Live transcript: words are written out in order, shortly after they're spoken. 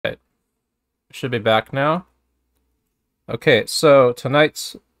Should be back now. Okay, so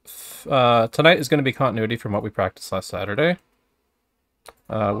tonight is going to be continuity from what we practiced last Saturday,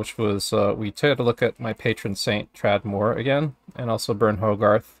 which was we took a look at my patron saint Trad Moore again, and also Bern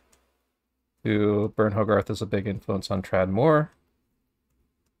Hogarth. Bern Hogarth is a big influence on Trad Moore.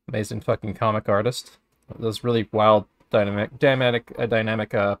 Amazing fucking comic artist. Those really wild,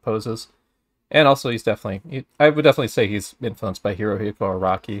 dynamic poses. And also, I would definitely say he's influenced by Hirohiko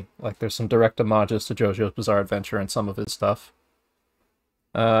Araki. Like, there's some direct homages to JoJo's Bizarre Adventure in some of his stuff.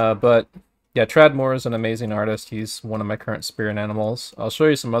 But, yeah, Trad Moore is an amazing artist. He's one of my current spirit animals. I'll show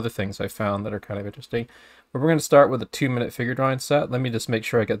you some other things I found that are kind of interesting. But we're going to start with a 2-minute figure drawing set. Let me just make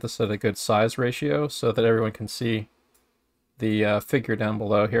sure I get this at a good size ratio so that everyone can see the figure down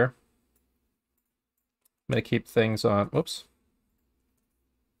below here. I'm going to keep things on... Whoops.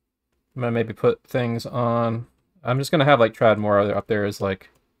 I'm gonna maybe put things on. I'm just gonna have like Trad Moore up there as like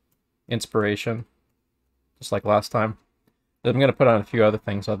inspiration, just like last time. I'm gonna put on a few other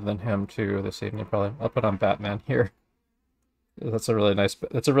things other than him too this evening. Probably I'll put on Batman here. That's a really nice.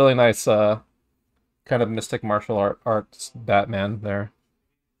 That's a really nice kind of mystic martial arts Batman there.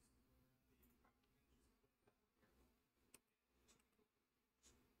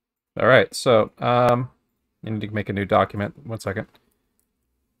 All right, so I need to make a new document. 1 second.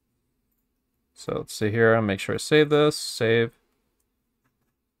 So let's see here. I'll make sure I save this. Save.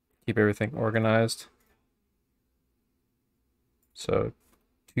 Keep everything organized. So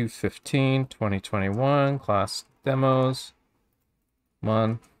 2/15/2021 class demos.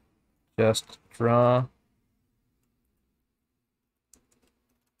 One. Just draw.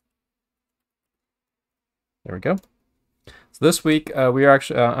 There we go. So this week we are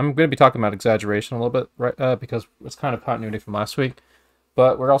actually I'm going to be talking about exaggeration a little bit, right? Because it's kind of continuity from last week.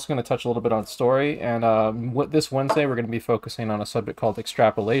 But we're also going to touch a little bit on story, and this Wednesday we're going to be focusing on a subject called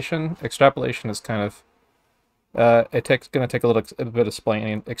extrapolation. Extrapolation is kind of going to take a bit of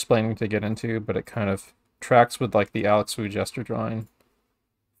explaining to get into, but it kind of tracks with like the Alex Wu gesture drawing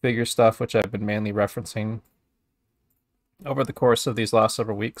figure stuff, which I've been mainly referencing over the course of these last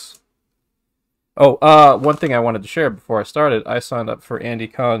several weeks. Oh, one thing I wanted to share before I started, I signed up for Andy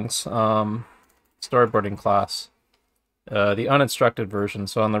Kung's storyboarding class. The uninstructed version.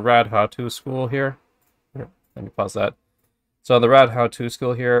 So on the Rad How-To School here, let me pause that. So on the Rad How-To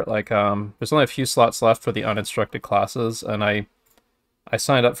School here, like there's only a few slots left for the uninstructed classes, and I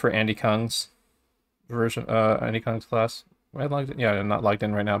signed up for Andy Kung's version, Andy Kung's class. Am I logged in? Yeah, I'm not logged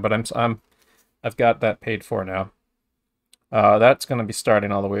in right now, but I've got that paid for now. That's going to be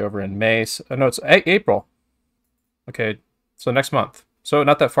starting all the way over in May. No, it's April. Okay, so next month. So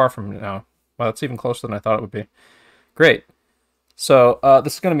not that far from now. Well, it's even closer than I thought it would be. Great. So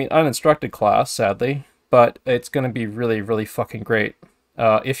this is going to be an uninstructed class, sadly, but it's going to be really, really fucking great.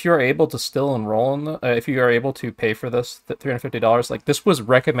 If you're able to still enroll in if you are able to pay for this $350, like this was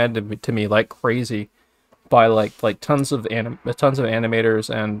recommended to me like crazy by like tons of animators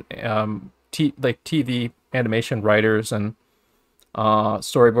and TV animation writers and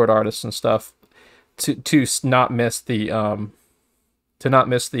storyboard artists and stuff to not miss the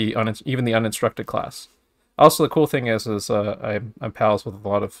even the uninstructed class. Also, the cool thing is I'm pals with a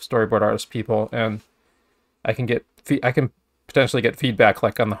lot of storyboard artist people, and I can potentially get feedback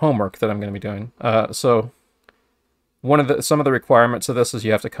like on the homework that I'm going to be doing. So some of the requirements of this is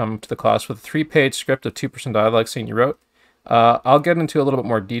you have to come to the class with a 3-page script of 2% dialogue scene you wrote. I'll get into a little bit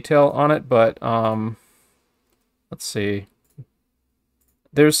more detail on it, but let's see.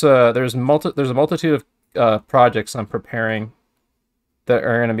 There's a multitude of projects I'm preparing that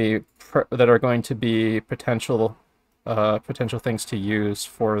are going to be potential things to use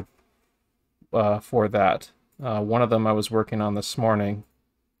for that. One of them I was working on this morning.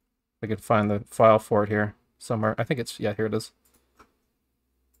 I could find the file for it here somewhere. I think it's here it is.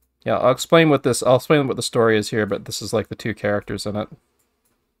 Yeah, I'll explain what the story is here, but this is like the two characters in it.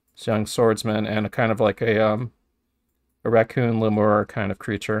 This young swordsman and a kind of like a raccoon lemur kind of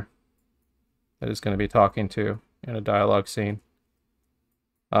creature that is going to be talking to in a dialogue scene.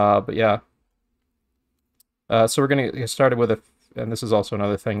 But yeah. So we're going to get started with and this is also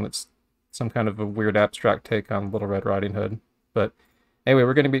another thing that's some kind of a weird abstract take on Little Red Riding Hood. But anyway,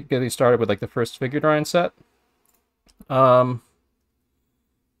 we're going to be getting started with like the first figure drawing set. I'm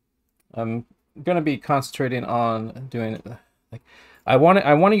going to be concentrating on doing like I want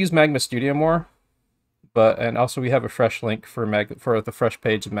to use Magma Studio more, and also we have a fresh link for the fresh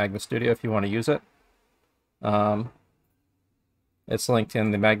page of Magma Studio if you want to use it. It's linked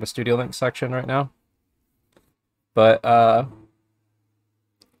in the Magma Studio link section right now. But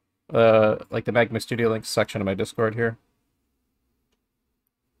like the Magma Studio links section of my Discord here.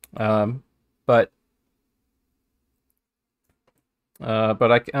 But but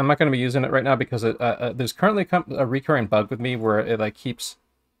I'm not going to be using it right now because there's currently a recurring bug with me where it like keeps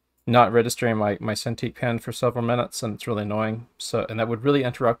not registering my Cintiq pen for several minutes, and it's really annoying. So, and that would really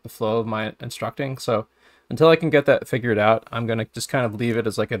interrupt the flow of my instructing. So until I can get that figured out, I'm going to just kind of leave it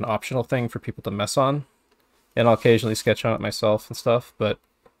as like an optional thing for people to mess on, and I'll occasionally sketch on it myself and stuff. But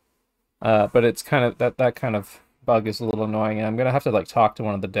it's kind of that kind of bug is a little annoying, and I'm going to have to like talk to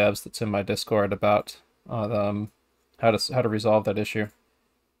one of the devs that's in my Discord about how to resolve that issue.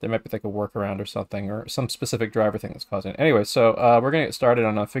 There might be like a workaround or something, or some specific driver thing that's causing it. Anyway, so we're going to get started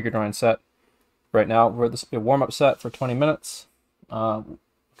on a figure drawing set right now. This will be a warm-up set for 20 minutes.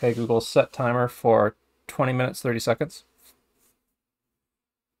 Okay, Google, set timer for 20 minutes, 30 seconds.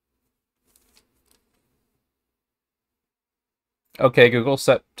 Okay, Google,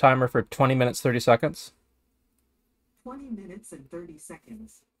 set timer for 20 minutes, 30 seconds. 20 minutes and 30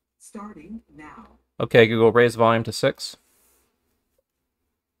 seconds. Starting now. Okay, Google, raise volume to 6.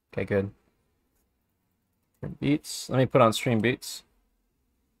 Okay, good. Beats. Let me put on stream beats.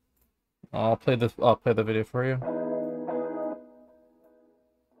 I'll play the video for you.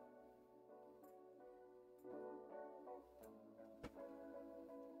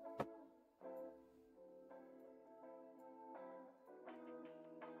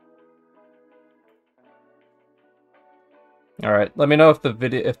 All right, let me know if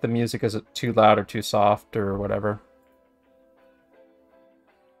the music is too loud or too soft or whatever.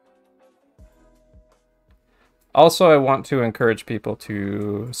 Also, I want to encourage people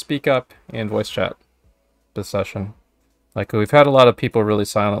to speak up in voice chat this session. Like, we've had a lot of people really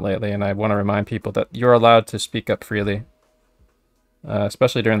silent lately, and I want to remind people that you're allowed to speak up freely,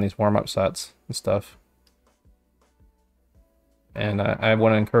 especially during these warm-up sets and stuff. And I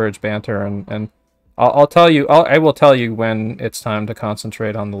want to encourage banter, and I'll tell you, I will tell you when it's time to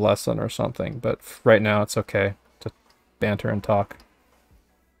concentrate on the lesson or something, but right now it's okay to banter and talk.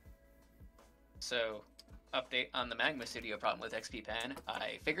 So, update on the Magma Studio problem with XP Pen.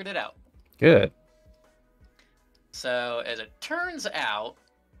 I figured it out. Good. So, as it turns out,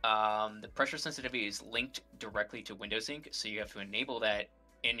 the pressure sensitivity is linked directly to Windows Ink, so you have to enable that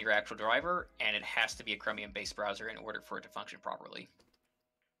in your actual driver, and it has to be a Chromium-based browser in order for it to function properly.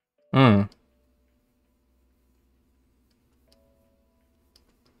 Hmm.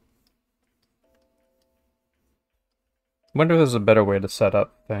 Wonder if there's a better way to set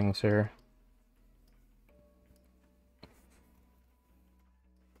up things here.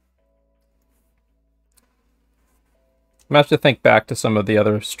 I'm gonna have to think back to some of the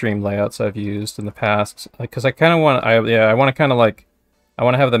other stream layouts I've used in the past, because I kind of want, I want to kind of like, I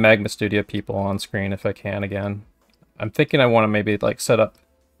want to have the Magma Studio people on screen if I can again. I'm thinking I want to maybe like set up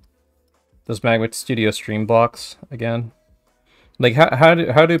those Magma Studio stream blocks again. Like, how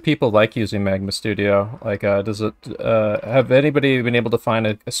do people like using Magma Studio? Like, does it have anybody been able to find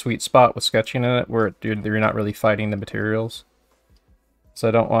a sweet spot with sketching in it where you're not really fighting the materials? So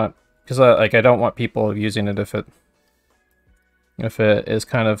I don't want, because I don't want people using it if it is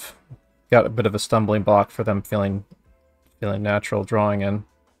kind of got a bit of a stumbling block for them feeling natural drawing in,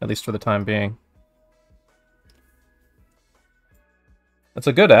 at least for the time being. It's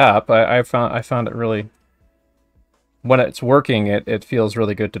a good app. I found it really, when it's working, it feels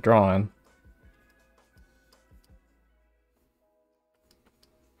really good to draw in.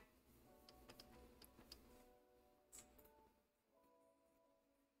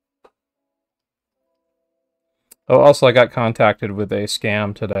 Oh, also I got contacted with a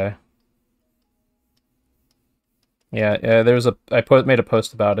scam today. Yeah, there's I made a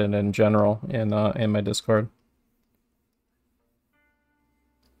post about it in general in my Discord.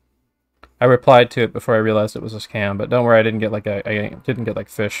 I replied to it before I realized it was a scam, but don't worry, I didn't get like I didn't get like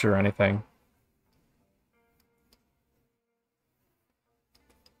fish or anything.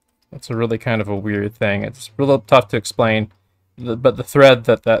 It's a really kind of a weird thing. It's a little tough to explain, but the thread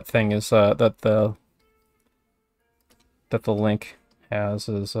that thing is that the link has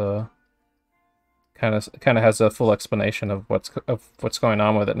is kind of has a full explanation of what's going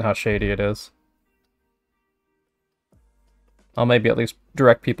on with it and how shady it is. I'll maybe at least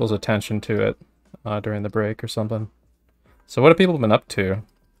direct people's attention to it during the break or something. So what have people been up to?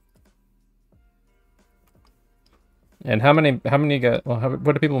 And how many got? Well,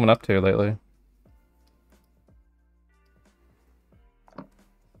 what have people been up to lately?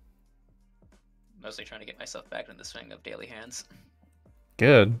 Mostly trying to get myself back into the swing of daily hands.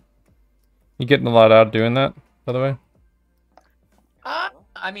 Good. You getting a lot out of doing that, by the way?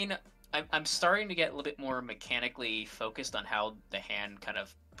 I mean, I'm starting to get a little bit more mechanically focused on how the hand kind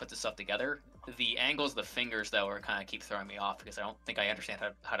of puts itself together. The angles of the fingers, though, are kind of keep throwing me off because I don't think I understand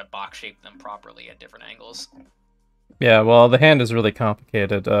how to box shape them properly at different angles. Yeah, well, the hand is really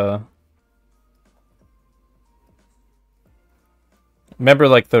complicated. Remember,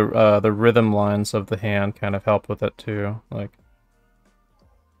 like the rhythm lines of the hand kind of help with it too. Like,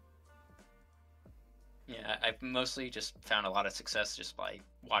 Yeah, I've mostly just found a lot of success just by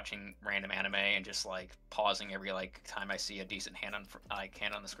watching random anime and just like pausing every like time I see a decent hand on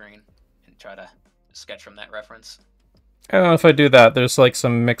the screen and try to sketch from that reference. I don't know if I do that. There's like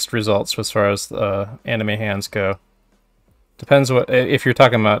some mixed results as far as anime hands go. Depends what if you're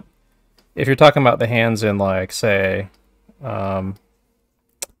talking about. If you're talking about the hands in like say,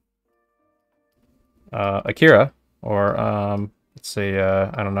 Akira or let's see,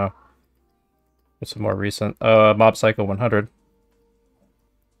 I don't know. It's more recent. Mob Psycho 100.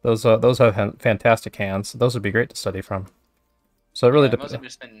 Those have fantastic hands. Those would be great to study from. So it really Yeah, depends. mostly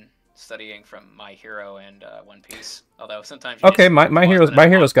just been studying from My Hero and One Piece. Although sometimes Okay, just my pause hero's and my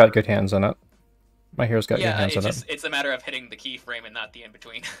then hero's pause got for- good hands in it. My hero's got good Yeah, hands in it. it's a matter of hitting the keyframe and not the in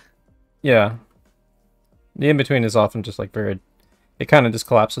between. Yeah, the in between is often just like very. It kind of just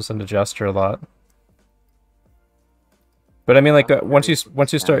collapses into gesture a lot. But I mean, like I'm once you curious what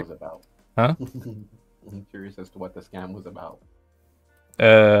the scam start, was about. huh? I'm curious as to what the scam was about.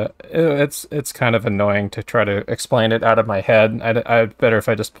 It's kind of annoying to try to explain it out of my head. I better if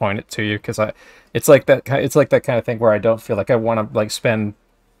I just point it to you because it's like that kind of thing where I don't feel like I want to like spend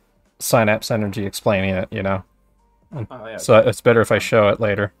synapse energy explaining it, you know. Oh yeah. So it's better if I show it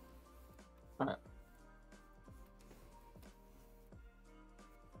later. Alright.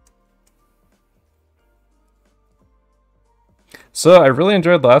 So I really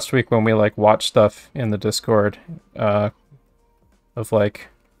enjoyed last week when we like watched stuff in the Discord, of like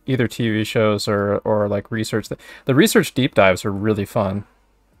either TV shows or like research. The research deep dives are really fun.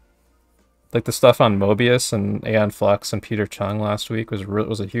 Like the stuff on Mobius and Aeon Flux and Peter Chung last week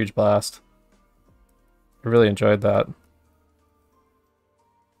was a huge blast. I really enjoyed that.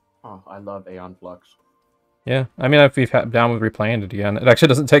 Oh, I love Aeon Flux. Yeah, I mean I'd be down with replaying it again. It actually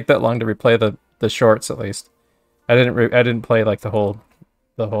doesn't take that long to replay the shorts at least. I didn't play like the whole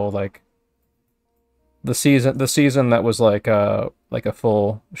like the season that was like a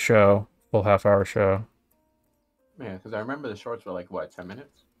full show, full half-hour show. Man, because I remember the shorts were like what, 10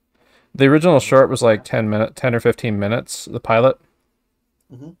 minutes? The original short was like 10 or 15 minutes, the pilot.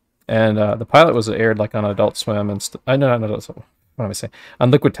 Mhm. And the pilot was aired like on Adult Swim and no, not Adult Swim. What am I saying?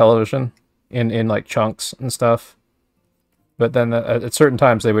 On Liquid Television in like chunks and stuff. But then at certain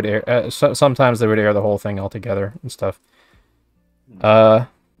times they would air sometimes they would air the whole thing all together and stuff. That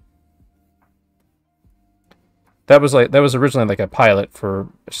was originally like a pilot for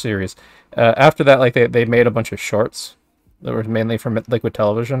a series. After that, like they made a bunch of shorts that were mainly from Liquid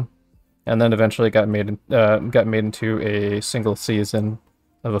Television, and then eventually got made into a single season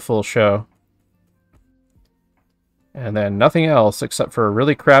of a full show. And then nothing else except for a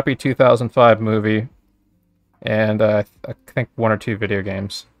really crappy 2005 movie, and I think 1 or 2 video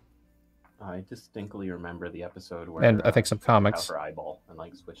games, I distinctly remember the episode where and I think some she took out comics. her eyeball and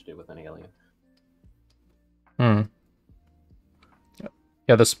like switched it with an alien.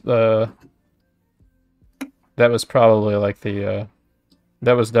 Yeah, this that was probably like that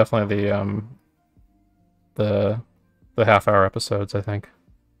was definitely the half-hour episodes, I think.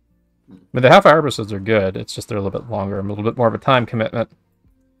 But the half-hour episodes are good. It's just they're a little bit longer, a little bit more of a time commitment.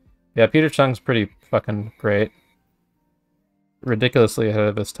 Yeah, Peter Chung's pretty fucking great. Ridiculously ahead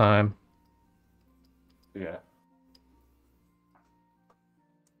of his time. Yeah.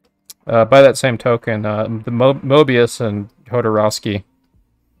 By that same token, the Mobius and Hodorowski.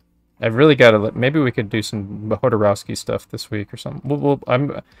 I've really got to. Maybe we could do some Hodorowski stuff this week or something.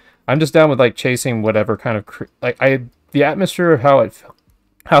 I'm just down with like chasing whatever kind of the atmosphere of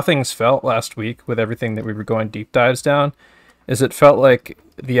how things felt last week with everything that we were going deep dives down. Is it felt like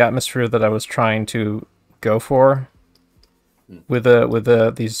the atmosphere that I was trying to go for with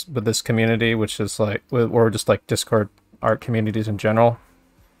this community, which is like or just like Discord art communities in general,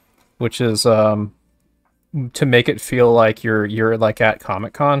 which is to make it feel like you're like at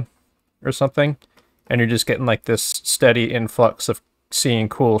Comic-Con or something, and you're just getting like this steady influx of seeing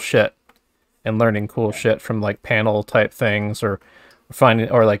cool shit and learning cool shit from like panel type things or finding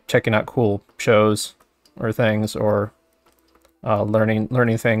or like checking out cool shows or things or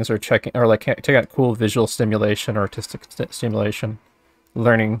learning things or checking out cool visual stimulation or artistic stimulation,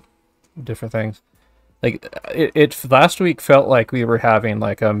 learning different things. Like it last week felt like we were having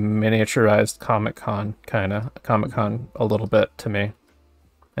like a miniaturized Comic-Con a little bit to me.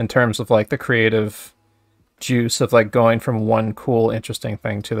 in terms of like the creative juice of like going from one cool, interesting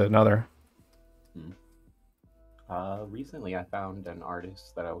thing to another. Recently I found an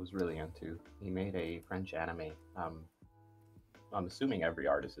artist that I was really into. He made a French anime. I'm assuming every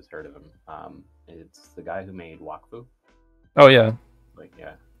artist has heard of him. It's the guy who made Wakfu. Oh yeah. Like,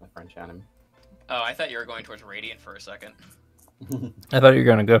 yeah, the French anime. Oh, I thought you were going towards Radiant for a second. I thought you were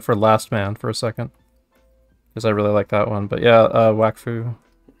gonna go for Last Man for a second, because I really like that one. But yeah, Wakfu.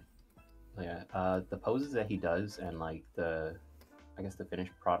 Yeah, the poses that he does and like I guess the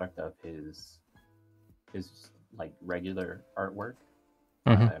finished product of his like regular artwork,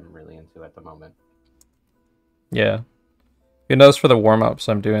 I'm really into at the moment. Yeah. You notice for the warm-ups,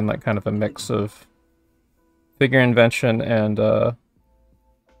 I'm doing like kind of a mix of figure invention and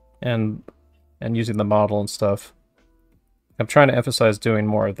using the model and stuff. I'm trying to emphasize doing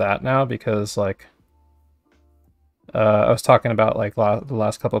more of that now because like I was talking about like the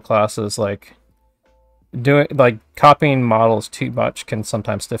last couple of classes, like doing like copying models too much can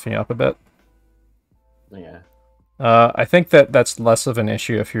sometimes stiffen you up a bit. Yeah. I think that's less of an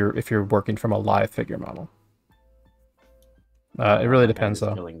issue if you're working from a live figure model. It really depends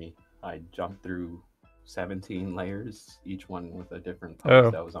though. Killing me. I jumped through 17 layers, each one with a different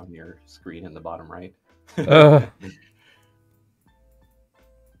pose that was on your screen in the bottom right.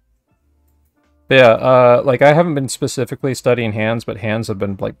 Yeah, like I haven't been specifically studying hands, but hands have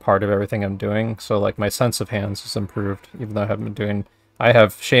been like part of everything I'm doing. So like my sense of hands has improved, even though I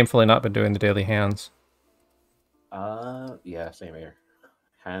have shamefully not been doing the daily hands. Yeah, same here.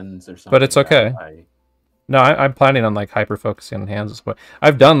 Hands or something. But it's okay. No, I'm planning on like hyper focusing on hands as well.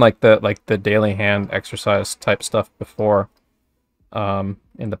 I've done like the daily hand exercise type stuff before, in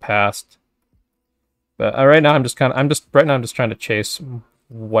the past. But right now I'm just trying to chase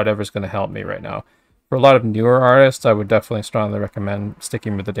whatever's going to help me right now. For a lot of newer artists, I would definitely strongly recommend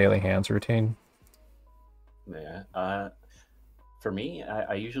sticking with the daily hands routine. Yeah. For me,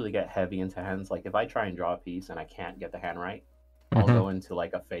 I usually get heavy into hands. Like if I try and draw a piece and I can't get the hand right, I'll go into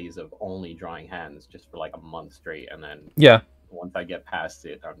like a phase of only drawing hands just for like a month straight, and then once I get past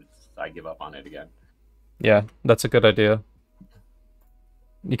it, I give up on it again. Yeah, that's a good idea.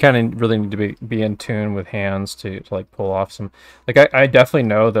 You kind of really need to be in tune with hands to like pull off some. Like I definitely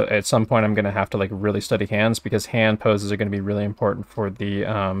know that at some point I'm gonna have to like really study hands, because hand poses are gonna be really important for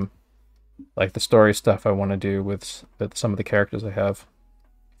the like the story stuff I want to do with some of the characters I have.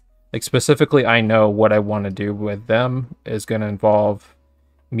 Like specifically, I know what I want to do with them is going to involve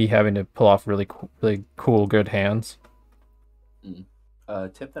me having to pull off really cool, good hands. A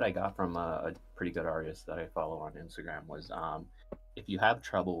tip that I got from a pretty good artist that I follow on Instagram was, if you have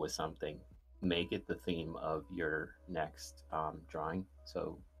trouble with something, make it the theme of your next drawing.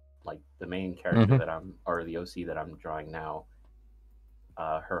 So, like the main character or the OC that I'm drawing now,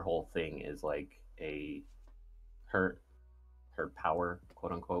 her whole thing is like her power,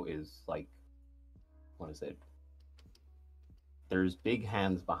 quote unquote, is like, what is it? There's big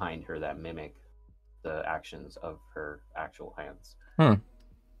hands behind her that mimic the actions of her actual hands. And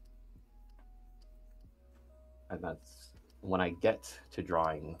that's when I get to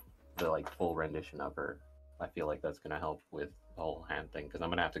drawing the like full rendition of her, I feel like that's gonna help with the whole hand thing, because I'm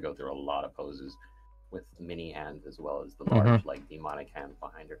gonna have to go through a lot of poses with mini hands as well as the large like demonic hands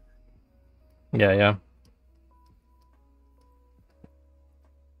behind her. Yeah.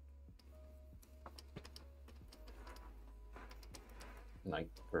 Like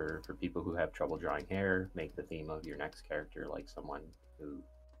for people who have trouble drawing hair, make the theme of your next character like someone who,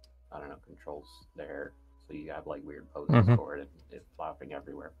 I don't know, controls their hair, so you have like weird poses for it and it's flopping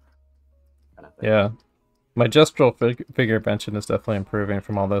everywhere, kind of thing. Yeah, my gestural figure invention is definitely improving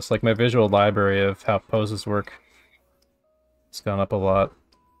from all this. Like my visual library of how poses work, it's gone up a lot.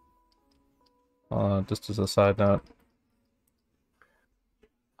 Just as a side note.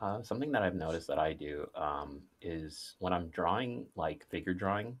 Something that I've noticed that I do is when I'm drawing, like figure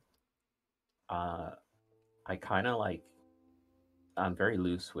drawing, I kind of like, I'm very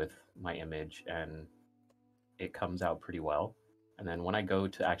loose with my image and it comes out pretty well. And then when I go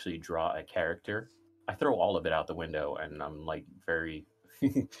to actually draw a character, I throw all of it out the window and I'm like very,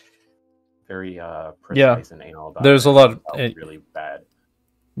 very precise and anal about it. There's a lot of really bad.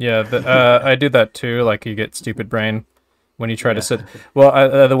 Yeah, I do that too. Like you get stupid brain when you try to sit.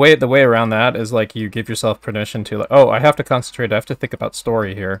 Well, the way around that is like you give yourself permission to like, oh, I have to concentrate. I have to think about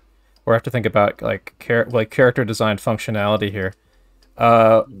story here, or I have to think about like character design functionality here.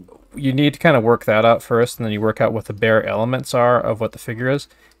 You need to kind of work that out first, and then you work out what the bare elements are of what the figure is,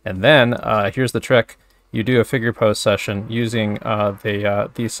 and then here's the trick: you do a figure pose session using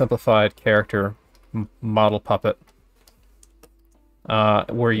the simplified character model puppet.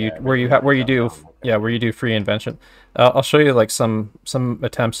 where you Yeah, where you everything where lines you up do on my yeah, where you do free invention. I'll show you like some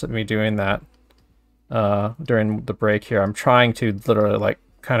attempts at me doing that during the break here. I'm trying to literally like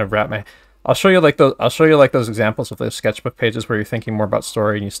kind of wrap my. I'll show you like those examples of those sketchbook pages where you're thinking more about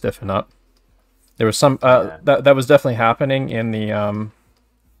story and you stiffen up. There was some Yeah. that was definitely happening in the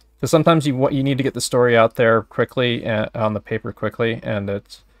because sometimes you need to get the story out there quickly on the paper quickly, and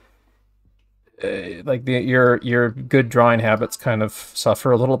it's like your good drawing habits kind of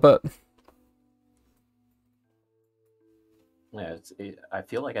suffer a little bit. Yeah, I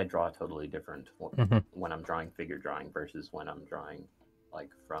feel like I draw totally different Hmm. when I'm drawing figure drawing versus when I'm drawing like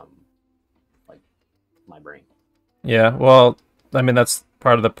from like my brain. Yeah, well, I mean that's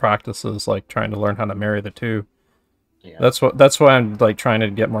part of the practice is like trying to learn how to marry the two. Yeah. That's why I'm like trying to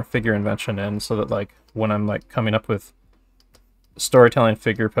get more figure invention in, so that like when I'm like coming up with storytelling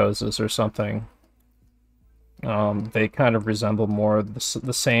figure poses or something, they kind of resemble more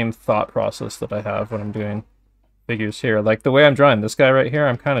the same thought process that I have when I'm doing figures here. Like the way I'm drawing this guy right here,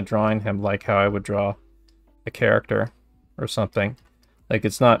 I'm kind of drawing him like how I would draw a character or something. Like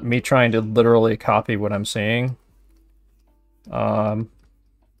it's not me trying to literally copy what I'm seeing.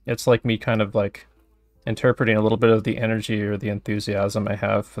 It's like me kind of like interpreting a little bit of the energy or the enthusiasm I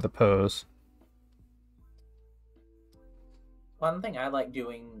have for the pose. One thing I like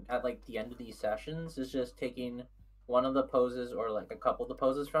doing at like the end of these sessions is just taking one of the poses or like a couple of the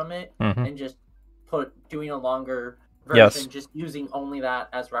poses from it and just doing a longer version, just using only that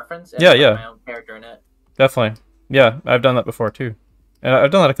as reference and putting my own character in it. Definitely. Yeah, I've done that before too. And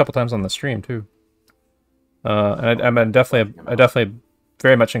I've done that a couple times on the stream too. And I definitely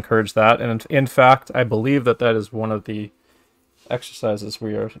very much encourage that. And in fact, I believe that is one of the exercises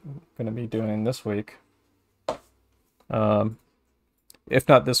we are going to be doing this week. If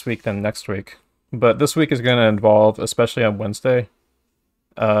not this week, then next week. But this week is going to involve, especially on Wednesday,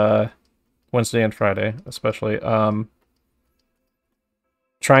 Wednesday and Friday, especially,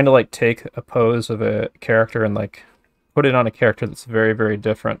 trying to like take a pose of a character and like put it on a character that's very, very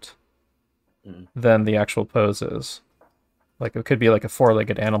different than the actual pose is. Like it could be like a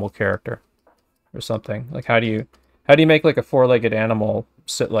four-legged animal character or something. Like how do you make like a four-legged animal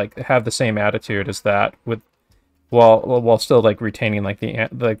have the same attitude as that with while still like retaining like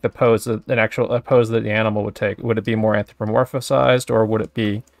the pose that a pose that the animal would take? Would it be more anthropomorphized, or would it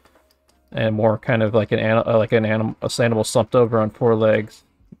be more kind of like an animal slumped over on four legs,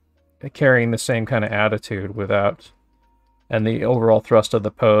 carrying the same kind of attitude without, and the overall thrust of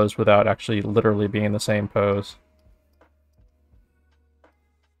the pose without actually literally being the same pose?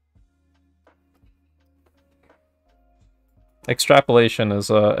 Extrapolation is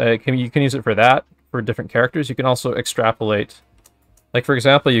you can use it for that, for different characters. You can also extrapolate, like for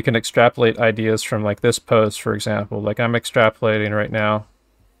example, you can extrapolate ideas from like this pose, for example. Like I'm extrapolating right now.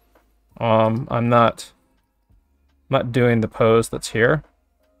 I'm not doing the pose that's here,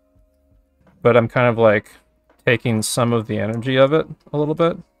 but I'm kind of like taking some of the energy of it a little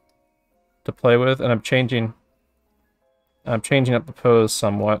bit to play with, and I'm changing up the pose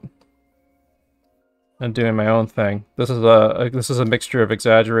somewhat and doing my own thing. This is a mixture of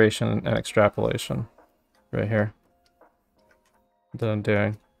exaggeration and extrapolation right here that I'm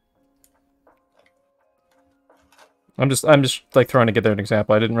doing. I'm just like throwing together an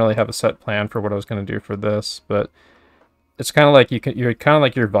example. I didn't really have a set plan for what I was going to do for this, but it's kind of like you're kind of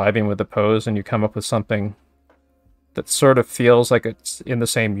like you're vibing with the pose, and you come up with something that sort of feels like it's in the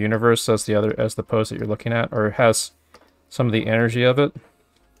same universe as the pose that you're looking at, or has some of the energy of it.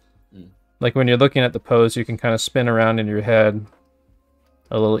 Like when you're looking at the pose, you can kind of spin around in your head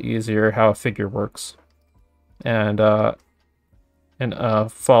a little easier how a figure works, and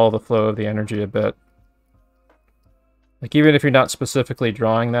follow the flow of the energy a bit. Like even if you're not specifically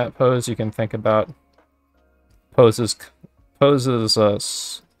drawing that pose, you can think about poses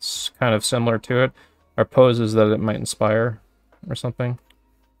kind of similar to it, or poses that it might inspire or something.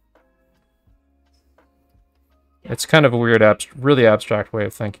 It's kind of a weird, really abstract way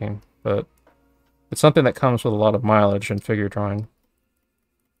of thinking, but it's something that comes with a lot of mileage in figure drawing.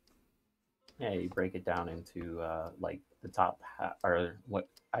 Yeah, you break it down into like the top half, or what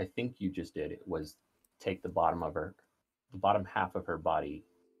I think you just did. It was take the bottom half of her body,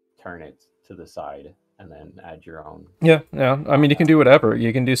 turn it to the side, and then add your own. Yeah. I mean, you can do whatever.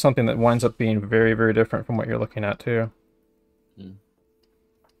 You can do something that winds up being very, very different from what you're looking at too.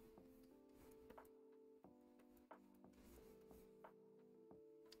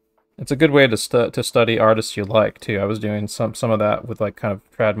 It's a good way to study artists you like too. I was doing some of that with like kind of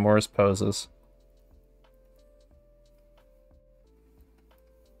Trad Morris poses.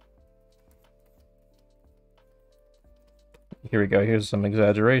 here we go. Here's some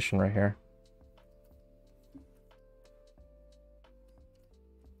exaggeration right here.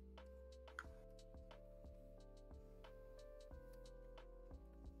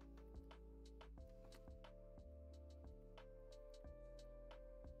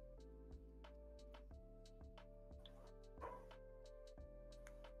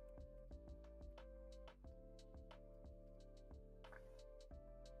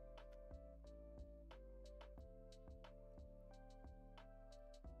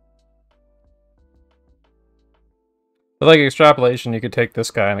 But like extrapolation, you could take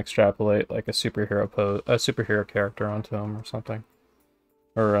this guy and extrapolate like a superhero character onto him or something,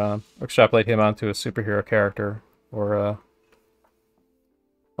 or extrapolate him onto a superhero character, or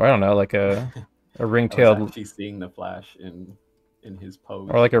I don't know, like a ring-tailed. I was actually seeing the Flash in his pose,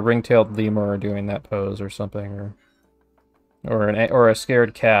 or like a ring-tailed lemur doing that pose or something, or a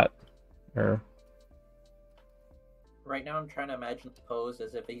scared cat, or. Right now, I'm trying to imagine the pose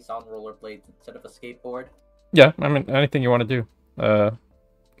as if he's on rollerblades instead of a skateboard. Yeah, I mean, anything you want to do. You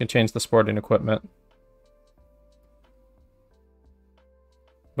can change the sporting equipment.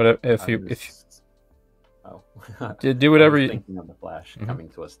 But if do whatever you thinking of the Flash coming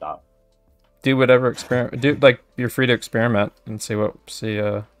to a stop. Do whatever experiment. Do like you're free to experiment and see what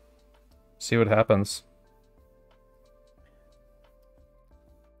happens.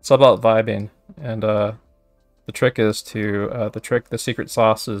 It's all about vibing, and the trick is the secret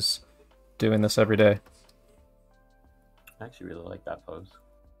sauce is doing this every day. I actually really like that pose.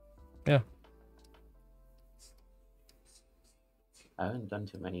 Yeah. I haven't done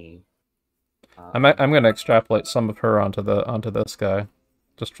too many. I'm going to extrapolate some of her onto this guy,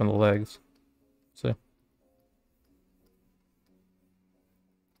 just from the legs. See.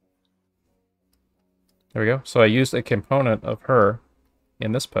 There we go. So I used a component of her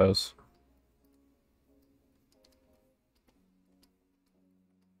in this pose.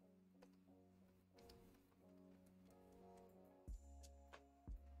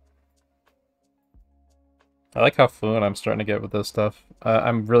 I like how fluent I'm starting to get with this stuff.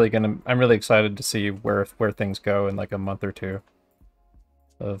 I'm really excited to see where things go in like a month or two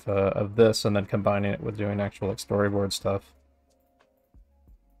of this, and then combining it with doing actual like storyboard stuff.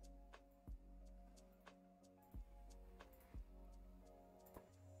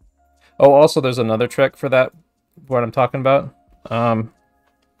 Oh, also there's another trick for that. What I'm talking about.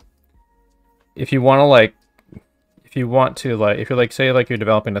 If you're say like you're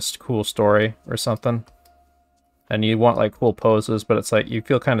developing a cool story or something, and you want like cool poses, but it's like you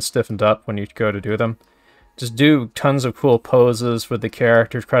feel kind of stiffened up when you go to do them. Just do tons of cool poses with the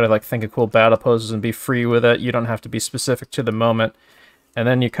character. Try to like think of cool battle poses and be free with it. You don't have to be specific to the moment. And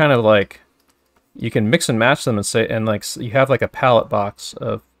then you kind of like, you can mix and match them and like you have like a palette box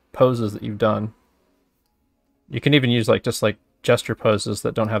of poses that you've done. You can even use like just like gesture poses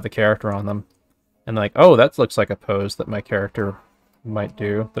that don't have the character on them. And like, oh, that looks like a pose that my character might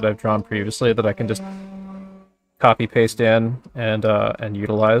do that I've drawn previously that I can just copy paste in and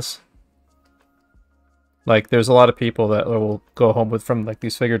utilize. Like there's a lot of people that will go home with from like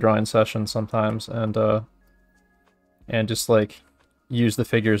these figure drawing sessions sometimes and just like use the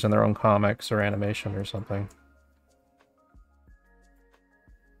figures in their own comics or animation or something.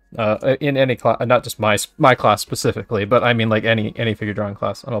 In any class, not just my class specifically, but I mean like any figure drawing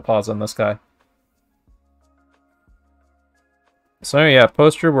class. And I'll pause on this guy. So yeah,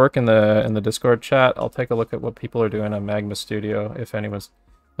 post your work in the Discord chat. I'll take a look at what people are doing on Magma Studio. If anyone's,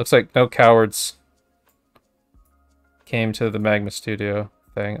 looks like no cowards came to the Magma Studio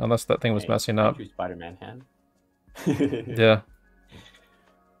thing, unless that thing was messing up. Spider-Man hand. Yeah.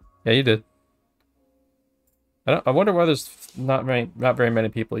 Yeah, you did. I wonder why there's not very many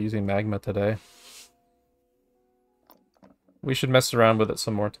people using Magma today. We should mess around with it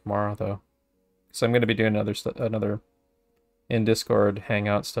some more tomorrow though, because I'm going to be doing another in Discord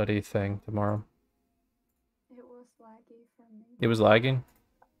hangout study thing tomorrow. It was laggy for me. It was lagging?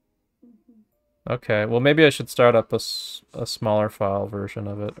 Okay, well maybe I should start up a smaller file version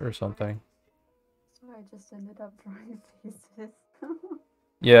of it or something. So I just ended up drawing faces.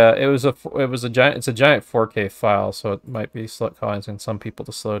 Yeah, it's a giant 4K file, so it might be causing some people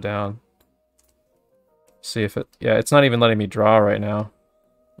to slow down. See if yeah, it's not even letting me draw right now.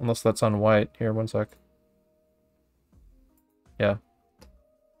 Unless that's on white. Here, one sec. Yeah.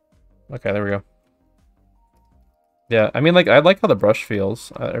 Okay, there we go. Yeah, I mean, like, I like how the brush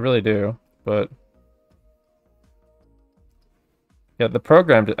feels. I really do, but... Yeah, the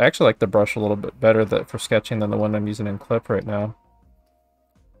program, I actually like the brush a little bit better for sketching than the one I'm using in Clip right now.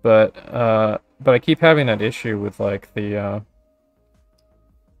 But I keep having that issue with, like, the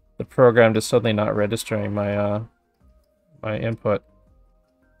program just suddenly not registering my my input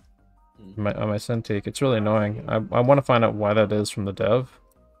on my Cintiq. It's really annoying. I want to find out why that is from the dev.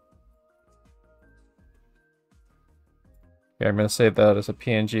 Yeah, I'm gonna save that as a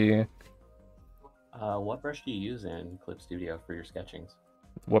PNG. What brush do you use in Clip Studio for your sketchings?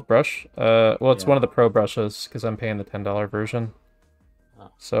 What brush? Well, it's one of the pro brushes because I'm paying the $10 version.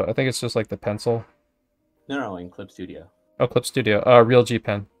 Oh. So I think it's just like the pencil. No, in Clip Studio. Oh, Clip Studio. Real G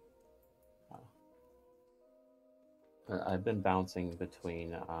Pen. I've been bouncing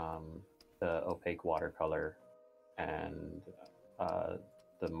between the opaque watercolor and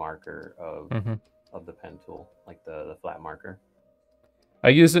the marker of the pen tool, like the flat marker. I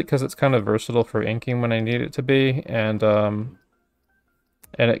use it because it's kind of versatile for inking when I need it to be, and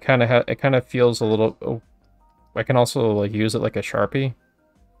it kind of feels a little. Oh, I can also like use it like a Sharpie,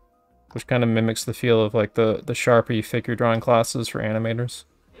 which kind of mimics the feel of like the Sharpie figure drawing classes for animators,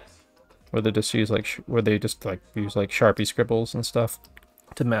 where they just use like Sharpie scribbles and stuff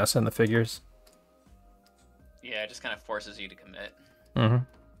to mass in the figures. Yeah, it just kind of forces you to commit.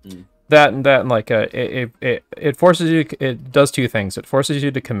 That and like it forces you. It does two things. It forces you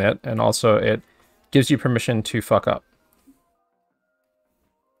to commit, and also it gives you permission to fuck up.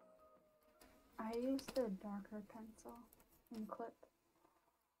 I use the darker pencil in Clip.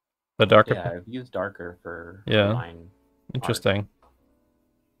 The darker. Yeah, I've used darker for Yeah. line Interesting.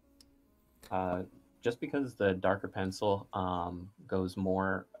 Just because the darker pencil goes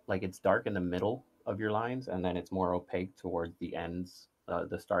more like it's dark in the middle of your lines, and then it's more opaque towards the ends,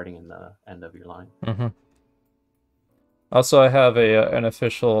 the starting and the end of your line. Also, I have an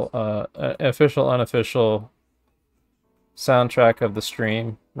official, unofficial soundtrack of the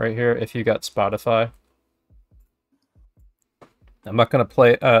stream right here. If you got Spotify, I'm not gonna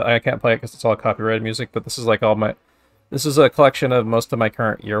play. I can't play it because it's all copyrighted music. But this is like all my. This is a collection of most of my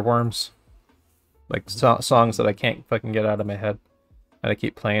current earworms, like songs that I can't fucking get out of my head, and I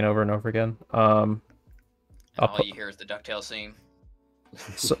keep playing over and over again. All you hear is the DuckTales theme.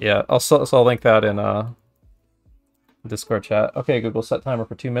 So yeah, I'll link that in Discord chat. Okay, Google, set timer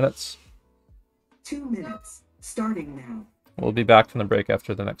for 2 minutes. 2 minutes, starting now. We'll be back from the break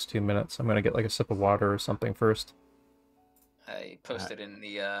after the next 2 minutes. I'm gonna get like a sip of water or something first. I posted in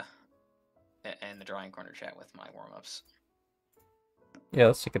the drawing corner chat with my warm-ups. Yeah,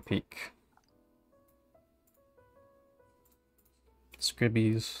 let's take a peek.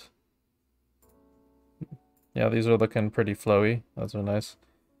 Scribbies. Yeah, these are looking pretty flowy. Those are nice.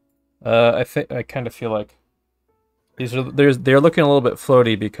 I kind of feel like they're looking a little bit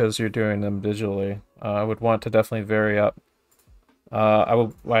floaty because you're doing them digitally. I would want to definitely vary up.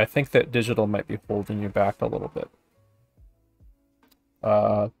 I think that digital might be holding you back a little bit.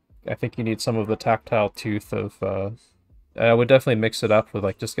 I think you need some of the tactile tooth of. I would definitely mix it up with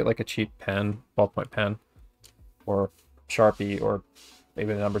like just get like a cheap pen, ballpoint pen, or Sharpie, or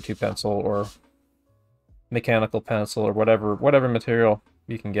maybe a number 2 pencil, or mechanical pencil, or whatever material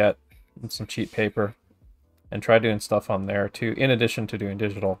you can get, and some cheap paper, and try doing stuff on there too, in addition to doing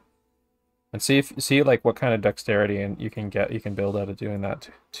digital, and see like what kind of dexterity and you can build out of doing that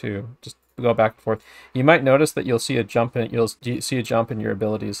too. Just go back and forth. You might notice that you'll see a jump in your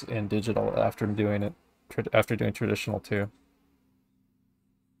abilities in digital after doing traditional too.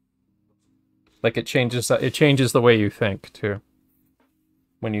 Like it changes the way you think too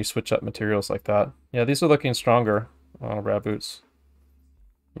when you switch up materials like that. Yeah, these are looking stronger. Raboots.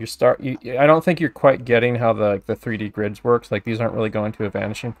 I don't think you're quite getting how the 3D grids works. Like these aren't really going to a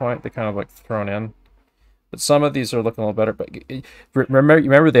vanishing point. They're kind of like thrown in. But some of these are looking a little better. But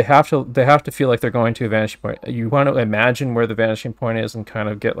remember, they have to feel like they're going to a vanishing point. You want to imagine where the vanishing point is and kind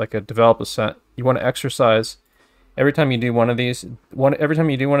of get like develop a set. You want to exercise every time you do one of these.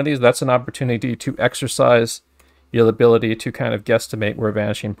 That's an opportunity to exercise your ability to kind of guesstimate where a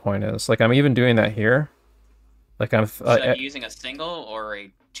vanishing point is. Like I'm even doing that here. Like I'm. Should I be using a single or a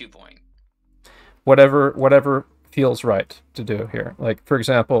 2-point? Whatever feels right to do here. Like for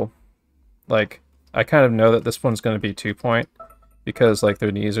example, like. I kind of know that this one's going to be 2-point because like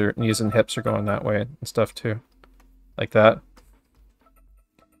their knees and hips are going that way and stuff too, like that.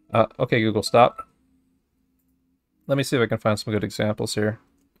 Okay, Google, stop. Let me see if I can find some good examples here.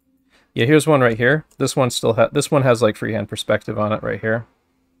 Yeah, here's one right here. This one has like freehand perspective on it right here.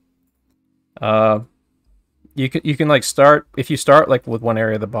 You can like start if you start like with one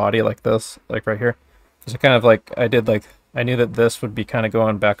area of the body like this, like right here. So kind of like I knew that this would be kind of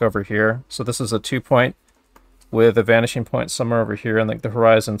going back over here. So this is a 2-point with a vanishing point somewhere over here, and like the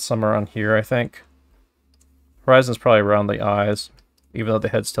horizon somewhere on here, I think. Horizon's probably around the eyes, even though the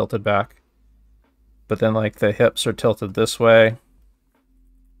head's tilted back. But then like the hips are tilted this way.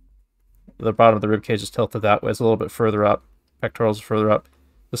 The bottom of the rib cage is tilted that way. It's a little bit further up. pectorals are further up.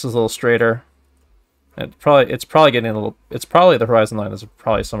 This is a little straighter. And it's probably getting a little. It's probably the horizon line is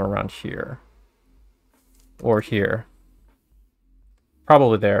probably somewhere around here, or here.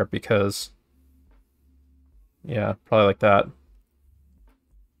 Probably there because. Yeah, probably like that.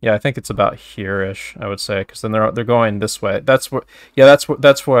 Yeah, I think it's about here-ish, I would say, because then they're going this way. That's what. Yeah,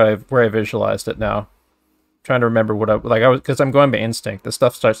 that's where I visualized it now. I'm trying to remember what I was because I'm going by instinct. This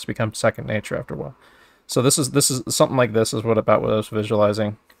stuff starts to become second nature after a while. So this is something like this is what I was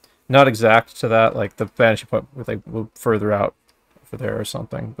visualizing. Not exact to that, like the vanishing point like further out over there or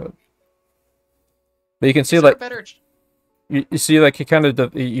something, but you can see like you see like you kind of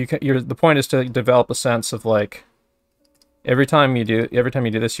the point is to develop a sense of like. Every time you do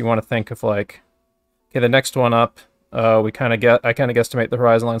this, you want to think of like, okay, the next one up, I kind of guesstimate the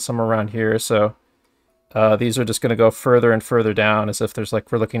horizon line somewhere around here. So these are just going to go further and further down, as if there's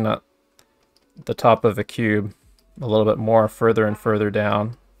like we're looking at the top of a cube, a little bit more further and further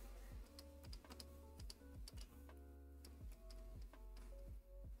down.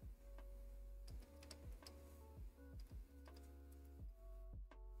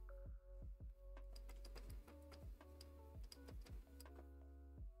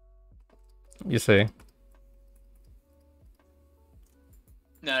 You see?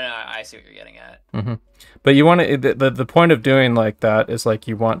 No, I see what you're getting at. Mm-hmm. But you want to the point of doing like that is like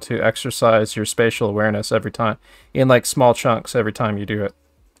you want to exercise your spatial awareness every time in like small chunks every time you do it.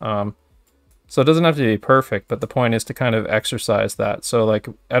 So it doesn't have to be perfect, but the point is to kind of exercise that. So like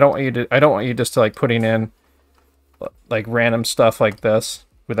I don't want you just to like putting in like random stuff like this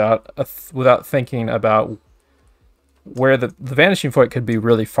without thinking about where the vanishing point could be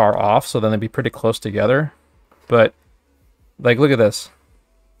really far off, so then they'd be pretty close together. But like look at this.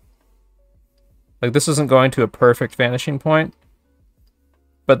 Like this isn't going to a perfect vanishing point,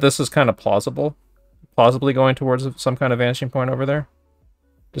 but this is kind of plausibly going towards some kind of vanishing point over there.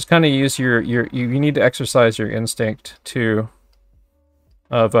 Just kind of use you need to exercise your instinct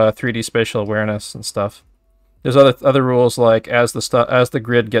of 3D spatial awareness and stuff. There's other rules like as the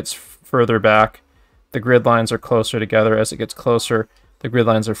grid gets further back, the grid lines are closer together. As it gets closer, the grid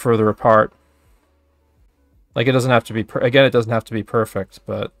lines are further apart. Like it doesn't have to be again, it doesn't have to be perfect,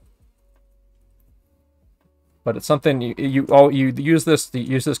 but it's something you use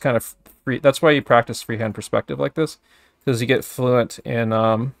this kind of free. That's why you practice freehand perspective like this, because you get fluent in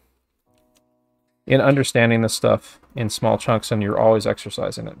understanding this stuff in small chunks, and you're always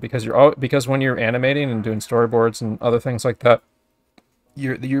exercising it because when you're animating and doing storyboards and other things like that,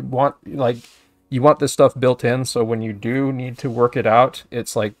 you want this stuff built in, so when you do need to work it out,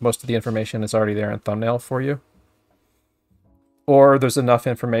 it's like most of the information is already there in thumbnail for you. Or there's enough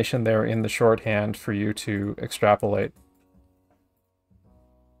information there in the shorthand for you to extrapolate.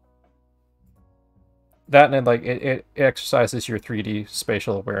 That and like it exercises your 3D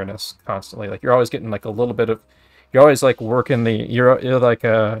spatial awareness constantly. Like you're always getting like a little bit of, you're always like working you're like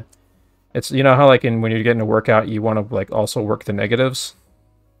it's you know how like when you're getting a workout you want to like also work the negatives.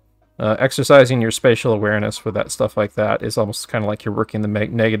 Exercising your spatial awareness with that stuff like that is almost kind of like you're working the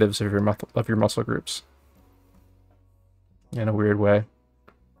negatives of your muscle groups. In a weird way,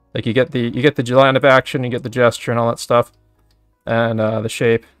 like you get the line of action, you get the gesture and all that stuff, and the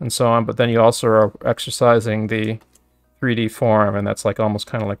shape and so on. But then you also are exercising the 3D form, and that's like almost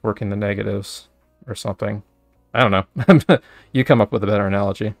kind of like working the negatives or something. I don't know. You come up with a better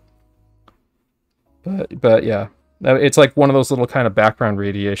analogy. But yeah, it's like one of those little kind of background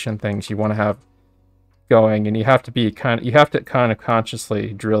radiation things you want to have going, and you have to kind of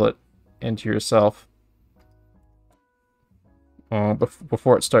consciously drill it into yourself.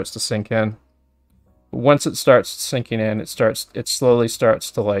 Before it starts to sink in. Once it starts sinking in, it slowly starts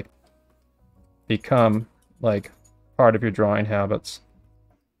to like become like part of your drawing habits.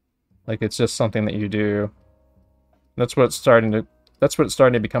 Like it's just something that you do. That's what it's starting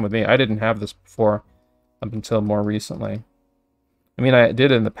to become with me. I didn't have this before up until more recently. I mean, I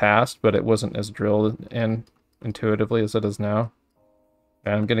did in the past, but it wasn't as drilled in intuitively as it is now.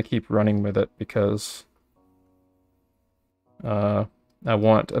 And I'm gonna keep running with it because I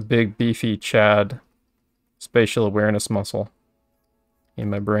want a big, beefy Chad spatial awareness muscle in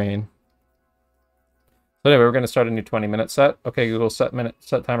my brain. So anyway, we're going to start a new 20-minute set. Okay, Google, set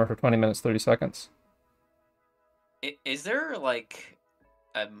timer for 20 minutes, 30 seconds. Is there like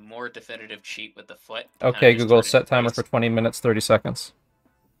a more definitive cheat with the foot? Okay, Google, set timer for 20 minutes, 30 seconds.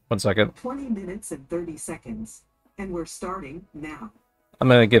 1 second. 20 minutes and 30 seconds. And we're starting now. I'm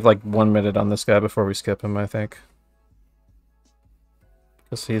going to give like 1 minute on this guy before we skip him, I think.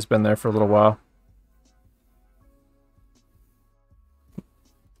 Because he's been there for a little while.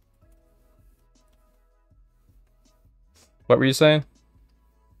 What were you saying?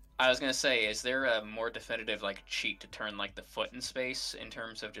 I was gonna say, is there a more definitive like cheat to turn like the foot in space in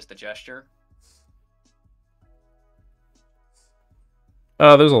terms of just the gesture?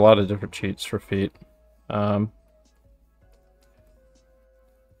 There's a lot of different cheats for feet. I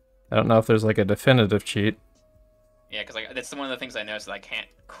don't know if there's like a definitive cheat. Yeah, because like that's one of the things I noticed that I can't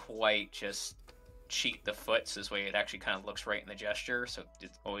quite just cheat the foots this way. It actually kind of looks right in the gesture, so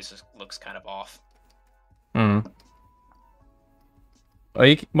it always just looks kind of off. Hmm.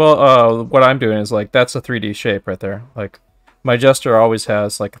 Well, what I'm doing is like that's a 3D shape right there. Like my gesture always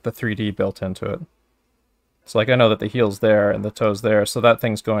has like the 3D built into it. So like I know that the heel's there and the toe's there, so that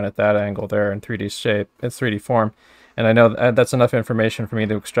thing's going at that angle there in 3D shape, it's 3D form, and I know that's enough information for me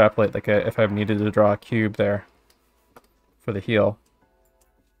to extrapolate like if I've needed to draw a cube there for the heel.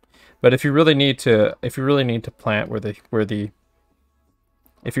 But if you really need to plant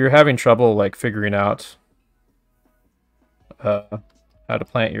if you're having trouble like figuring out how to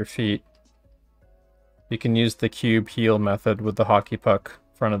plant your feet, you can use the cube heel method with the hockey puck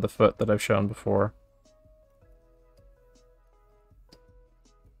front of the foot that I've shown before.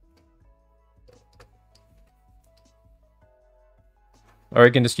 Or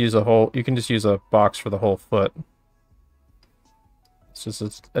you can just use a box for the whole foot. It's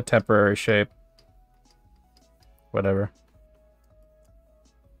just a temporary shape. Whatever.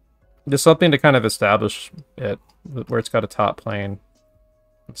 Just something to kind of establish it, where it's got a top plane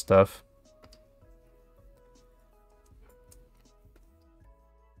and stuff.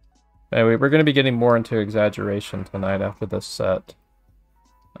 Anyway, we're going to be getting more into exaggeration tonight after this set.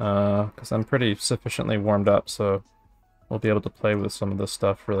 Because I'm pretty sufficiently warmed up, so we'll be able to play with some of this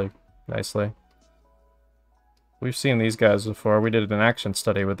stuff really nicely. We've seen these guys before. We did an action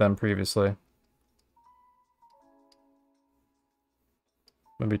study with them previously.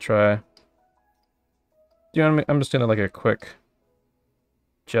 Maybe try... Do you know what I mean? I'm just doing like a quick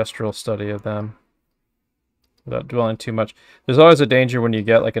gestural study of them without dwelling too much. There's always a danger when you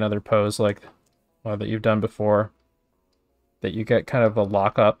get like another pose like that you've done before, that you get kind of a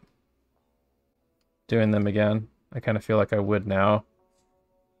lock-up doing them again. I kind of feel like I would now.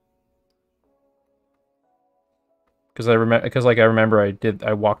 Because I remember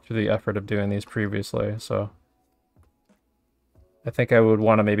I walked through the effort of doing these previously, so I think I would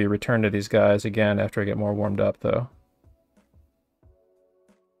want to maybe return to these guys again after I get more warmed up, though.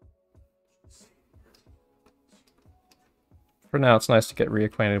 For now, it's nice to get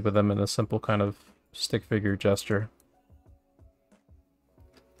reacquainted with them in a simple kind of stick figure gesture.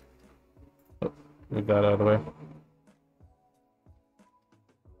 Oh, move that out of the way.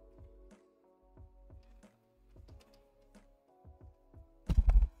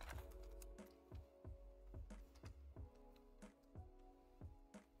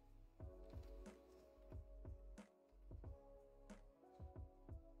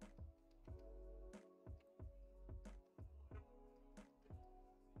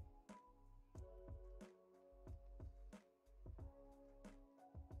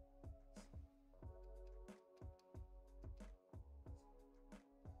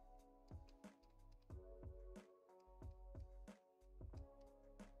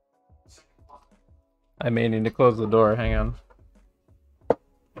 I may need to close the door, hang on.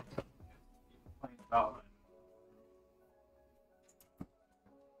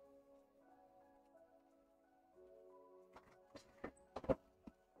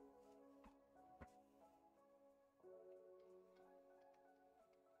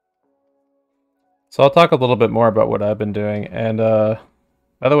 So I'll talk a little bit more about what I've been doing, and by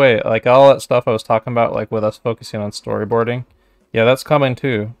the way, like all that stuff I was talking about, like with us focusing on storyboarding, yeah, that's coming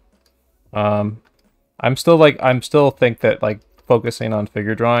too. I'm still think that like focusing on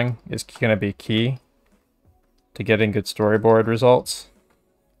figure drawing is gonna be key to getting good storyboard results.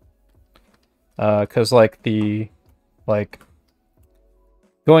 Cause like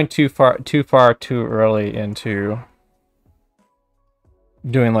going too far too early into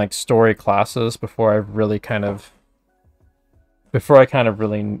doing like story classes before I kind of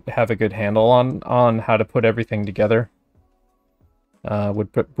really have a good handle on how to put everything together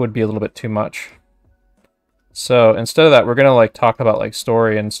would be a little bit too much. So instead of that, we're gonna like talk about like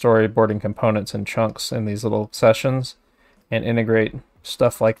story and storyboarding components and chunks in these little sessions and integrate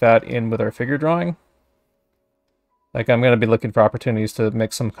stuff like that in with our figure drawing. Like I'm gonna be looking for opportunities to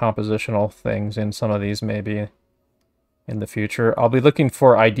mix some compositional things in some of these maybe in the future. I'll be looking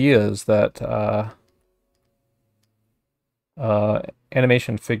for ideas that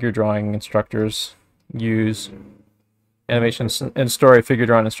animation figure drawing instructors use, animation and story figure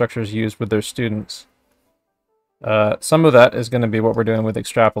drawing instructors use with their students. Some of that is going to be what we're doing with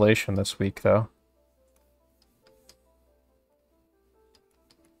extrapolation this week, though.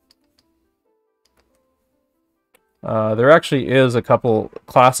 There actually is a couple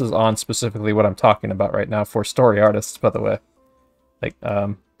classes on specifically what I'm talking about right now for story artists, by the way. Like,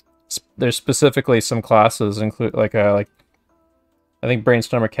 there's specifically some classes include like I think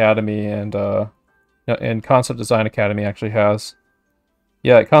Brainstorm Academy and Concept Design Academy actually has.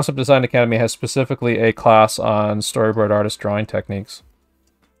 Yeah, Concept Design Academy has specifically a class on storyboard artist drawing techniques.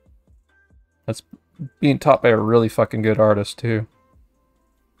 That's being taught by a really fucking good artist too.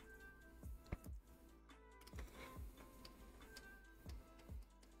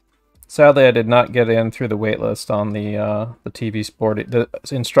 Sadly, I did not get in through the waitlist on the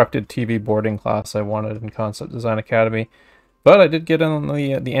instructed TV boarding class I wanted in Concept Design Academy, but I did get in on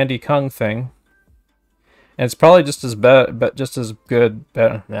the Andy Kung thing, and it's probably just as good.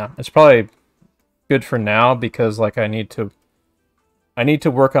 Yeah, it's probably good for now because like I need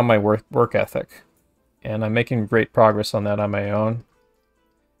to work on my work ethic, and I'm making great progress on that on my own.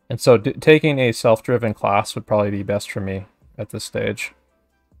 And so taking a self-driven class would probably be best for me at this stage.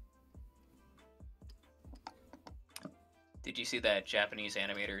 Did you see that Japanese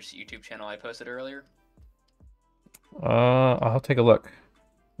animator's YouTube channel I posted earlier? I'll take a look.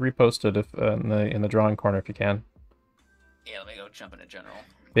 Repost it if in the drawing corner if you can. Yeah, let me go jump into general.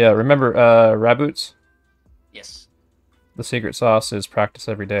 Yeah, remember Raboots? Yes. The secret sauce is practice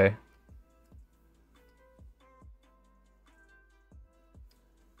every day.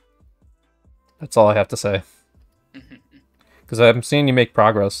 That's all I have to say. Because I'm seeing you make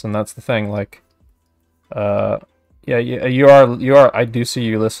progress, and that's the thing. Like, yeah, you are. I do see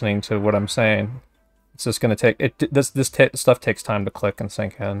you listening to what I'm saying. It's just gonna take it. This stuff takes time to click and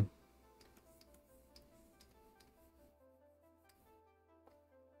sink in.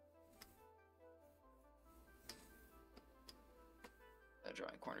 The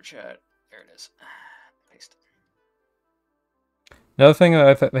drawing corner chat. There it is. Paste. Another thing that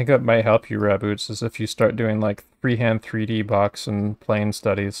I think that might help you, Raboots, is if you start doing like freehand 3D box and plane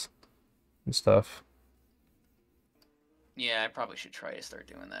studies and stuff. Yeah, I probably should try to start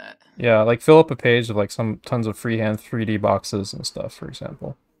doing that. Yeah, like fill up a page of like tons of freehand 3D boxes and stuff, for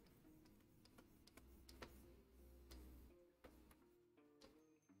example.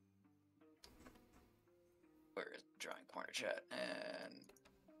 Where is the drawing corner chat? And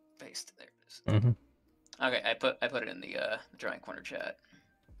paste. There it is. Mm-hmm. Okay, I put it in the drawing corner chat.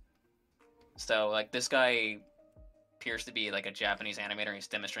 So like this guy appears to be like a Japanese animator. He's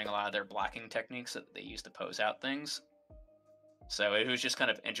demonstrating a lot of their blocking techniques that they use to pose out things. So it was just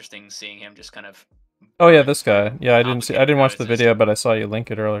kind of interesting seeing him just kind of. Oh yeah, this guy. Yeah, I didn't watch the video, but I saw you link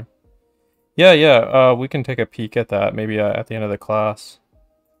it earlier. Yeah. We can take a peek at that maybe at the end of the class.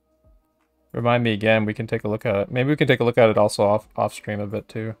 Remind me again. We can take a look at it. Maybe we can take a look at it also off stream a bit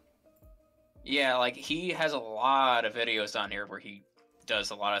too. Yeah, like he has a lot of videos on here where he does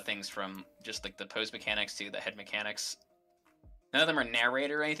a lot of things from just like the pose mechanics to the head mechanics. None of them are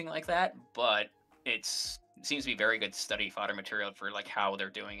narrated or anything like that, but it seems to be very good study fodder material for like how they're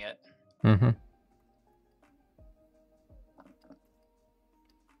doing it. Mm-hmm.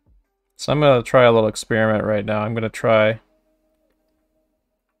 So I'm gonna try a little experiment right now. I'm gonna try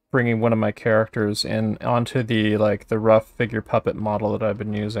bringing one of my characters in onto the rough figure puppet model that I've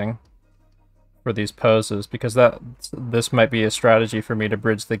been using for these poses, because this might be a strategy for me to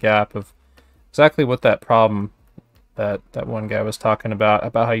bridge the gap of exactly what that problem that one guy was talking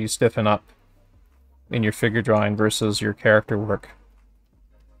about how you stiffen up in your figure drawing versus your character work.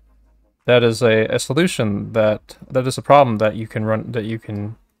 That is a solution that is a problem that you can run,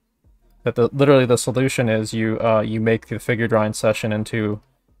 literally the solution is you make the figure drawing session into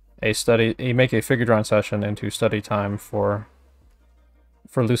you make a figure drawing session into study time for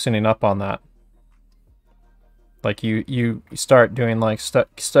loosening up on that. Like you start doing like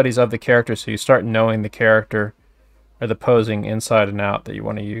studies of the character, so you start knowing the character or the posing inside and out that you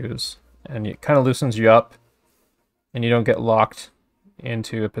want to use, and it kind of loosens you up, and you don't get locked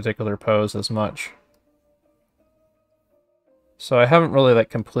into a particular pose as much. So I haven't really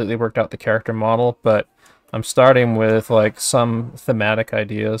like completely worked out the character model, but I'm starting with like some thematic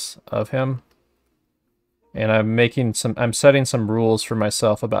ideas of him, and I'm setting some rules for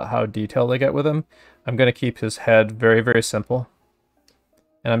myself about how detailed I get with him. I'm going to keep his head very, very simple.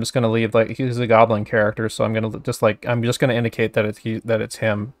 And I'm just going to leave, like, he's a goblin character, so I'm going to indicate that it's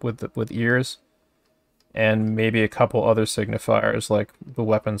him with ears and maybe a couple other signifiers like the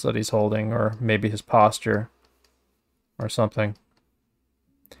weapons that he's holding or maybe his posture or something.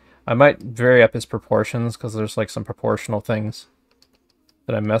 I might vary up his proportions because there's like some proportional things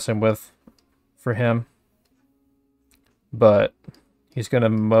that I'm messing with for him. But he's going to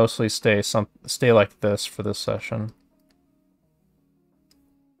mostly stay like this for this session.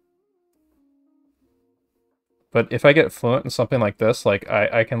 But if I get fluent in something like this, like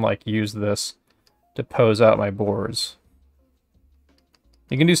I can like use this to pose out my boars.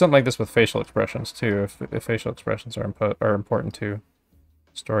 You can do something like this with facial expressions too, if facial expressions are important to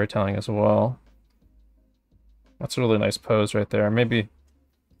storytelling as well. That's a really nice pose right there. Maybe,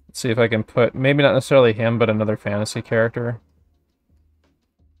 let's see if I can put, maybe not necessarily him, but another fantasy character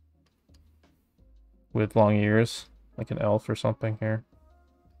with long ears, like an elf or something here.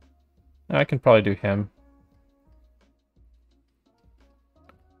 I can probably do him.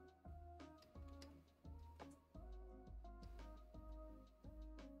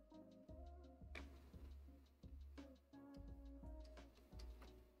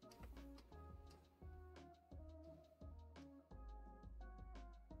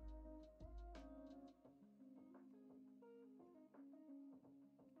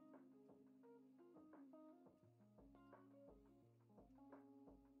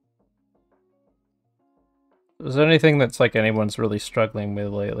 Is there anything that's like anyone's really struggling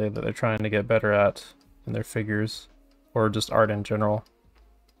with lately that they're trying to get better at in their figures, or just art in general?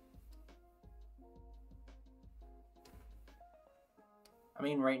 I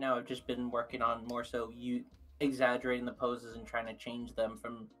mean, right now I've just been working on more so you exaggerating the poses and trying to change them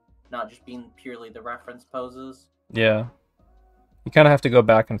from not just being purely the reference poses. Yeah. You kind of have to go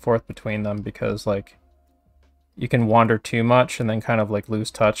back and forth between them because like you can wander too much and then kind of like lose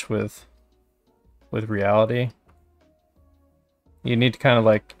touch with reality. You need to kind of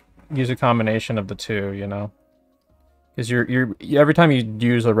like use a combination of the two, you know, because you're every time you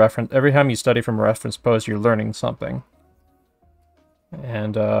use a reference, every time you study from a reference pose, you're learning something,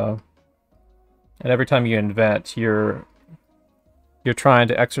 and every time you invent, you're trying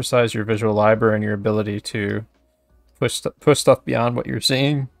to exercise your visual library and your ability to push stuff beyond what you're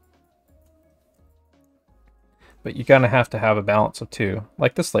seeing. But you kind of have to have a balance of two,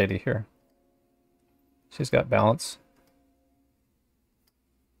 like this lady here. She's got balance.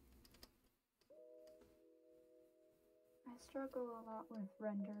 I struggle a lot with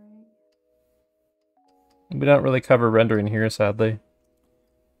rendering. We don't really cover rendering here, sadly.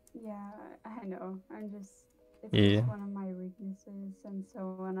 Yeah, I know. It's Yeah. just one of my weaknesses, and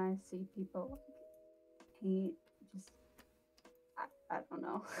so when I see people paint, I don't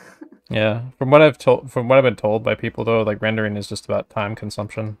know. Yeah, from what I've been told by people though, like rendering is just about time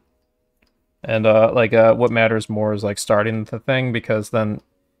consumption. And what matters more is like starting the thing, because then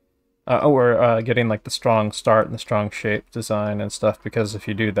or getting like the strong start and the strong shape design and stuff, because if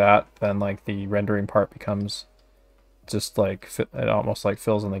you do that, then like the rendering part becomes just like it almost like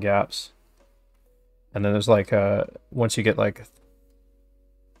fills in the gaps. And then there's like once you get like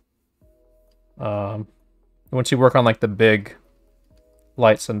once you work on like the big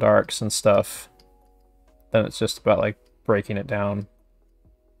lights and darks and stuff, then it's just about like breaking it down.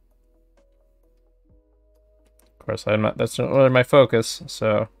 Of course, that's not really my focus,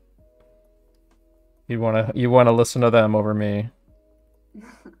 so you wanna listen to them over me.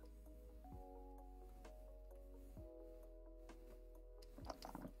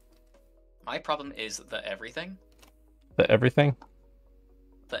 My problem is the everything. The everything?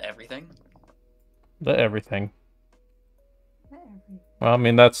 The everything. The everything. Well, I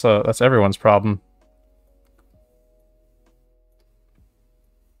mean that's everyone's problem.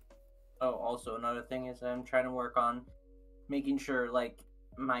 Oh, also another thing is I'm trying to work on making sure like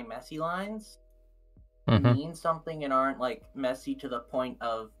my messy lines mean something and aren't like messy to the point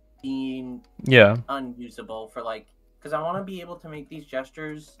of being unusable for like, because I want to be able to make these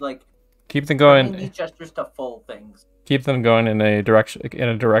gestures like keep them going. These gestures to full things. Keep them going in a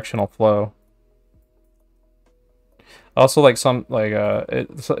directional flow. Also, like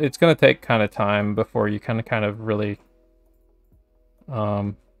it's gonna take kind of time before you kind of really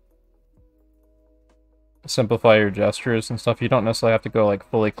simplify your gestures and stuff. You don't necessarily have to go like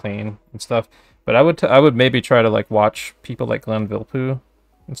fully clean and stuff, but I would maybe try to like watch people like Glenn Vilppu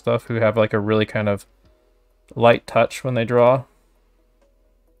and stuff who have like a really kind of light touch when they draw,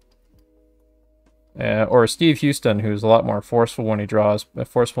 or Steve Houston, who's a lot more forceful when he draws,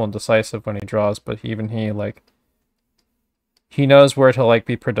 forceful and decisive when he draws, but he knows where to like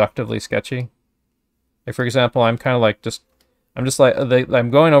be productively sketchy. Like for example, I'm kind of like I'm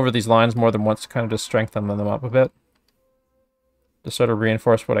going over these lines more than once to kind of just strengthen them up a bit, to sort of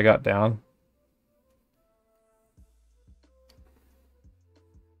reinforce what I got down.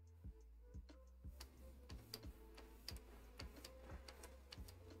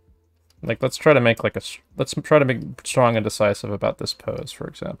 Like let's try to make strong and decisive about this pose, for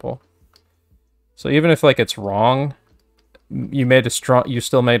example. So even if like it's wrong, you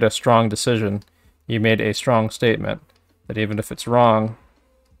still made a strong decision. You made a strong statement that even if it's wrong,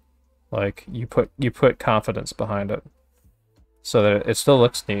 Like you put confidence behind it so that it still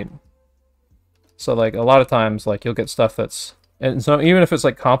looks neat. So like a lot of times like you'll get stuff that's, and so even if it's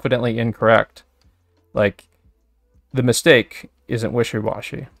like confidently incorrect, like the mistake isn't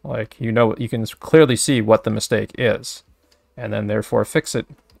wishy-washy. Like you can clearly see what the mistake is, and then therefore fix it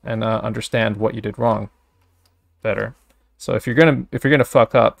and understand what you did wrong better. So if you're gonna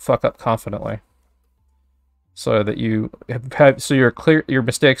fuck up confidently, so that you have your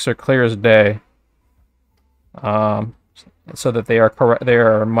mistakes are clear as day. So that they are correct, they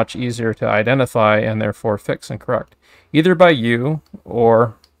are much easier to identify and therefore fix and correct, either by you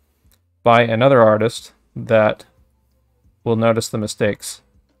or by another artist that will notice the mistakes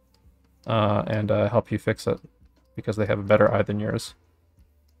and help you fix it because they have a better eye than yours.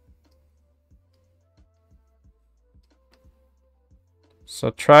 So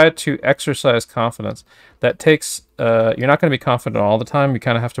try to exercise confidence. That takes, you're not going to be confident all the time. You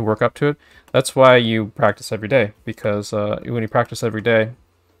kind of have to work up to it. That's why you practice every day, because when you practice every day,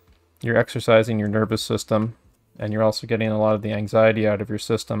 you're exercising your nervous system, and you're also getting a lot of the anxiety out of your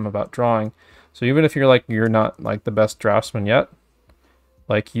system about drawing. So even if you're not like the best draftsman yet,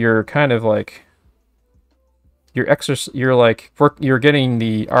 like you're kind of like, you're getting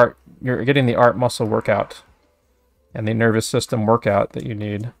the art muscle workout and the nervous system workout that you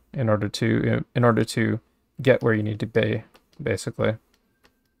need in order to get where you need to be, basically.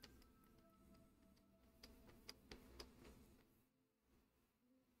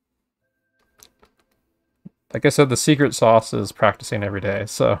 Like I said, the secret sauce is practicing every day.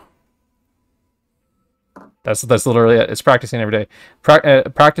 So that's literally it. It's practicing every day.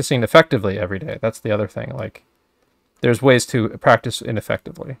 Practicing effectively every day. That's the other thing. Like there's ways to practice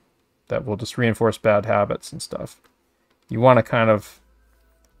ineffectively that will just reinforce bad habits and stuff. You want to kind of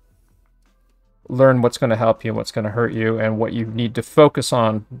learn what's going to help you and what's going to hurt you and what you need to focus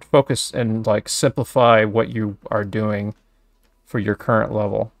and like simplify what you are doing for your current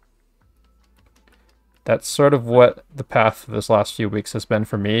level. That's sort of what the path of this last few weeks has been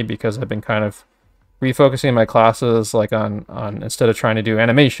for me, because I've been kind of refocusing my classes like on instead of trying to do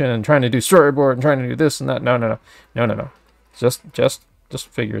animation and trying to do storyboard and trying to do this and that. No. Just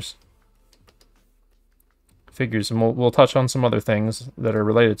figures. And we'll touch on some other things that are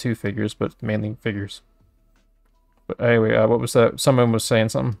related to figures, but mainly figures. But anyway, what was that? Someone was saying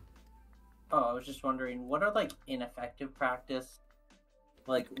something. Oh, I was just wondering, what are like ineffective practice?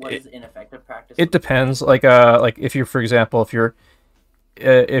 Like, what is ineffective practice? It depends. Like if you're, for example,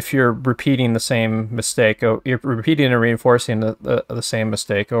 if you're repeating the same mistake, you're repeating and reinforcing the same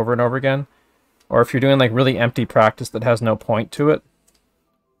mistake over and over again, or if you're doing like really empty practice that has no point to it.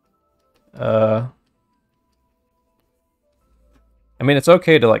 I mean, it's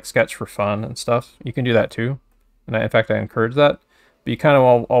okay to like sketch for fun and stuff. You can do that too, and in fact, I encourage that. But you kind of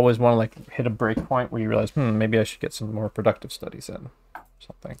always want to like hit a break point where you realize, maybe I should get some more productive studies in, or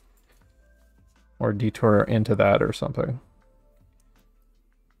something, or detour into that or something.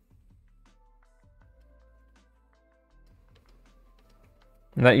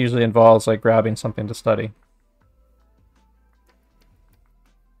 And that usually involves like grabbing something to study,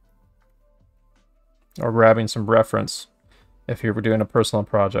 or grabbing some reference. If you were doing a personal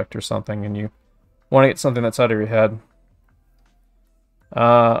project or something and you want to get something that's out of your head.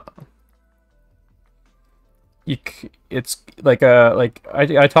 It's like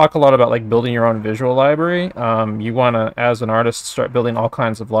I talk a lot about like building your own visual library. You want to, as an artist, start building all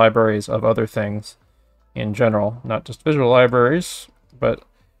kinds of libraries of other things in general, not just visual libraries, but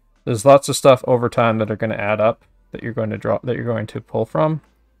there's lots of stuff over time that are going to add up that you're going to pull from.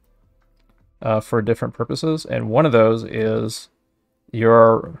 For different purposes, and one of those is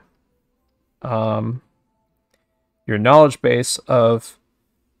your knowledge base of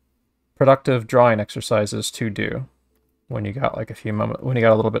productive drawing exercises to do when you got like when you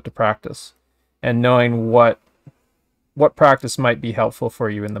got a little bit to practice, and knowing what practice might be helpful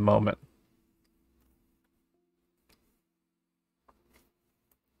for you in the moment.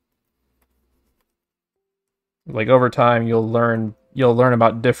 Like over time, you'll learn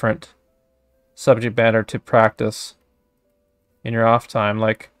about different subject matter to practice in your off time.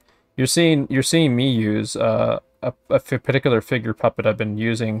 Like you're seeing me use a particular figure puppet I've been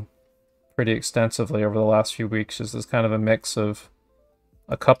using pretty extensively over the last few weeks. Is this kind of a mix of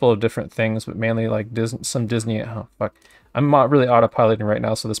a couple of different things, but mainly like some Disney. Oh fuck, I'm not really autopiloting right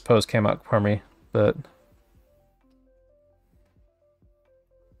now, so this pose came out for me, but.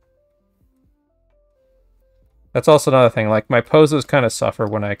 That's also another thing, like my poses kind of suffer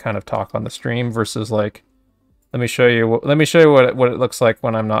when I kind of talk on the stream versus like, let me show you what it looks like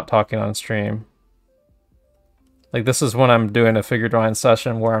when I'm not talking on stream. Like, this is when I'm doing a figure drawing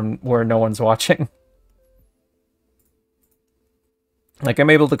session where no one's watching. Like, I'm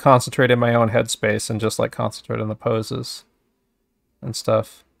able to concentrate in my own headspace and just, like, concentrate on the poses and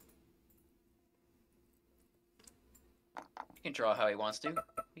stuff. He can draw how he wants to.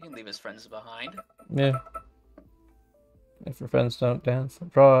 He can leave his friends behind. Yeah. If your friends don't dance,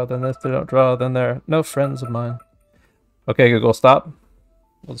 draw, then if they don't draw, then they're no friends of mine. Okay, Google, stop.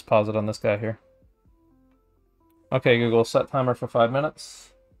 We'll just pause it on this guy here. Okay, Google, set timer for 5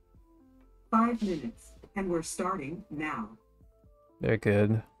 minutes. 5 minutes, and we're starting now. Very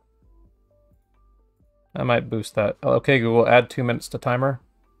good. I might boost that. Okay, Google, add 2 minutes to timer.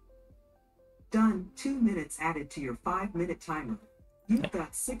 Done. 2 minutes added to your 5-minute timer. You've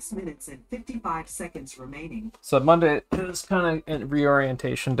got 6 minutes and 55 seconds remaining. So Monday is kind of a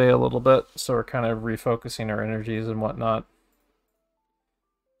reorientation day a little bit, so we're kind of refocusing our energies and whatnot.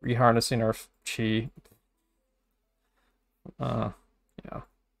 Reharnessing our chi. Yeah.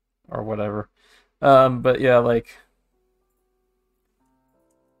 Or whatever. But yeah, like...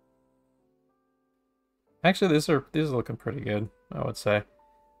 Actually, these are looking pretty good, I would say.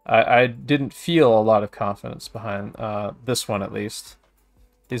 I didn't feel a lot of confidence behind this one, at least.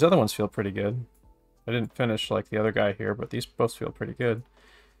 These other ones feel pretty good. I didn't finish like the other guy here, but these both feel pretty good.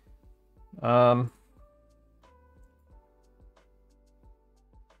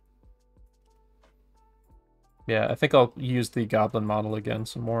 Yeah, I think I'll use the goblin model again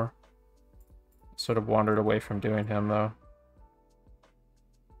some more. Sort of wandered away from doing him, though.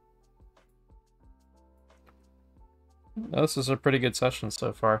 This is a pretty good session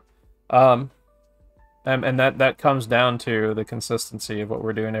so far. And that comes down to the consistency of what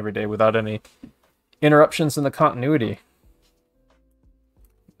we're doing every day without any interruptions in the continuity.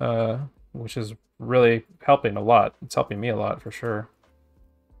 Which is really helping a lot. It's helping me a lot, for sure.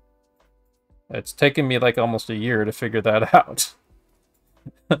 It's taken me like almost a year to figure that out.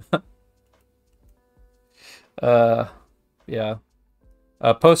 Yeah.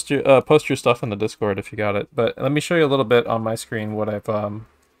 Post your stuff in the Discord if you got it. But let me show you a little bit on my screen what I've been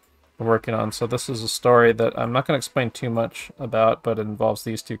working on. So this is a story that I'm not going to explain too much about, but it involves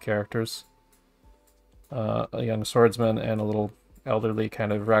these two characters. A young swordsman and a little elderly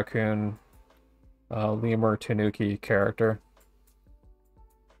kind of raccoon lemur tanuki character.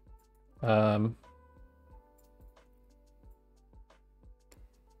 Some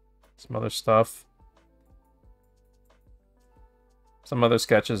other stuff. Some other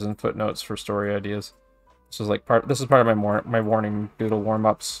sketches and footnotes for story ideas. This is part of my warning doodle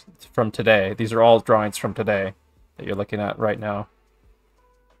warm-ups from today. These are all drawings from today that you're looking at right now.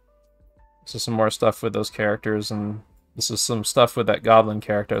 This is some more stuff with those characters, and this is some stuff with that goblin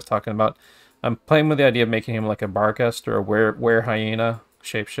character I was talking about. I'm playing with the idea of making him like a Barghest or a were hyena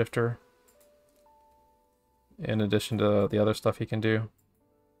shapeshifter, in addition to the other stuff he can do.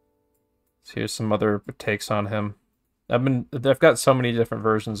 So here's some other takes on him. I've got so many different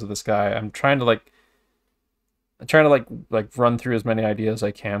versions of this guy. I'm trying to run through as many ideas as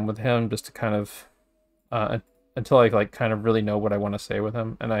I can with him, just to kind of until I kind of really know what I want to say with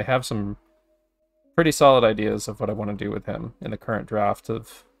him. And I have some pretty solid ideas of what I want to do with him in the current draft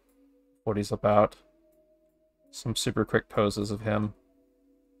of what he's about. Some super quick poses of him.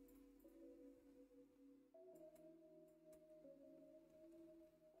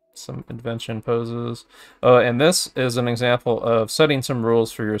 Some invention poses. Oh, and this is an example of setting some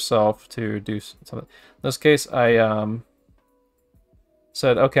rules for yourself to do something. In this case, I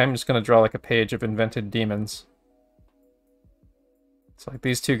said, okay, I'm just going to draw like a page of invented demons. It's like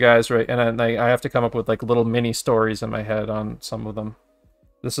these two guys, right? And I have to come up with like little mini stories in my head on some of them.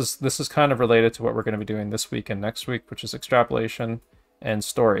 This is kind of related to what we're going to be doing this week and next week, which is extrapolation and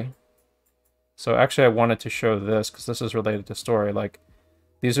story. So actually, I wanted to show this because this is related to story. Like,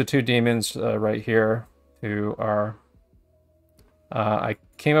 these are two demons right here who are... I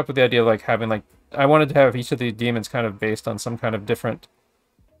came up with the idea of like having like... I wanted to have each of the demons kind of based on some kind of different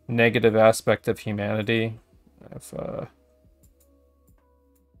negative aspect of humanity. Let's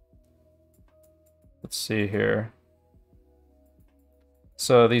see here.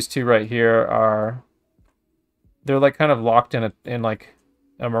 So these two right here are... They're like kind of locked in like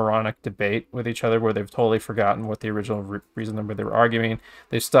a moronic debate with each other where they've totally forgotten what the original reason they were arguing.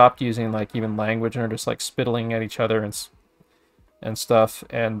 They stopped using like even language and are just like spittling at each other and stuff,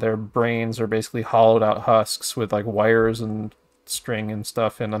 and their brains are basically hollowed out husks with like wires and string and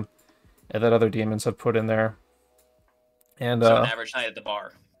stuff in them, and that other demons have put in there. And so an average night at the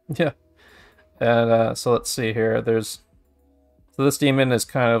bar. Yeah. And so let's see here. So this demon is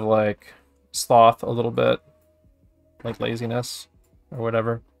kind of like sloth a little bit, like laziness or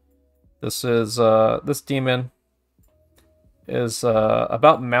whatever. This is this demon is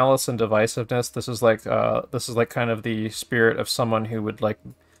about malice and divisiveness. This is like kind of the spirit of someone who would like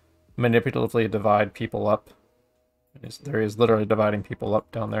manipulatively divide people up. There is literally dividing people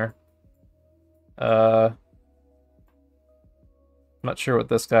up down there. I'm not sure what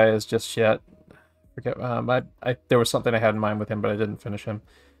this guy is just yet. Forget. There was something I had in mind with him, but I didn't finish him.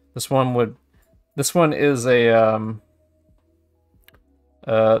 This one is a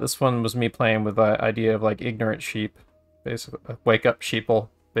this one was me playing with the idea of like ignorant sheep, basically. Wake up, sheeple,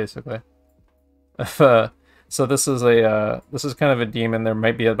 basically. So this is kind of a demon. There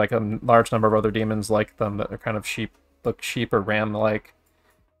might be like a large number of other demons like them that are kind of look sheep or ram-like.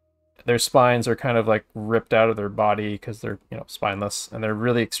 Their spines are kind of like ripped out of their body because they're, you know, spineless, and they're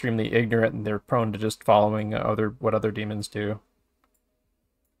really extremely ignorant, and they're prone to just following what other demons do.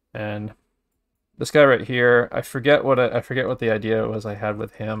 And this guy right here, I forget what the idea was I had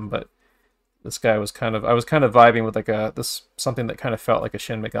with him, but this guy was I was kind of vibing with like something that kind of felt like a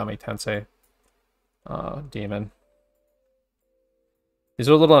Shin Megami Tensei demon. These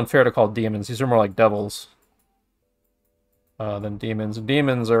are a little unfair to call demons. These are more like devils than demons.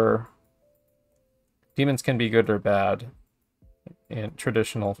 Demons can be good or bad in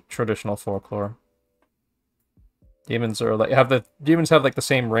traditional folklore. Demons have like the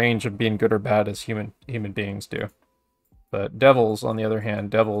same range of being good or bad as human beings do. But devils, on the other hand,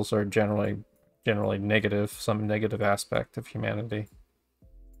 devils are generally negative, some negative aspect of humanity.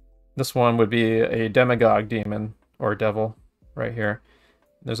 This one would be a demagogue demon or devil right here.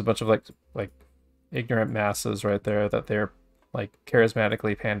 There's a bunch of like ignorant masses right there that they're like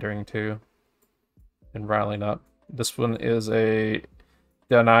charismatically pandering to and riling up. This one is a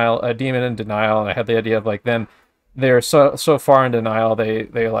demon in denial, and I had the idea of like then they're so far in denial they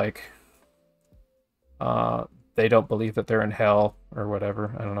don't believe that they're in hell or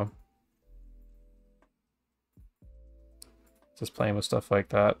whatever. I don't know. Just playing with stuff like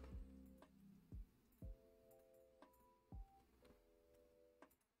that.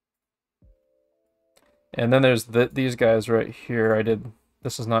 And then there's these guys right here.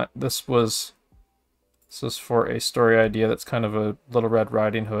 This was for a story idea that's kind of a Little Red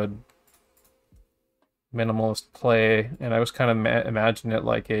Riding Hood minimalist play, and I was kind of imagining it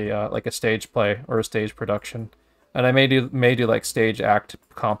like a stage play or a stage production, and I may do like stage act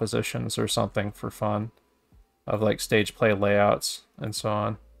compositions or something for fun, of like stage play layouts and so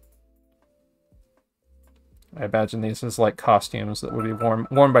on. I imagine these as like costumes that would be worn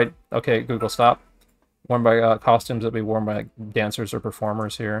by, okay, Google, stop. Worn by costumes that would be worn by like, dancers or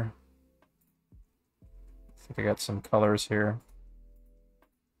performers here. I think I got some colors here.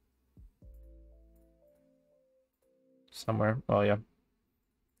 Somewhere. Oh, yeah.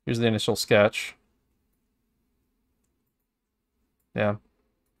 Here's the initial sketch. Yeah.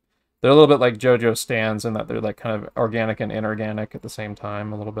 They're a little bit like JoJo stands in that they're like kind of organic and inorganic at the same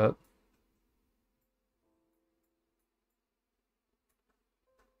time a little bit.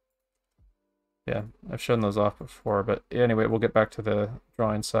 Yeah, I've shown those off before, but anyway, we'll get back to the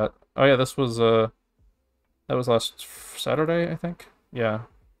drawing set. Oh yeah, this was that was last Saturday, I think. Yeah.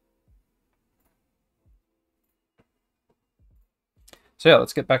 So yeah,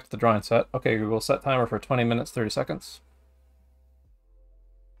 let's get back to the drawing set. Okay, Google, set timer for 20 minutes, 30 seconds.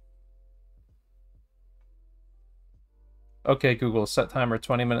 Okay, Google, set timer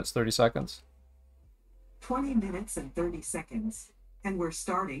 20 minutes, 30 seconds. 20 minutes and 30 seconds. And we're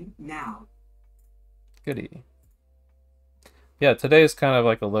starting now. Goody. Yeah, today is kind of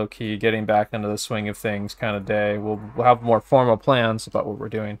like a low-key getting back into the swing of things kind of day. We'll have more formal plans about what we're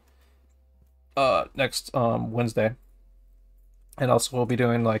doing next Wednesday. And also we'll be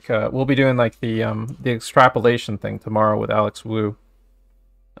doing like the extrapolation thing tomorrow with Alex Wu.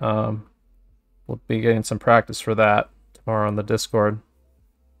 We'll be getting some practice for that tomorrow on the Discord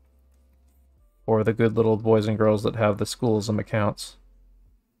for the good little boys and girls that have the Schoolism accounts,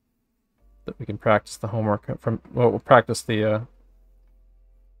 that we can practice the homework from. Well, we'll practice the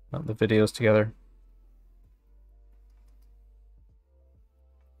videos together.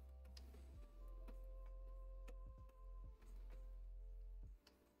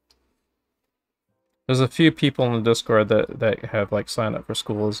 There's a few people in the Discord that have like signed up for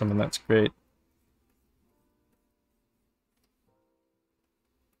Schoolism, and that's great.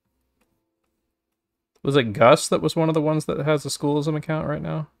 Was it Gus that was one of the ones that has a Schoolism account right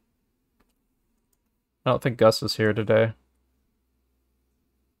now? I don't think Gus is here today.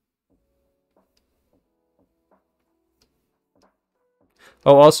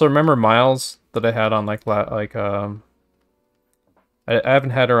 Oh, also remember Miles that I had on I haven't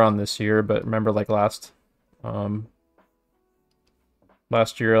had her on this year, but remember like last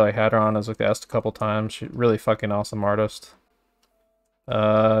year I had her on as a guest a couple times. She's really fucking awesome artist.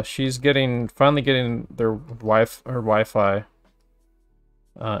 She's finally getting her Wi-Fi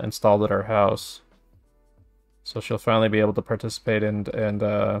installed at our house. So she'll finally be able to participate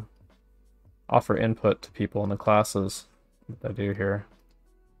and offer input to people in the classes that I do here.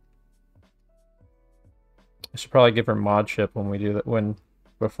 I should probably give her modship when we do that,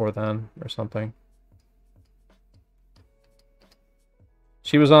 before then or something.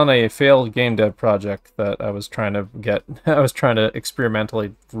 She was on a failed game dev project that I was trying to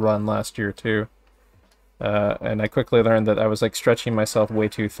experimentally run last year too. And I quickly learned that I was like stretching myself way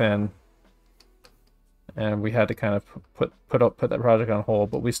too thin. And we had to kind of put that project on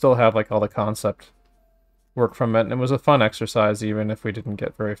hold, but we still have like all the concept work from it, and it was a fun exercise even if we didn't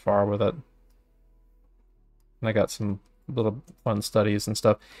get very far with it. And I got some little fun studies and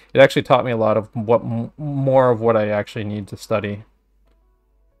stuff. It actually taught me a lot of more of what I actually need to study.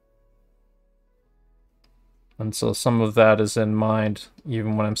 And so some of that is in mind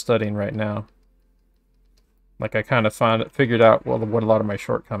even when I'm studying right now. Like I kind of figured out what a lot of my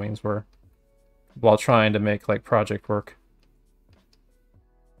shortcomings were while trying to make like project work.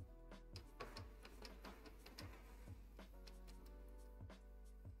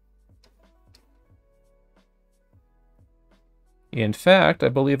 In fact, I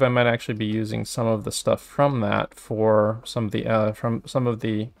believe I might actually be using some of the stuff from that for some of the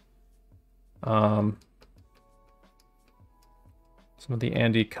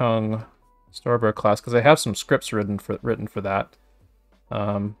Andy Kung storyboard class, because I have some scripts written for that.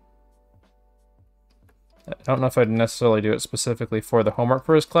 I don't know if I'd necessarily do it specifically for the homework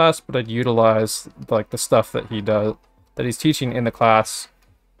for his class, but I'd utilize like the stuff that he's teaching in the class.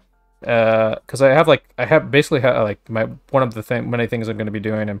 Because I basically like one of the many things I'm going to be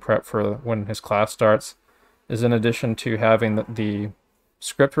doing in prep for when his class starts is, in addition to having the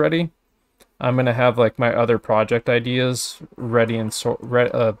script ready, I'm going to have like my other project ideas ready and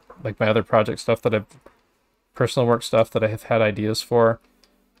like my other project stuff personal work stuff that I have had ideas for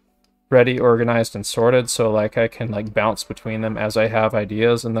ready, organized, and sorted, so like I can like bounce between them as I have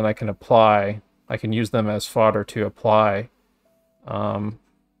ideas, and then I can use them as fodder to apply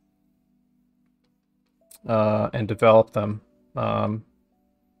and develop them,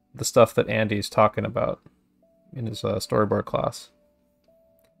 the stuff that Andy's talking about in his storyboard class.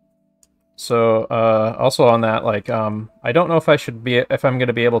 So also on that, like I don't know if I'm going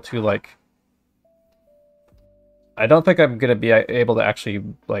to be able to like, I don't think I'm going to be able to actually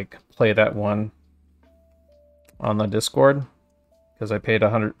like play that one on the Discord, because I paid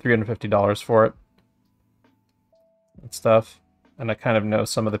 $350 for it and stuff, and I kind of know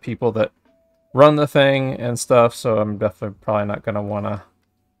some of the people that run the thing and stuff, so I'm definitely probably not going to want to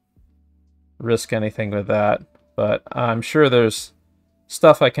risk anything with that. But I'm sure there's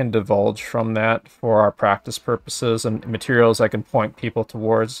stuff I can divulge from that for our practice purposes, and materials I can point people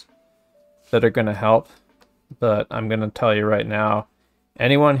towards that are going to help. But I'm going to tell you right now,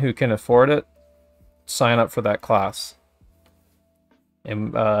 anyone who can afford it, sign up for that class.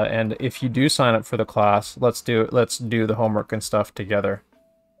 And if you do sign up for the class, let's do the homework and stuff together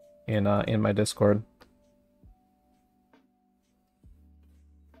in my Discord.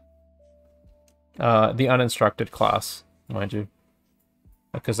 The uninstructed class, mind you,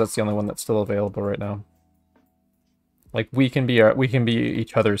 because that's the only one that's still available right now. Like we can be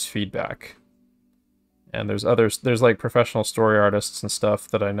each other's feedback. And there's like professional story artists and stuff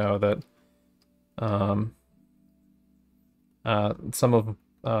that I know that some of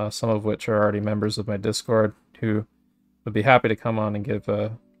which are already members of my Discord, who would be happy to come on and give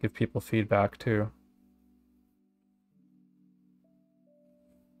people feedback too.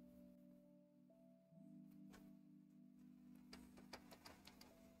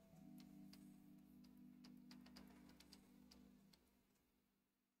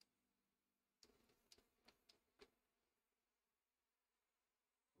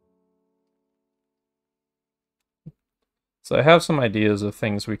 So I have some ideas of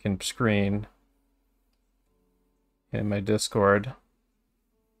things we can screen in my Discord.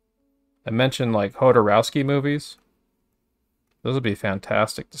 I mentioned like Jodorowsky movies. Those would be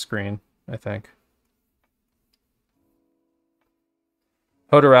fantastic to screen, I think.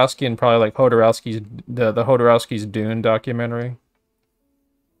 Jodorowsky, and probably like the Jodorowsky's Dune documentary,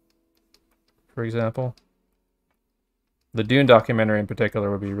 for example. The Dune documentary in particular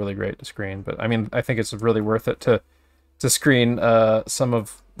would be really great to screen, but I mean, I think it's really worth it to screen some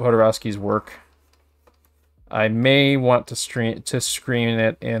of Jodorowsky's work. I may want to screen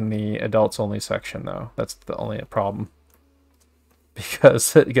it in the adults only section though. That's the only problem,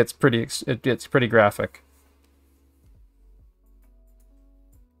 because it gets pretty graphic.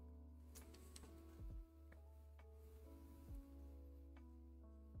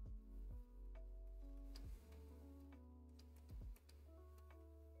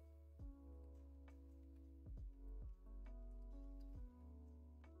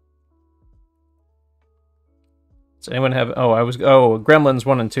 Does anyone have... Oh, Gremlins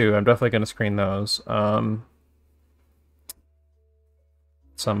 1 and 2. I'm definitely going to screen those. At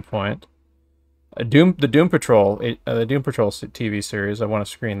some point. The Doom Patrol TV series. I want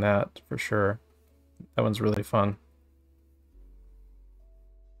to screen that for sure. That one's really fun.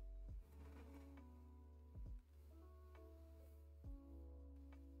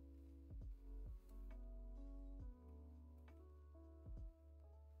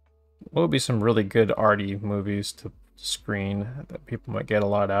 What would be some really good arty movies to screen that people might get a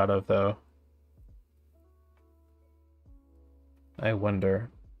lot out of, though? I wonder.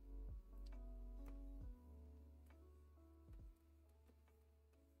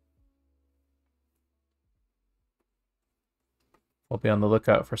 We'll be on the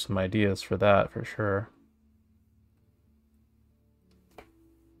lookout for some ideas for that, for sure.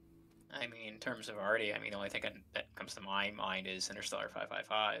 I mean, in terms of arty, I mean, the only thing that comes to my mind is Interstellar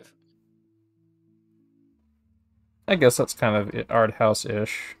 555. I guess that's kind of art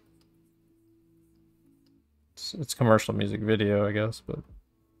house-ish. It's commercial music video, I guess, but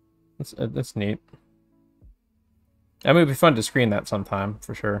it's neat. I mean, it'd be fun to screen that sometime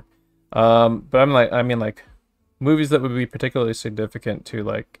for sure. But I mean, movies that would be particularly significant to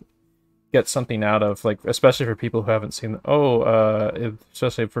like get something out of, like especially for people who haven't seen them.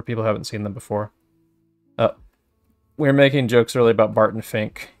 Especially for people who haven't seen them before. We were making jokes earlier about Barton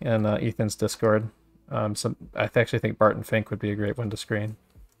Fink in Ethan's Discord. So I actually think Barton Fink would be a great one to screen.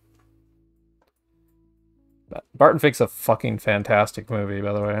 Barton Fink's a fucking fantastic movie,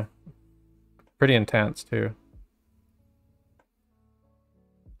 by the way. Pretty intense, too.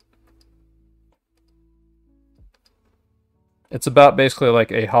 It's about basically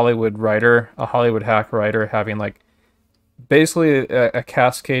like a Hollywood hack writer having like basically a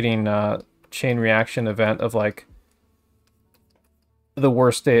cascading chain reaction event of like the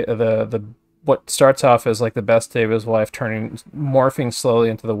worst day, what starts off as like the best day of his life morphing slowly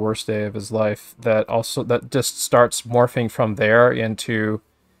into the worst day of his life, that just starts morphing from there into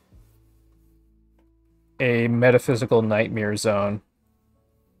a metaphysical nightmare zone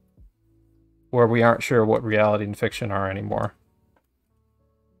where we aren't sure what reality and fiction are anymore.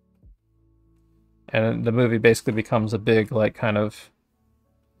 And the movie basically becomes a big like kind of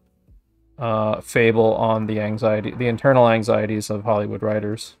fable on the internal anxieties of Hollywood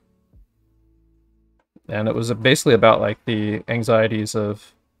writers. And it was basically about like the anxieties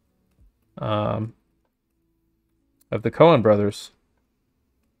of the Coen brothers.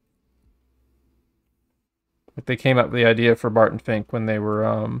 Like they came up with the idea for Barton Fink when they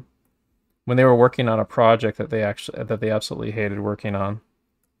were working on a project that they absolutely hated working on.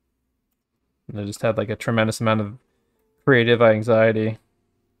 And they just had like a tremendous amount of creative anxiety.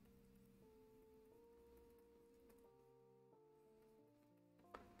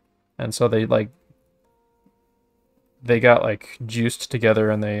 And so they got like juiced together,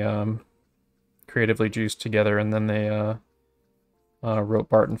 and they creatively juiced together, and then they wrote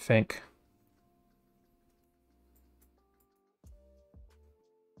Barton Fink.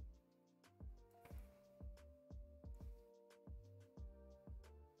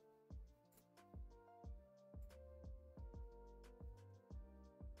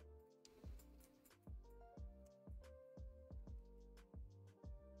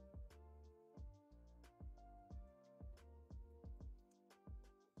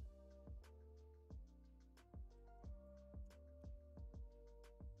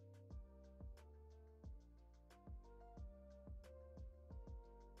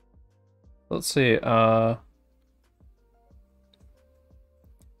 Let's see. So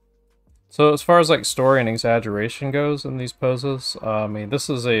as far as like story and exaggeration goes in these poses, I mean, this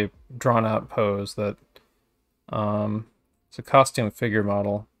is a drawn out pose that it's a costume figure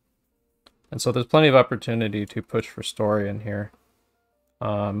model. And so there's plenty of opportunity to push for story in here.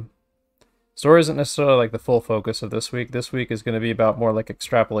 Story isn't necessarily like the full focus of this week. This week is going to be about more like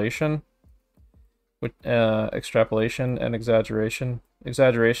extrapolation. Extrapolation and exaggeration.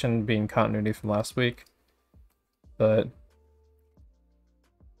 Exaggeration being continuity from last week. But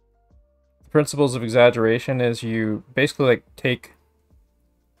the principles of exaggeration is you basically like take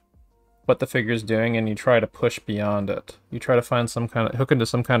what the figure's doing and you try to push beyond it. You try to find hook into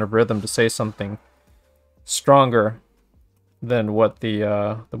some kind of rhythm to say something stronger than what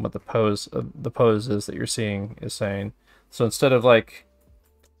the pose is that you're seeing is saying. So instead of like,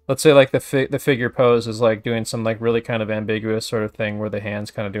 let's say like the figure pose is like doing some like really kind of ambiguous sort of thing where the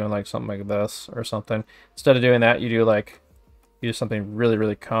hand's kind of doing like something like this or something. Instead of doing that, you do something really,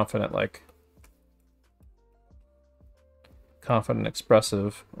 really confident, like confident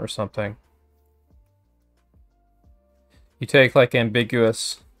expressive or something. You take like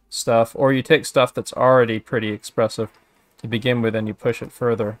ambiguous stuff, or you take stuff that's already pretty expressive to begin with and you push it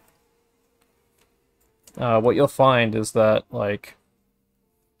further. What you'll find is that, like,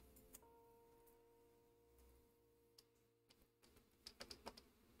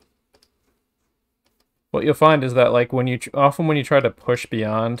 when you often when you try to push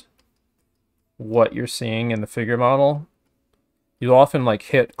beyond what you're seeing in the figure model, you'll often like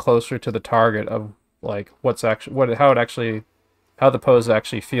hit closer to the target of like what's actually how the pose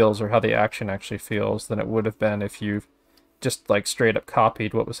actually feels, or how the action actually feels, than it would have been if you just like straight up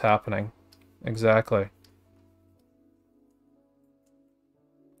copied what was happening. Exactly.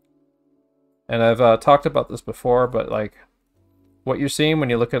 And I've talked about this before, but like what you're seeing when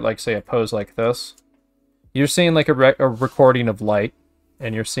you look at, like, say, a pose like this, you're seeing like a recording of light,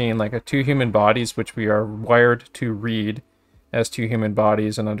 and you're seeing like two human bodies, which we are wired to read as two human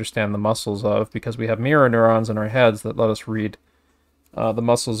bodies and understand the muscles of, because we have mirror neurons in our heads that let us read the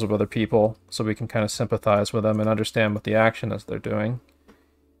muscles of other people, so we can kind of sympathize with them and understand what the action is they're doing.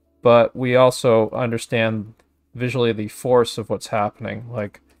 But we also understand visually the force of what's happening,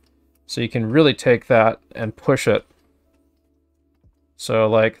 like, so you can really take that and push it. So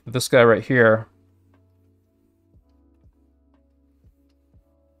like this guy right here,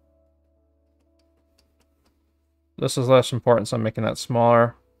 this is less important, so I'm making that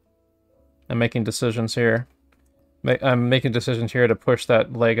smaller. I'm making decisions here. I'm making decisions here to push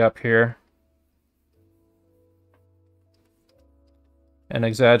that leg up here. And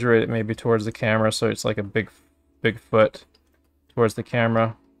exaggerate it maybe towards the camera, so it's like a big foot towards the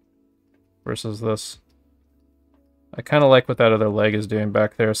camera versus this. I kind of like what that other leg is doing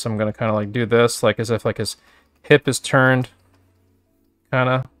back there, so I'm going to kind of like do this, like as if like his hip is turned, kind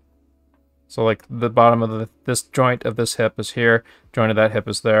of. So like the bottom of this joint of this hip is here, joint of that hip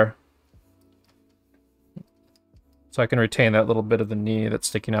is there. So I can retain that little bit of the knee that's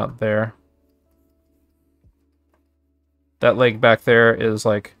sticking out there. That leg back there is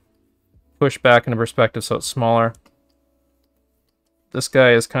like pushed back into perspective so it's smaller. This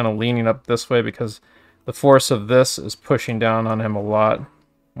guy is kind of leaning up this way because the force of this is pushing down on him a lot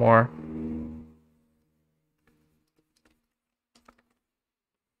more.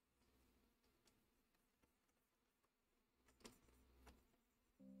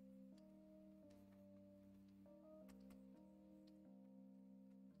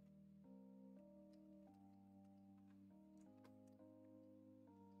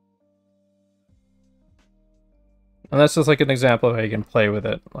 And that's just like an example of how you can play with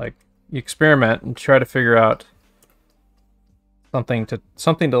it. Like, you experiment and try to figure out something to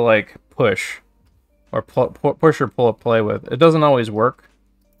like push or push or pull play with. It doesn't always work,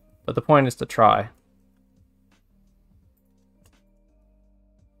 but the point is to try.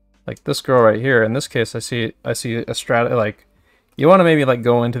 Like this girl right here, in this case, I see a strat. Like, you want to maybe like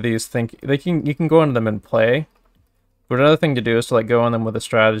go into these, you can go into them and play. But another thing to do is to like go on them with a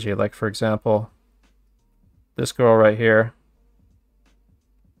strategy. Like, for example, this girl right here.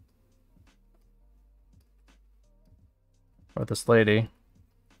 Or this lady.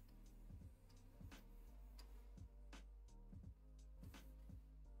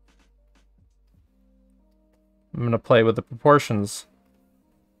 I'm going to play with the proportions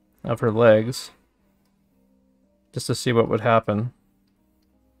of her legs just to see what would happen.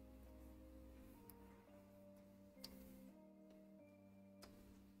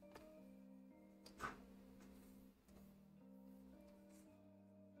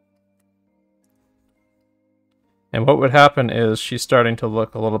 And what would happen is she's starting to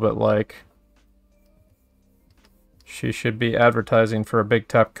look a little bit like she should be advertising for a big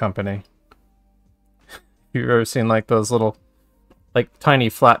tech company. You've ever seen like those little, like tiny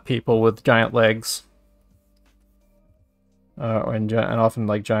flat people with giant legs, and often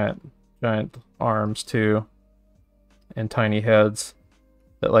like giant arms too, and tiny heads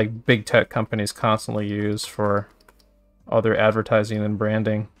that like big tech companies constantly use for all their advertising and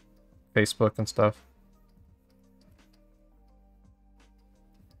branding, Facebook and stuff.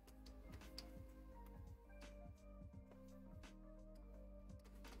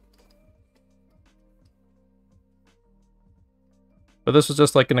 But this was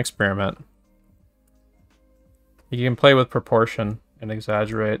just like an experiment. You can play with proportion and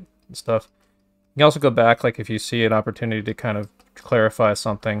exaggerate and stuff. You can also go back, like if you see an opportunity to kind of clarify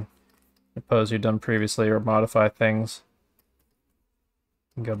something, a pose you've done previously, or modify things.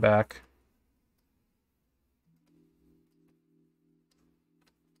 You can go back.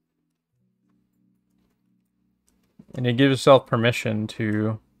 And you give yourself permission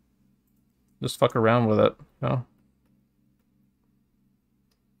to just fuck around with it, you know?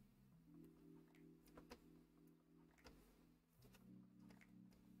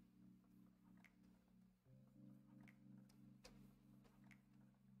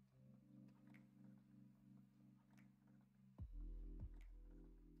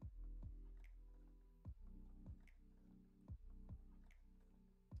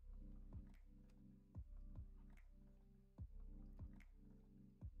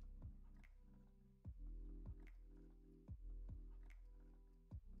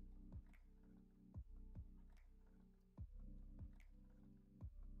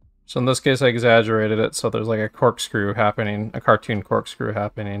 So in this case, I exaggerated it, so there's like a corkscrew happening, a cartoon corkscrew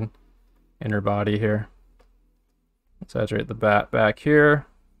happening in her body here. Exaggerate the bat back here,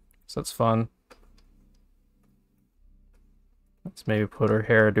 so that's fun. Let's maybe put her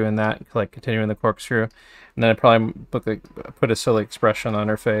hair doing that, like continuing the corkscrew, and then I'd probably put a silly expression on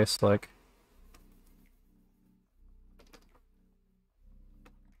her face, like.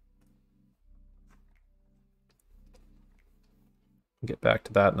 Get back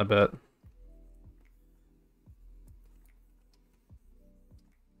to that in a bit.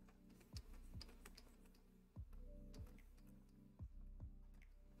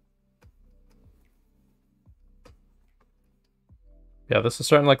 Yeah, this is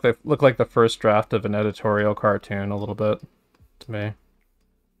starting to look like the first draft of an editorial cartoon a little bit to me.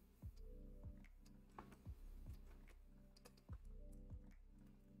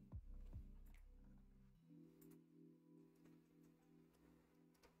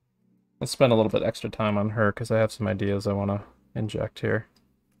 Let's spend a little bit extra time on her because I have some ideas I want to inject here.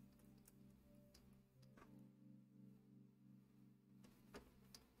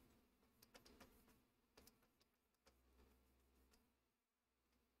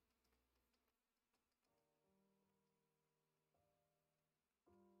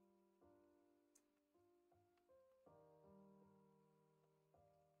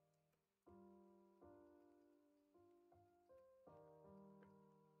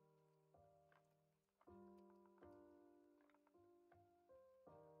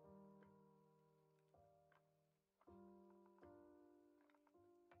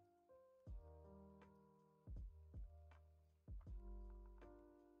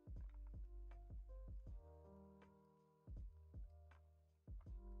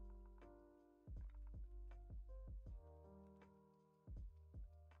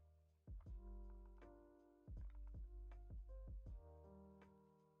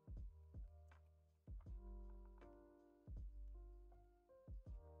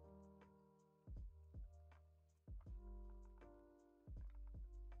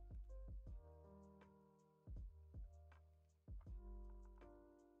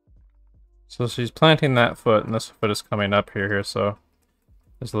 So she's planting that foot, and this foot is coming up here, so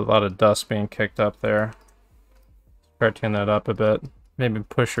there's a lot of dust being kicked up there. Cartoon that up a bit. Maybe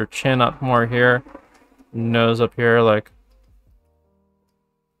push her chin up more here. Nose up here, like.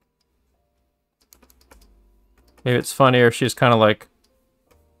 Maybe it's funnier if she's kind of like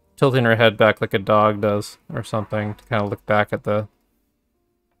tilting her head back like a dog does or something to kind of look back at the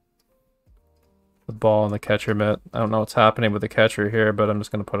ball and the catcher mitt. I don't know what's happening with the catcher here, but I'm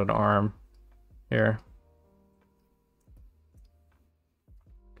just going to put an arm here.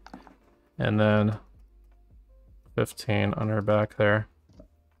 And then 15 on her back there.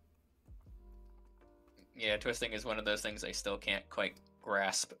 Yeah, twisting is one of those things I still can't quite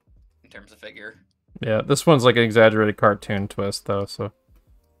grasp in terms of figure. Yeah, this one's like an exaggerated cartoon twist though, so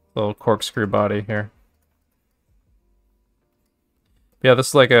little corkscrew body here. Yeah, this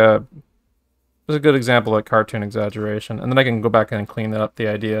is like this is a good example of like cartoon exaggeration. And then I can go back and clean up the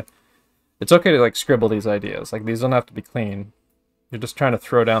idea. It's okay to like scribble these ideas. Like these don't have to be clean. You're just trying to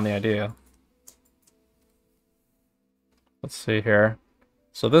throw down the idea. Let's see here.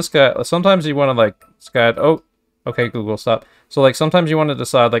 So this guy, sometimes you want to like, this guy, oh, okay, Google, stop. So like sometimes you want to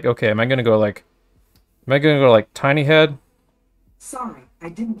decide like, okay, am I going to go like tiny head? Sorry, I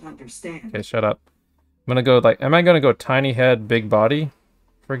didn't understand. Okay, shut up. I'm going to go like, am I going to go tiny head, big body,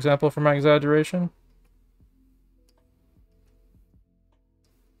 for example, for my exaggeration?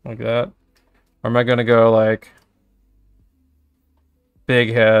 Like that. Or am I going to go like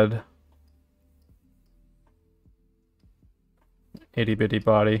big head, itty bitty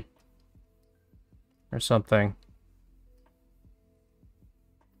body, or something?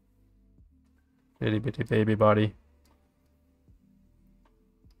 Itty bitty baby body.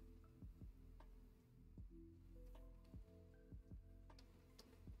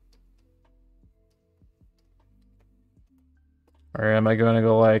 Or am I going to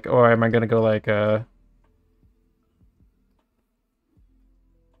go like, or am I going to go like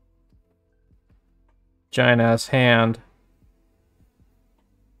giant ass hand?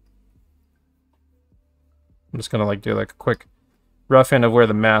 I'm just gonna like do like a quick rough end of where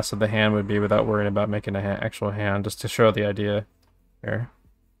the mass of the hand would be without worrying about making an actual hand, just to show the idea here.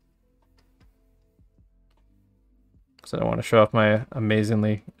 Because I don't want to show off my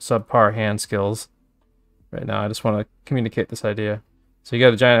amazingly subpar hand skills right now. I just want to communicate this idea. So you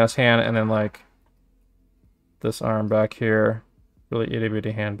got a giant ass hand, and then like this arm back here, really itty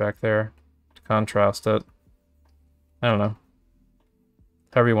bitty hand back there to contrast it. I don't know.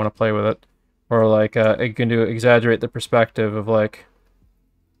 However you want to play with it. Or like you can exaggerate the perspective of like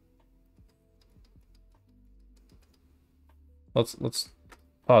Let's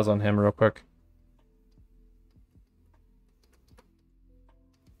pause on him real quick.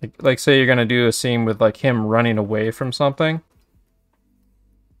 Like say you're gonna do a scene with like him running away from something.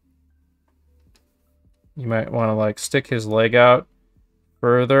 You might want to like stick his leg out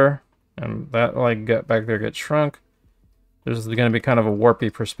further, and that like get back there gets shrunk. There's going to be kind of a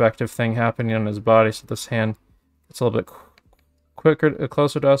warpy perspective thing happening on his body, so this hand gets a little bit quicker,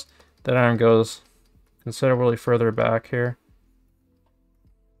 closer to us. That arm goes considerably further back here.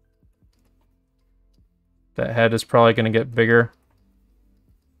 That head is probably going to get bigger,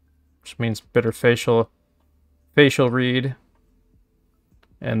 which means better facial read.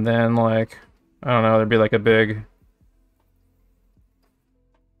 And then like, I don't know, there'd be like a big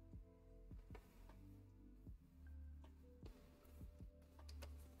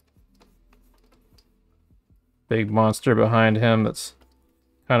monster behind him that's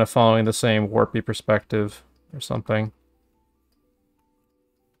kind of following the same warpy perspective or something.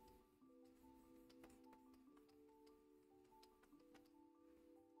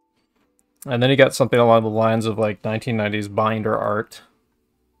 And then you got something along the lines of like 1990s binder art.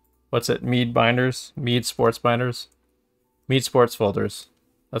 What's it? Mead binders? Mead sports binders? Mead sports folders.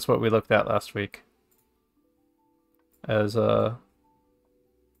 That's what we looked at last week. As good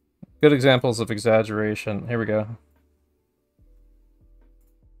examples of exaggeration. Here we go.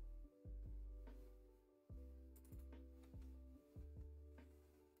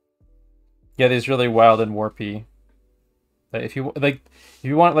 Yeah, these really wild and warpy. If you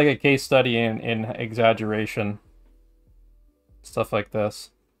want like a case study in exaggeration, stuff like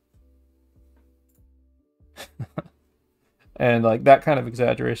this. And like that kind of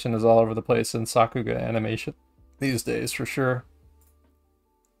exaggeration is all over the place in Sakuga animation these days for sure.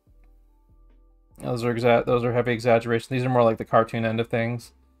 Those are heavy exaggerations. These are more like the cartoon end of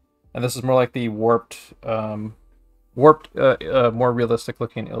things, and this is more like the warped, more realistic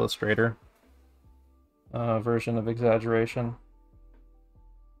looking Illustrator version of exaggeration.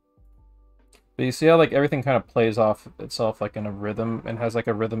 But you see how like everything kind of plays off itself like in a rhythm and has like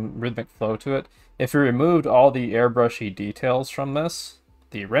a rhythmic flow to it. If you removed all the airbrushy details from this,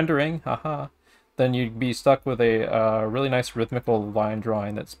 the rendering, haha, then you'd be stuck with a really nice rhythmical line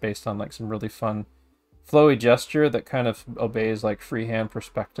drawing that's based on like some really fun flowy gesture that kind of obeys like freehand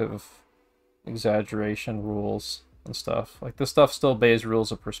perspective exaggeration rules and stuff. Like this stuff still obeys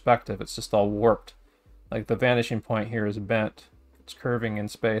rules of perspective, it's just all warped. Like the vanishing point here is bent, it's curving in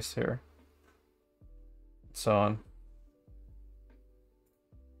space here, and so on.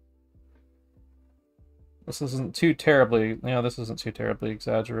 This isn't too terribly, this isn't too terribly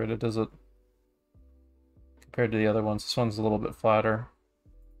exaggerated, is it? Compared to the other ones, this one's a little bit flatter.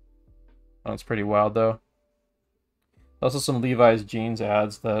 Oh, it's pretty wild though. Also some Levi's jeans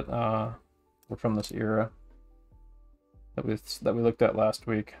ads that were from this era that we looked at last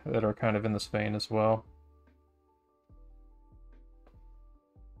week that are kind of in this vein as well.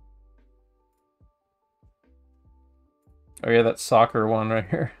 Oh yeah, that soccer one right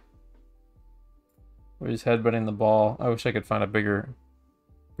here. Where he's headbutting the ball. I wish I could find a bigger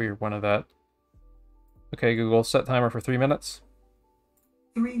one of that. Okay, Google, set timer for 3 minutes.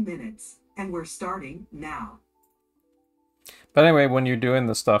 3 minutes, and we're starting now. But anyway, when you're doing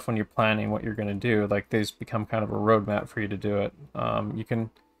this stuff, when you're planning what you're going to do, like these become kind of a roadmap for you to do it. You can,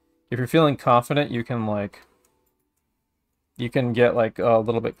 if you're feeling confident, you can get like a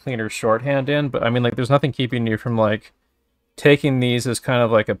little bit cleaner shorthand in. But I mean, like, there's nothing keeping you from like taking these as kind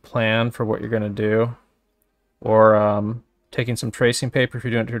of like a plan for what you're going to do, or taking some tracing paper if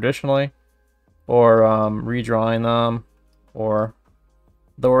you're doing it traditionally, or redrawing them, or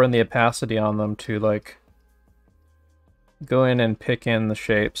lowering the opacity on them to like go in and pick in the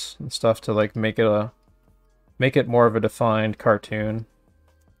shapes and stuff to like make it more of a defined cartoon.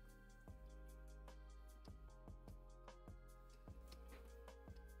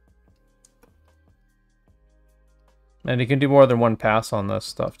 And you can do more than one pass on this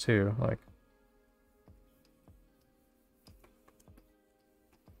stuff too. Like,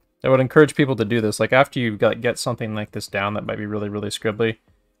 I would encourage people to do this. Like after you get something like this down that might be really, really scribbly,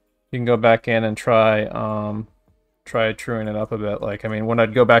 you can go back in and try truing it up a bit. Like, I mean, when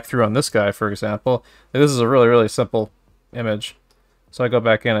I'd go back through on this guy, for example, like, this is a really, really simple image. So I go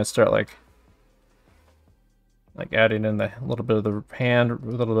back in and start like adding in a little bit of the hand, a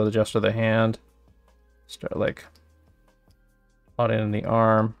little bit of the gesture of the hand. Start like plotting in the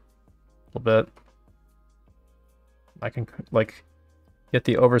arm a little bit. I can like get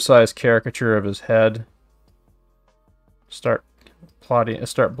the oversized caricature of his head. Start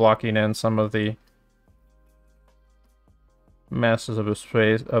blocking in some of the masses of his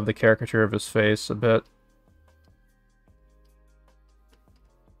face, of the caricature of his face a bit.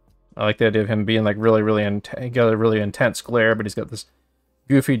 I like the idea of him being like really, he got a really intense glare, but he's got this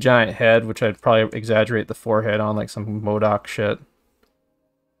goofy giant head, which I'd probably exaggerate the forehead on, like some MODOK shit.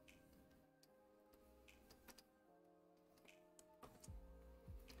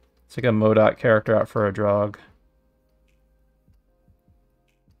 It's like a MODOK character out for a jog.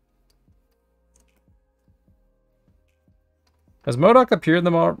 Has MODOK appeared in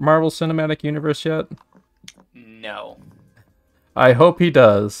the Marvel Cinematic Universe yet? No. I hope he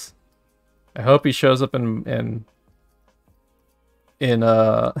does. I hope he shows up in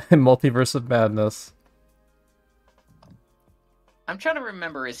Multiverse of Madness. I'm trying to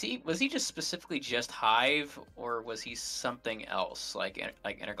remember. Was he just specifically just Hive, or was he something else like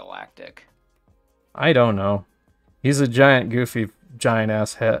intergalactic? I don't know. He's a giant, goofy, giant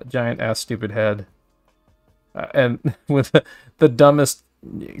ass stupid head, and with the dumbest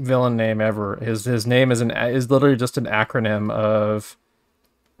villain name ever. His name is literally just an acronym of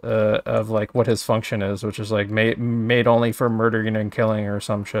like what his function is, which is like made only for murdering and killing or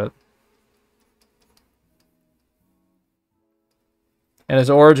some shit. And his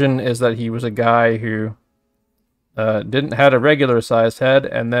origin is that he was a guy who had a regular sized head,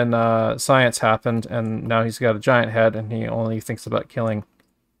 and then science happened, and now he's got a giant head, and he only thinks about killing.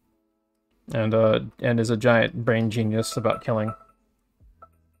 And is a giant brain genius about killing.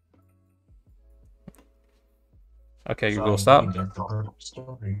 Okay, Google, stop. That's the perfect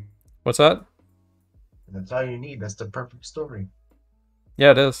story. What's that? That's all you need. That's the perfect story.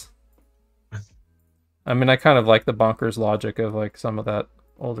 Yeah, it is. I mean, I kind of like the bonkers logic of like some of that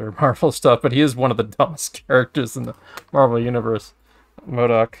older Marvel stuff, but he is one of the dumbest characters in the Marvel universe.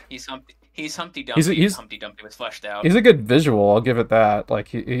 MODOK. He's Humpty Dumpty. He's Humpty Dumpty was fleshed out. He's a good visual, I'll give it that. Like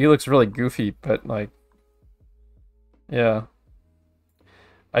he looks really goofy, but like, yeah.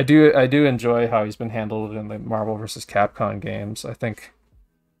 I do enjoy how he's been handled in the Marvel vs. Capcom games. I think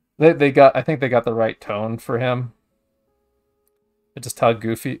they got the right tone for him. Just how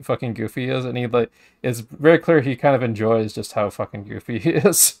fucking goofy he is, and it's very clear he kind of enjoys just how fucking goofy he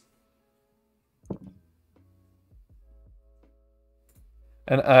is.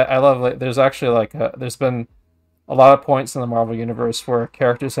 And I love, like, there's actually like there's been a lot of points in the Marvel universe where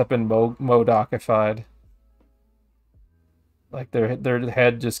characters have been MODOKified. Like their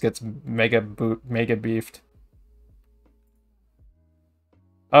head just gets mega beefed.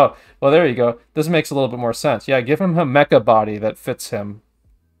 Oh, well, there you go. This makes a little bit more sense. Yeah, give him a mecha body that fits him.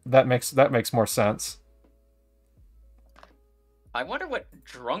 That makes more sense. I wonder what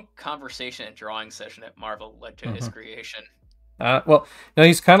drunk conversation and drawing session at Marvel led to his creation. Well, you know,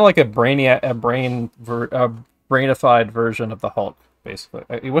 he's kind of like a brainified version of the Hulk,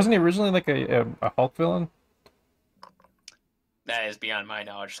 basically. Wasn't he originally like a Hulk villain? That is beyond my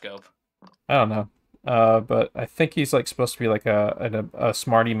knowledge scope. I don't know. But I think he's like supposed to be like a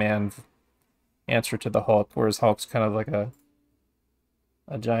smarty man answer to the Hulk, whereas Hulk's kind of like a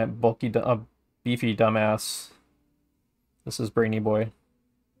giant bulky, beefy dumbass. This is Brainy Boy.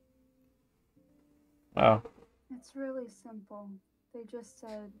 Wow. It's really simple. They just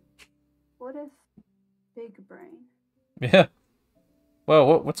said, "What if big brain?" Yeah.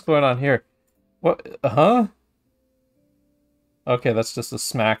 Well, what's going on here? What? Huh? Okay, that's just a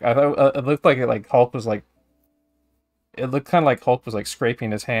smack. I thought it looked like Hulk was like. It looked kind of like Hulk was like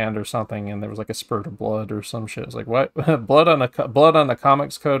scraping his hand or something, and there was like a spurt of blood or some shit. It's like, what? blood on a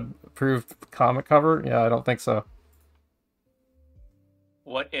Comics Code approved comic cover? Yeah, I don't think so.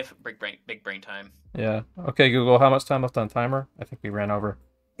 What if big brain time? Yeah. Okay, Google. How much time left on timer? I think we ran over.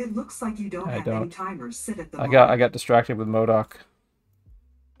 It looks like you don't have any timers set at the moment. I got distracted with MODOK.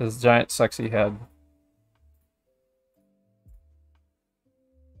 His giant sexy head.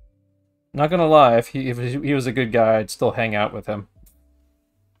 Not gonna lie, if he was a good guy, I'd still hang out with him.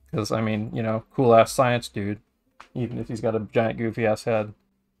 Because, I mean, you know, cool-ass science dude. Even if he's got a giant goofy-ass head.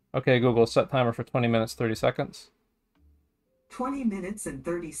 Okay, Google, set timer for 20 minutes, 30 seconds. 20 minutes and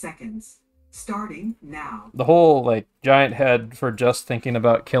 30 seconds. Starting now. The whole, like, giant head for just thinking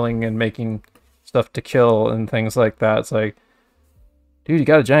about killing and making stuff to kill and things like that. It's like, dude, you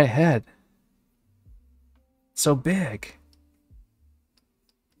got a giant head. It's so big.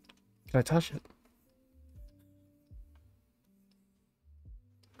 Can I touch it?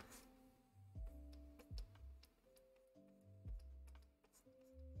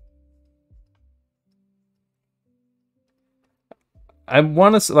 I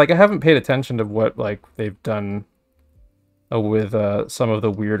want to, like, I haven't paid attention to what, like, they've done with some of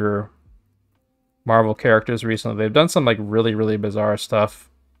the weirder Marvel characters recently. They've done some, like, really, really bizarre stuff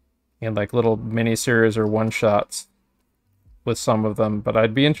in, like, little miniseries or one-shots with some of them, but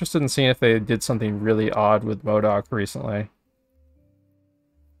I'd be interested in seeing if they did something really odd with MODOK recently.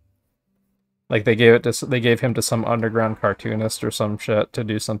 Like they gave him to some underground cartoonist or some shit to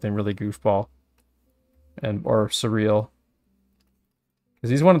do something really goofball or surreal.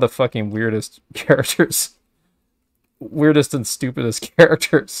 Because he's one of the fucking weirdest characters. Weirdest and stupidest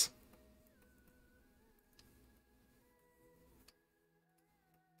characters.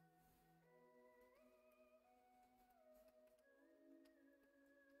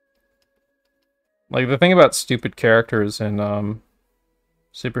 Like, the thing about stupid characters in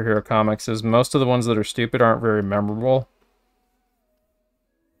superhero comics is most of the ones that are stupid aren't very memorable.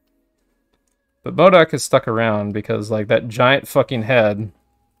 But MODOK has stuck around because, like, that giant fucking head...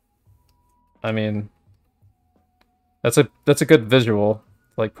 I mean... That's a good visual to,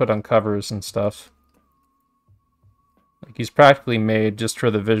 like, put on covers and stuff. Like, he's practically made just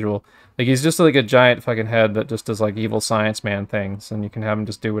for the visual. Like, he's just like a giant fucking head that just does, like, evil science man things, and you can have him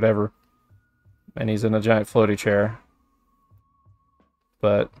just do whatever. And he's in a giant floaty chair.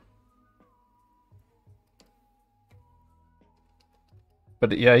 But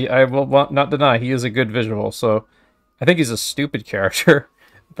yeah, I will not deny he is a good visual, so I think he's a stupid character,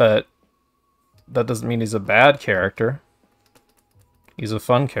 but that doesn't mean he's a bad character. He's a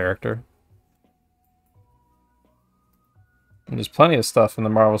fun character. And there's plenty of stuff in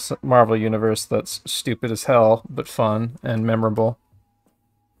the Marvel universe that's stupid as hell, but fun and memorable.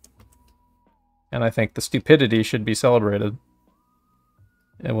 And I think the stupidity should be celebrated.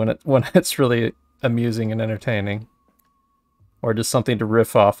 And when it's really amusing and entertaining. Or just something to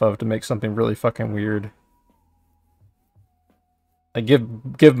riff off of to make something really fucking weird. Like give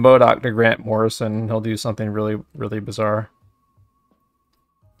MODOK to Grant Morrison, he'll do something really, really bizarre.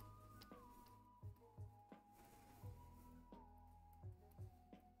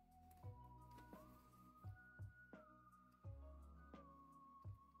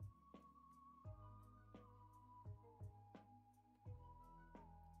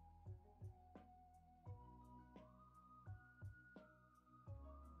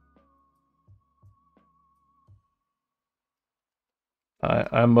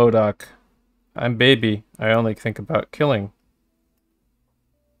 I'm MODOK. I'm baby. I only think about killing.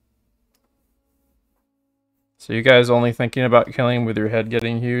 So you guys only thinking about killing with your head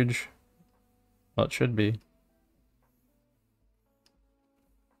getting huge? Well, it should be.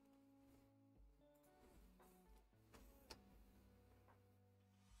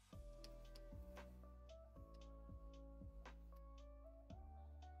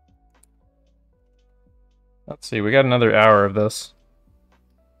 Let's see, we got another hour of this.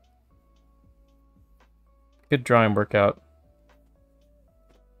 Good drawing workout.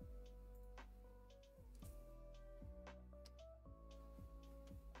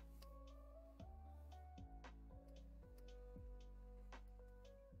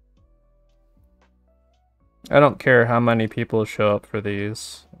 I don't care how many people show up for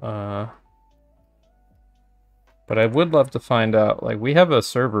these. But I would love to find out, like, we have a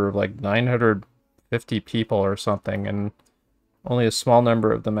server of like 950 people or something, and only a small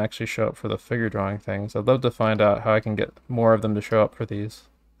number of them actually show up for the figure drawing things. I'd love to find out how I can get more of them to show up for these.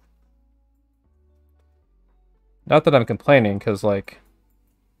 Not that I'm complaining, because, like...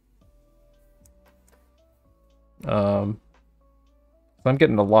 I'm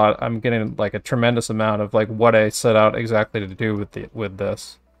getting like a tremendous amount of, like, what I set out exactly to do with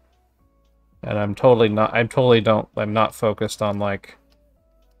this. And I'm not focused on, like,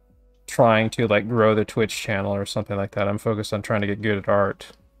 trying to, like, grow the Twitch channel or something like that. I'm focused on trying to get good at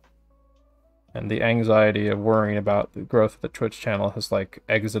art. And the anxiety of worrying about the growth of the Twitch channel has, like,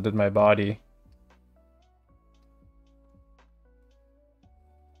 exited my body.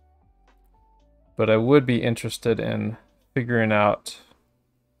 But I would be interested in figuring out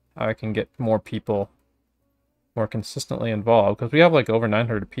how I can get more people more consistently involved. Because we have, like, over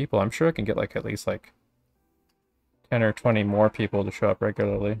 900 people. I'm sure I can get, like, at least, like, 10 or 20 more people to show up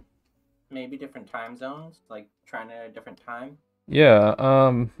regularly. Maybe different time zones, like trying at a different time. Yeah,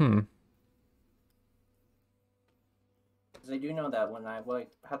 Because I do know that when I like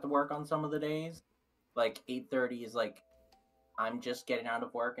have to work on some of the days, like 8:30 is like I'm just getting out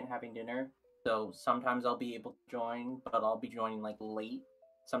of work and having dinner. So sometimes I'll be able to join, but I'll be joining like late.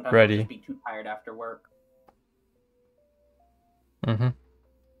 Sometimes I'll just be too tired after work. Mm-hmm.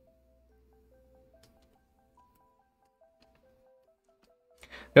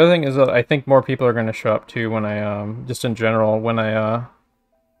 The other thing is that I think more people are going to show up too when I, just in general, when I,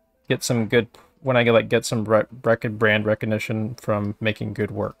 get some brand recognition from making good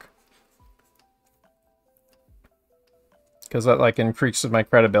work. Because that, like, increases my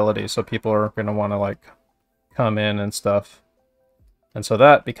credibility, so people are going to want to, like, come in and stuff. And so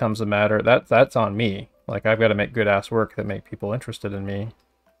that becomes a matter, that's on me. Like, I've got to make good-ass work that make people interested in me.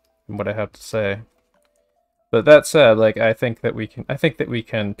 in what I have to say. But that said, like I think that we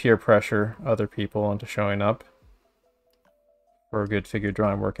can peer pressure other people into showing up for good figure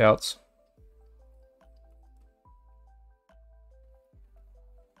drawing workouts.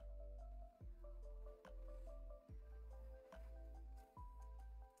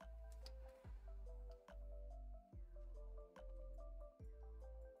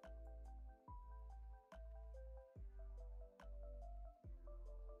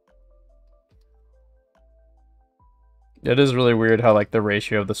 It is really weird how like the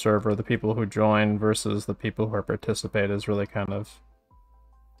ratio of the server, the people who join versus the people who participate is really kind of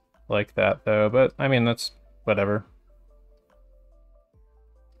like that though, but I mean that's whatever.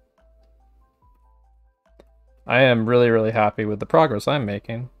 I am really, really happy with the progress I'm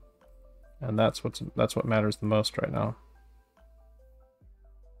making, and that's what matters the most right now.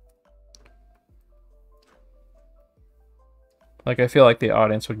 Like, I feel like the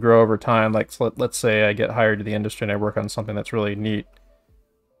audience would grow over time. Like, so let's say I get hired to the industry and I work on something that's really neat.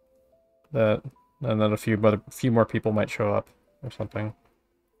 And then a few more people might show up or something.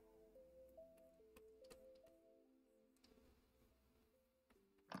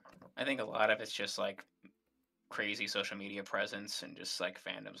 I think a lot of it's just like crazy social media presence and just like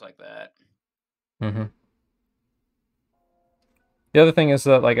fandoms like that. Mm-hmm. The other thing is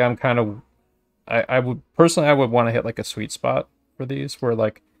that like I'm kind of I would want to hit like a sweet spot for these where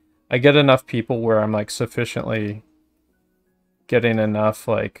like I get enough people where I'm like sufficiently getting enough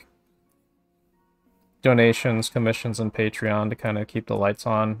like donations, commissions, and Patreon to kind of keep the lights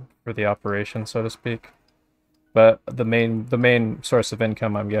on for the operation, so to speak. But the main source of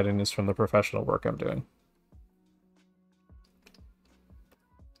income I'm getting is from the professional work I'm doing.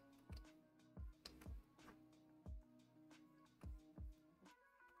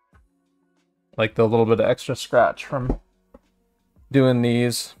 Like the little bit of extra scratch from doing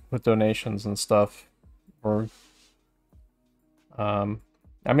these with donations and stuff, or I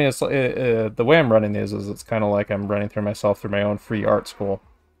mean, it's the way I'm running these is it's kind of like I'm running through myself through my own free art school,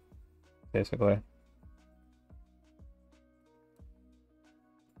 basically.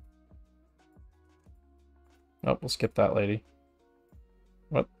 Oh, we'll skip that lady.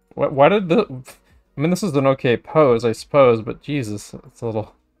 What? Why did the? I mean, this is an okay pose, I suppose, but Jesus, it's a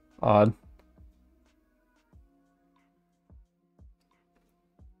little odd.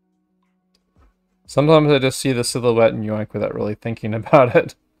 Sometimes I just see the silhouette and yoink without really thinking about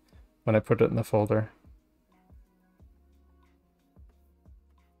it when I put it in the folder.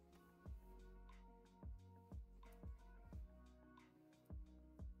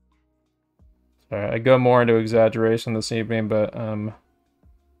 Sorry, I go more into exaggeration this evening, but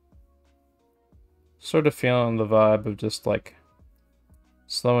sort of feeling the vibe of just like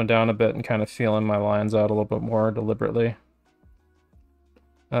slowing down a bit and kind of feeling my lines out a little bit more deliberately.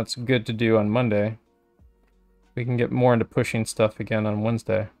 That's good to do on Monday. We can get more into pushing stuff again on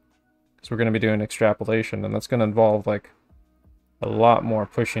Wednesday, because we're going to be doing extrapolation, and that's going to involve like a lot more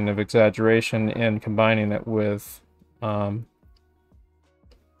pushing of exaggeration and combining it with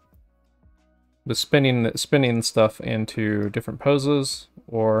spinning stuff into different poses,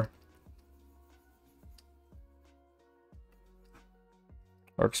 or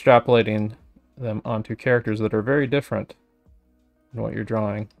extrapolating them onto characters that are very different than what you're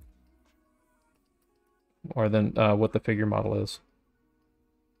drawing, or than what the figure model is.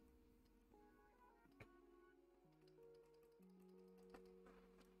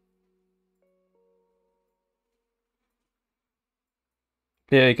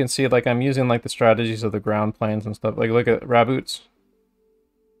 Yeah, you can see like I'm using like the strategies of the ground planes and stuff. Like look at Raboots.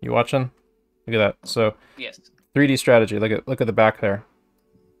 You watching? Look at that. So yes. 3D strategy. Look at the back there.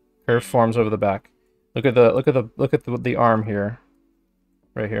 Curve forms over the back. Look at the arm here.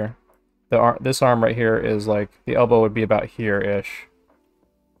 Right here. This arm right here is like the elbow would be about here-ish.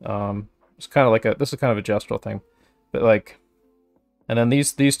 It's kind of like this is kind of a gestural thing. But like, and then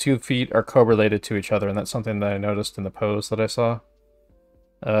these 2 feet are co-related to each other, and that's something that I noticed in the pose that I saw.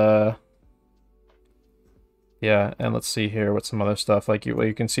 Yeah, and let's see here what some other stuff, like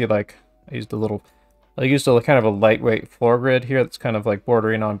you can see, like I used a kind of a lightweight floor grid here that's kind of like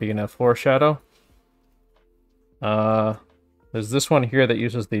bordering on being a floor shadow. There's this one here that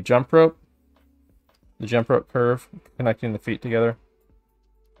uses the jump rope curve, connecting the feet together,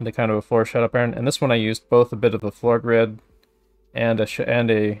 and the kind of a floor shadow pattern. And this one I used both a bit of a floor grid and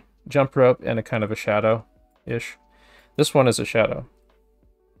a jump rope and a kind of a shadow-ish. This one is a shadow,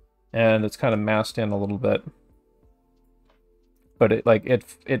 and it's kind of masked in a little bit, but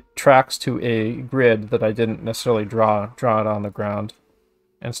it tracks to a grid that I didn't necessarily draw it on the ground,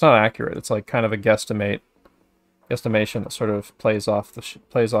 and it's not accurate. It's like kind of a guesstimate estimation that sort of plays off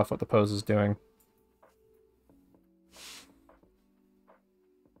what the pose is doing.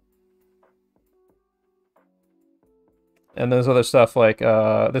 And there's other stuff like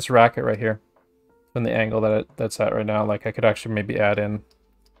this racket right here, from the angle that that's at right now. Like I could actually maybe add in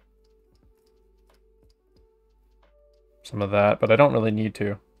some of that, but I don't really need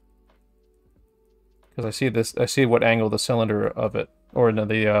to, because I see what angle the cylinder of it, or no,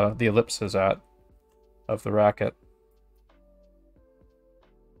 the ellipse is at of the racket.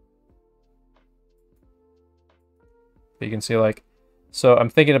 But you can see, like, so I'm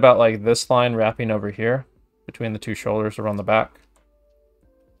thinking about like this line wrapping over here between the two shoulders around the back.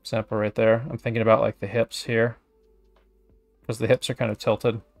 Sample right there. I'm thinking about like the hips here, because the hips are kind of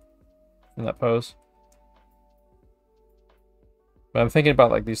tilted in that pose. But I'm thinking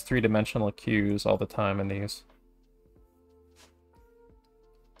about like these three-dimensional cues all the time in these.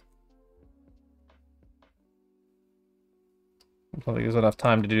 I don't think there's enough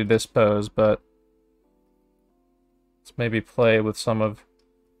time to do this pose, but let's maybe play with some of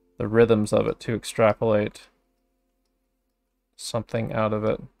the rhythms of it to extrapolate something out of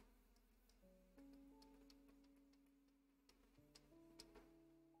it.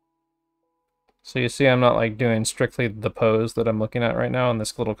 So you see I'm not like doing strictly the pose that I'm looking at right now in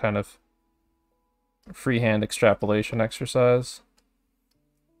this little kind of freehand extrapolation exercise.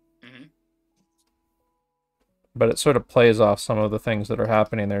 But it sort of plays off some of the things that are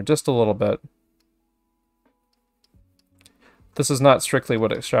happening there just a little bit. This is not strictly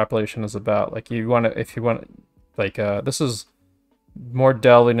what extrapolation is about. Like you want to, if you want, like this is more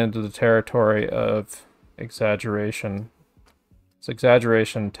delving into the territory of exaggeration. So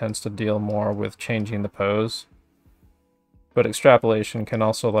exaggeration tends to deal more with changing the pose, but extrapolation can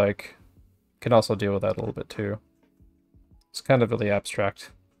also deal with that a little bit too. It's kind of really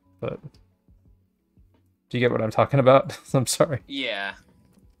abstract, but do you get what I'm talking about? I'm sorry. Yeah.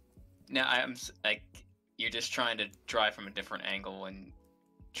 No, I'm like, you're just trying to drive from a different angle and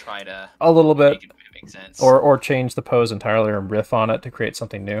try to a little bit make it make sense, or change the pose entirely and riff on it to create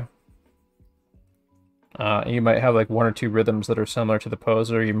something new. You might have like one or two rhythms that are similar to the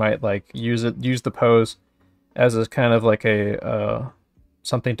pose, or you might like use the pose as a kind of like a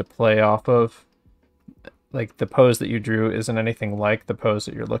something to play off of. Like the pose that you drew isn't anything like the pose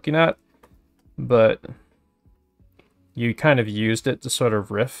that you're looking at, but you kind of used it to sort of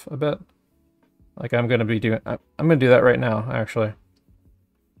riff a bit. Like I'm gonna do that right now, actually.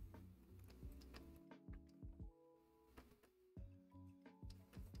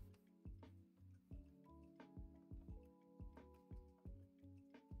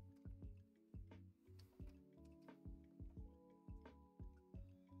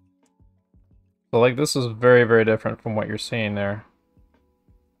 So like this is very, very different from what you're seeing there.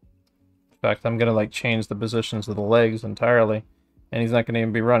 In fact, I'm gonna like change the positions of the legs entirely, and he's not gonna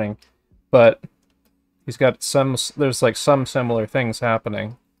even be running. But he's got there's like some similar things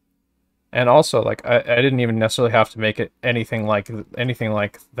happening. And also, like I didn't even necessarily have to make it anything like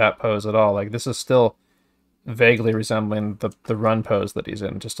that pose at all. Like this is still vaguely resembling the run pose that he's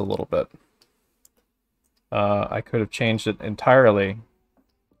in, just a little bit. I could have changed it entirely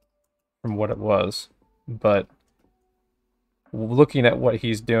from what it was, but looking at what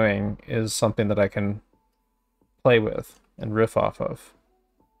he's doing is something that I can play with and riff off of.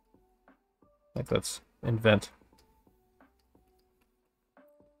 Like let's invent.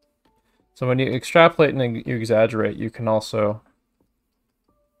 So when you extrapolate and you exaggerate, you can also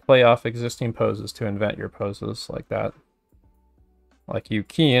play off existing poses to invent your poses like that. Like you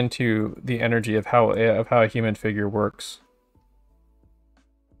key into the energy of how a human figure works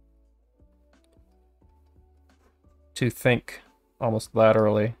to think almost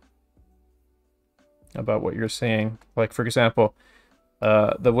laterally about what you're seeing. Like for example,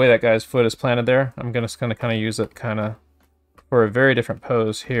 the way that guy's foot is planted there, I'm just gonna kind of use it for a very different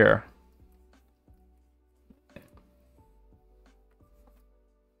pose here.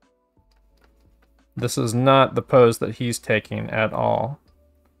 This is not the pose that he's taking at all.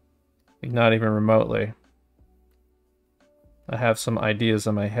 Not even remotely. I have some ideas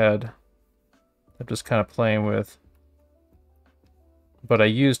in my head I'm just kind of playing with. But I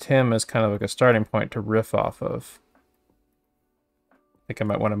used him as kind of like a starting point to riff off of. I think I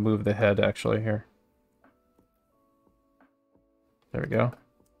might want to move the head actually here. There we go.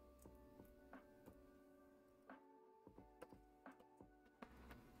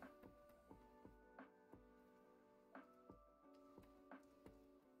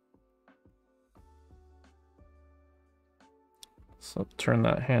 So turn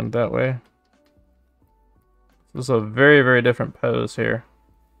that hand that way. This is a very, very different pose here.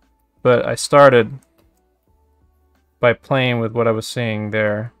 But I started by playing with what I was seeing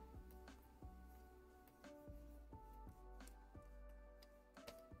there.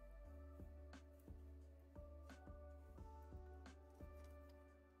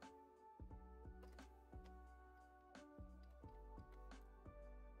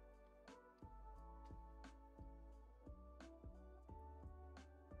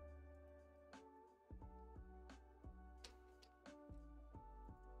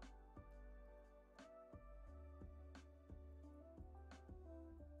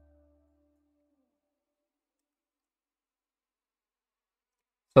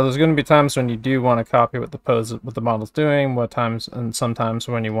 So there's going to be times when you do want to copy what the model's doing, and sometimes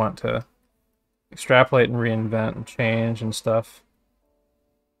when you want to extrapolate and reinvent and change and stuff.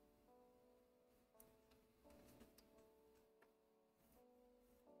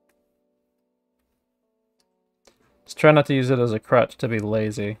 Just try not to use it as a crutch to be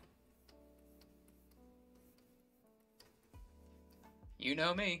lazy. You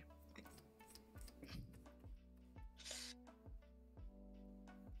know me.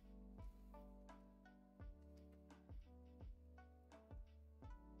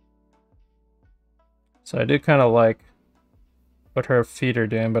 So I do kind of like what her feet are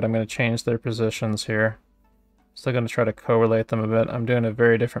doing, but I'm going to change their positions here. Still going to try to correlate them a bit. I'm doing a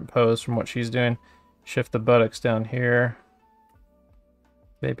very different pose from what she's doing. Shift the buttocks down here.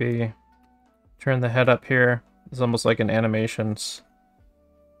 Maybe turn the head up here. It's almost like an animation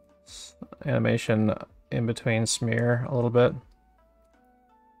in between smear a little bit.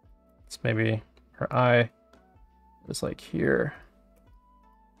 It's maybe her eye is like here.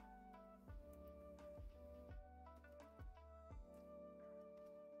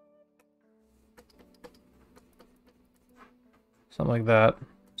 Something like that.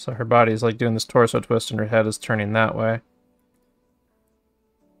 So her body is like doing this torso twist and her head is turning that way.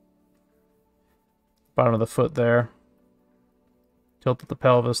 Bottom of the foot there. Tilt at the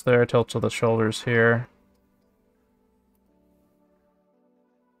pelvis there, tilt to the shoulders here.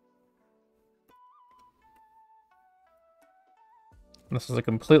 And this is a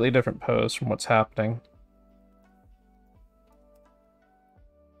completely different pose from what's happening.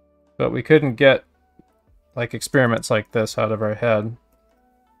 But we couldn't get like experiments like this out of our head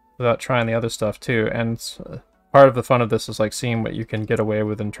without trying the other stuff too. And part of the fun of this is like seeing what you can get away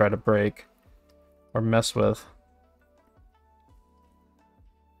with and try to break or mess with.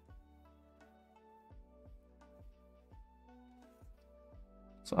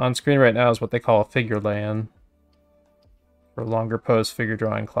 So on screen right now is what they call a figure lay-in for longer pose figure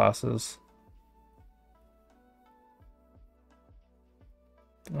drawing classes.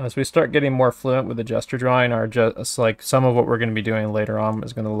 As we start getting more fluent with the gesture drawing, like some of what we're going to be doing later on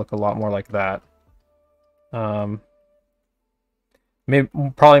is going to look a lot more like that. Maybe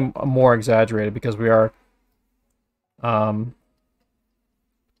probably more exaggerated because we are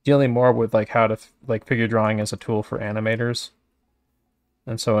dealing more with like how to figure drawing as a tool for animators,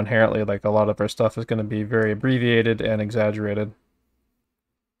 and so inherently like a lot of our stuff is going to be very abbreviated and exaggerated,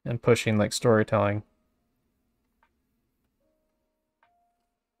 and pushing like storytelling.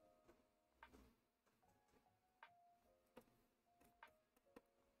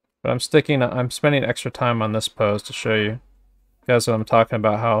 But I'm spending extra time on this pose to show you guys what I'm talking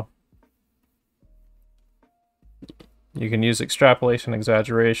about, how you can use extrapolation,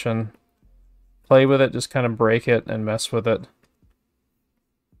 exaggeration, play with it, just kind of break it and mess with it.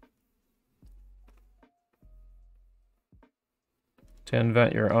 To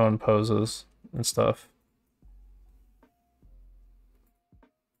invent your own poses and stuff.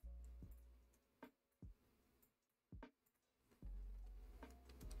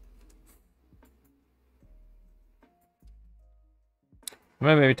 I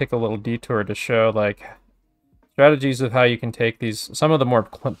might maybe take a little detour to show like strategies of how you can take these, some of the more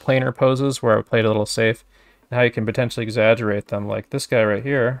planar poses where I played a little safe, and how you can potentially exaggerate them. Like this guy right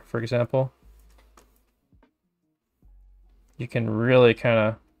here, for example. You can really kind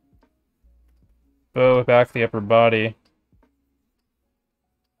of bow back the upper body.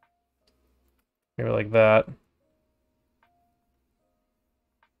 Maybe like that.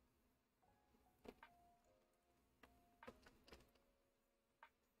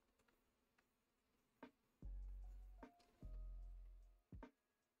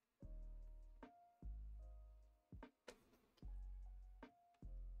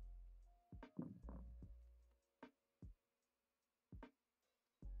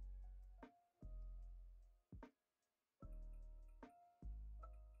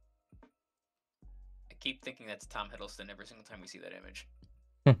 Keep thinking that's Tom Hiddleston every single time we see that image.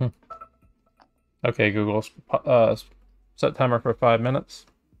 Okay, Google, set timer for 5 minutes.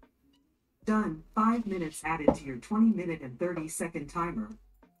 Done. 5 minutes added to your 20-minute and 30-second timer.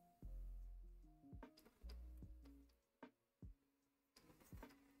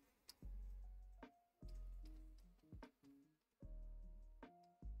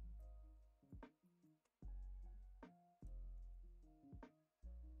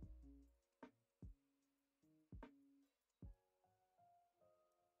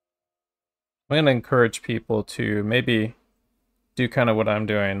 I'm going to encourage people to maybe do kind of what I'm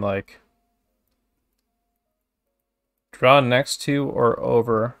doing, like draw next to or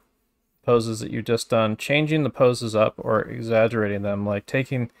over poses that you've just done, changing the poses up or exaggerating them, like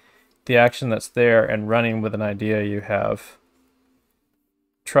taking the action that's there and running with an idea you have.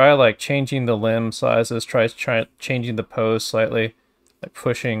 Try like changing the limb sizes, try changing the pose slightly, like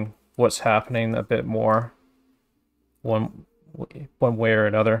pushing what's happening a bit more one way or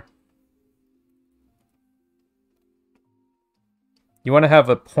another. You want to have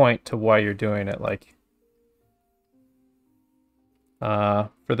a point to why you're doing it. Like,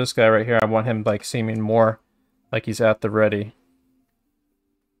 for this guy right here, I want him like seeming more like he's at the ready.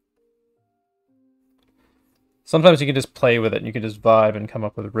 Sometimes you can just play with it. You can just vibe and come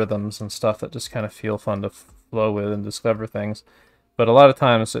up with rhythms and stuff that just kind of feel fun to flow with and discover things. But a lot of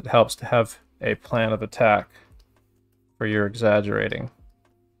times it helps to have a plan of attack for your exaggerating.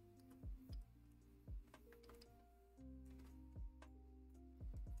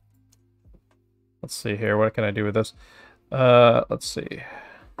 Let's see here. What can I do with this? Let's see.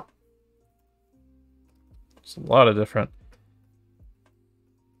 There's a lot of different.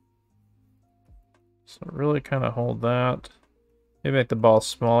 So really kind of hold that. Maybe make the ball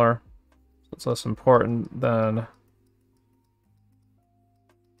smaller. So it's less important than.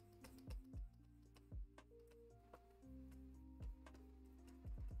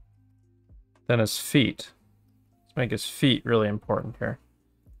 Than his feet. Let's make his feet really important here.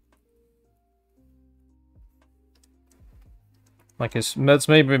 Like let's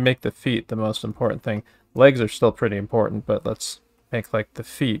maybe make the feet the most important thing. Legs are still pretty important, but let's make like the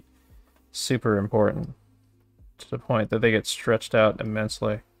feet super important to the point that they get stretched out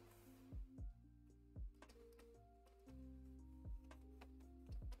immensely.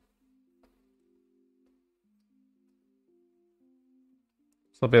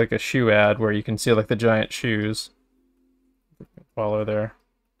 So it'll be like a shoe ad where you can see like the giant shoes. Follow there.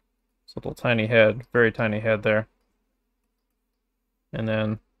 It's a little tiny head, very tiny head there. And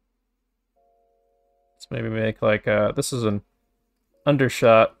then let's maybe make like this is an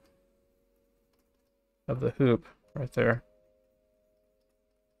undershot of the hoop right there.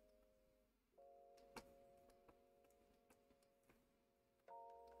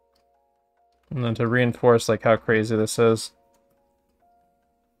 And then to reinforce like how crazy this is.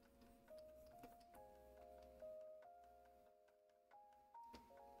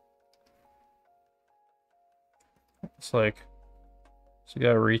 It's like so you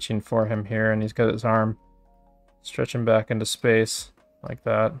got reaching for him here, and he's got his arm stretching back into space like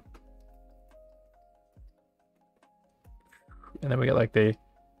that. And then we get like the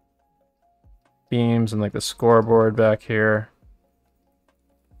beams and like the scoreboard back here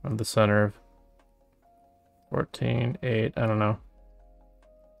on the center of 14, 8, I don't know.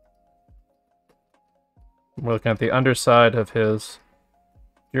 We're looking at the underside of his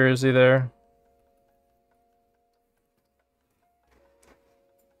jersey there.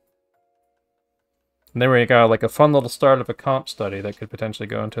 And then we got like a fun little start of a comp study that could potentially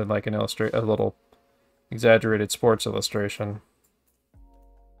go into like a little exaggerated sports illustration.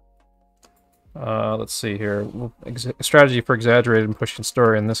 Let's see here. Strategy for exaggerated and pushing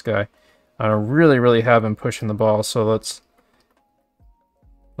story in this guy. I really have him pushing the ball, so let's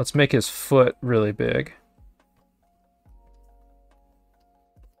make his foot really big.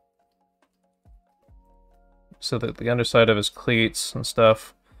 So that the underside of his cleats and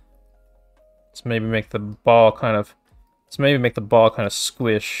stuff. Let's maybe make the ball kind of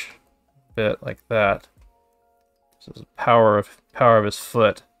squish a bit like that. So the power of his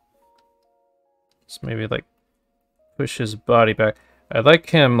foot. Let's maybe like push his body back. I like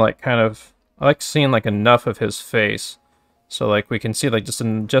him like I like seeing like enough of his face. So like we can see like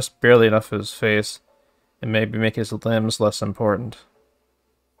just barely enough of his face, and maybe make his limbs less important.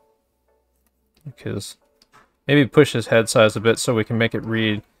 Because maybe push his head size a bit so we can make it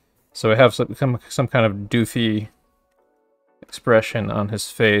read. So we have some kind of doofy expression on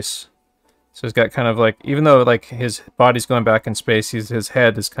his face. So he's got kind of like, even though like his body's going back in space, his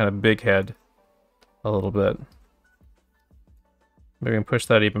head is kind of big head a little bit. Maybe we can push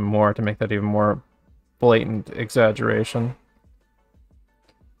that even more to make that even more blatant exaggeration.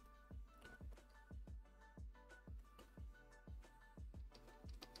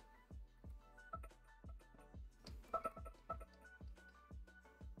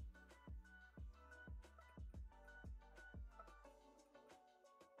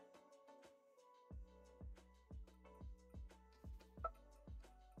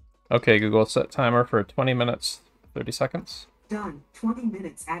 Okay, Google, set timer for 20 minutes, 30 seconds. Done. 20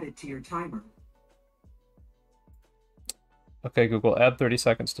 minutes added to your timer. Okay, Google, add 30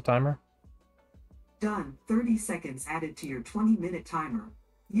 seconds to timer. Done. 30 seconds added to your 20-minute timer.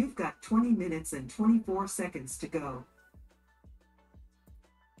 You've got 20 minutes and 24 seconds to go.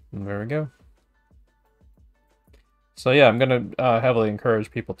 And there we go. So yeah, I'm going to heavily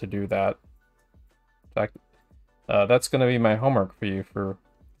encourage people to do that. In fact, that's going to be my homework for you for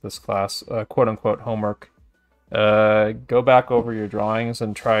this class, quote-unquote homework. Go back over your drawings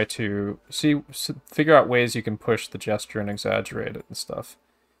and try to figure out ways you can push the gesture and exaggerate it and stuff.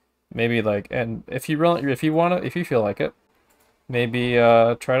 Maybe like, and if you feel like it, maybe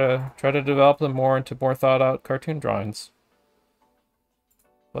try to develop them more into more thought out cartoon drawings.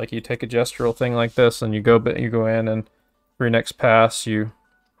 Like you take a gestural thing like this, and you go in, and for your next pass, you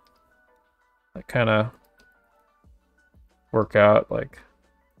kind of work out like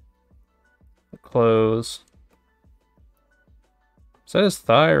the clothes. Is that his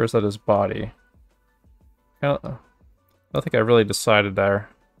thigh or is that his body? I don't think I really decided there.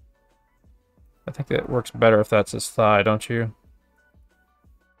 I think it works better if that's his thigh, don't you?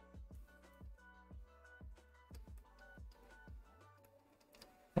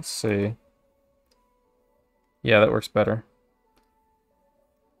 Let's see. Yeah, that works better.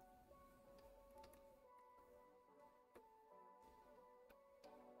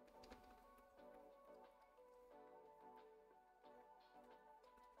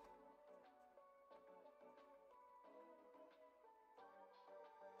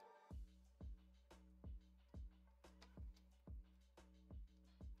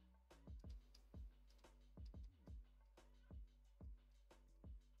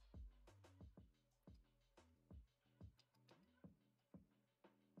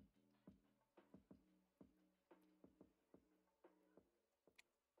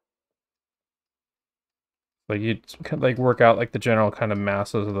 Like you like work out like the general kind of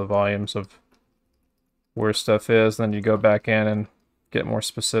masses of the volumes of where stuff is, then you go back in and get more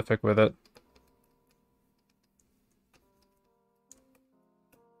specific with it.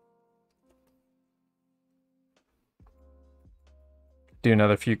 Do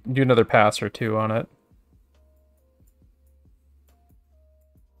another pass or two on it.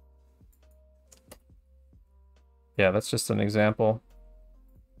 Yeah, that's just an example.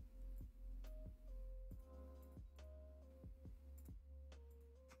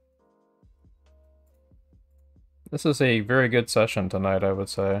 This is a very good session tonight, I would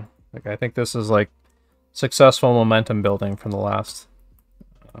say. Like, I think this is like successful momentum building from the last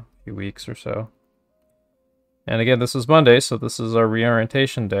few weeks or so. And again, this is Monday, so this is our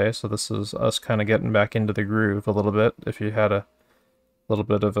reorientation day. So this is us kind of getting back into the groove a little bit. If you had a little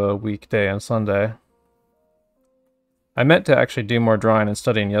bit of a weekday on Sunday. I meant to actually do more drawing and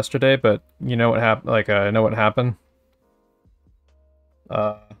studying yesterday, but you know what happened? Like, I know what happened.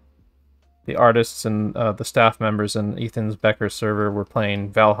 The artists and the staff members in Ethan's Becker server were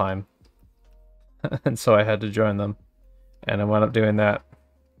playing Valheim. And so I had to join them. And I wound up doing that.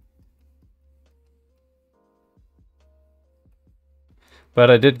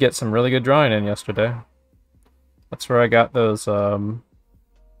 But I did get some really good drawing in yesterday. That's where I got those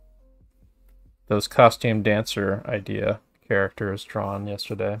costume dancer idea characters drawn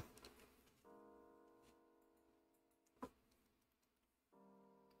yesterday.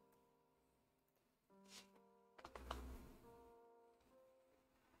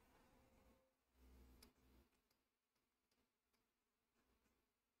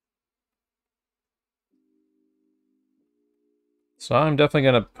 So I'm definitely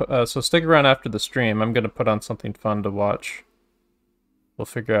going to... so stick around after the stream. I'm going to put on something fun to watch. We'll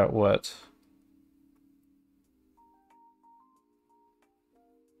figure out what.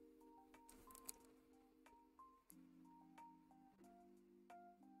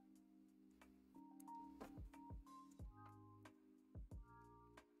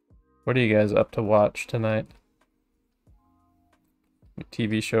 What are you guys up to watch tonight? A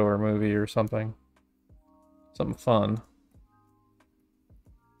TV show or movie or something? Something fun.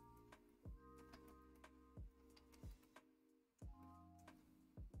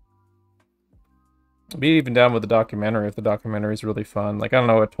 I'd be even down with the documentary if the documentary is really fun. Like, I don't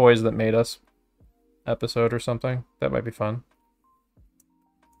know, a Toys That Made Us episode or something. That might be fun.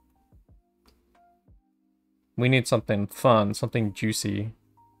 We need something fun, something juicy.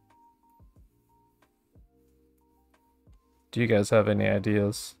 Do you guys have any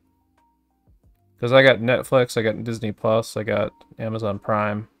ideas? Because I got Netflix, I got Disney Plus, I got Amazon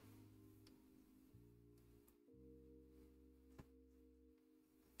Prime.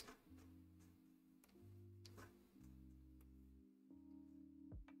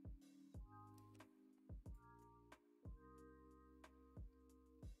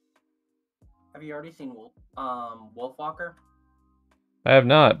 Have you already seen Wolfwalker? I have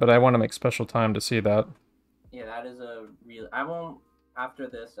not, but I want to make special time to see that. Yeah, that is a real. I won't. After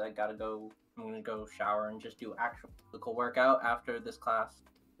this, I gotta go. I'm gonna go shower and just do actual physical workout after this class.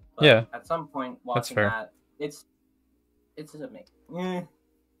 But Yeah. At some point, That's watching fair. that, it's amazing.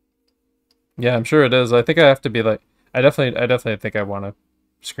 Yeah, I'm sure it is. I think I have to be like, I definitely think I want to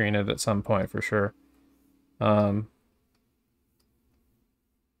screen it at some point for sure.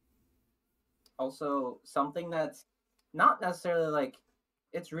 Also, something that's not necessarily like,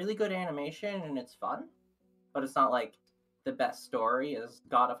 it's really good animation and it's fun, but it's not like the best story is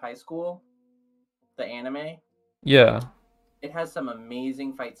God of High School, the anime. Yeah. It has some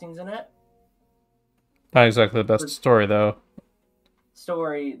amazing fight scenes in it. Not exactly the best story though.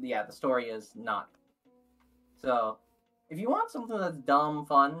 The story is not. So, if you want something that's dumb,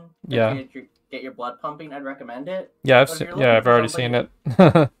 fun, Yeah. Get your blood pumping, I'd recommend it. Yeah, I've already seen it.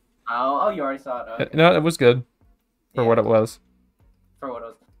 Oh, you already saw it. Okay. No, it was good for what it was. For what it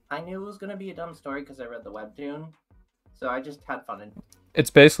was. I knew it was going to be a dumb story because I read the webtoon. So I just had fun in it. It's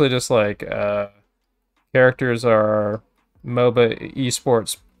basically just like characters are MOBA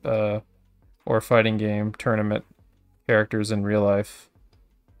esports or fighting game tournament characters in real life.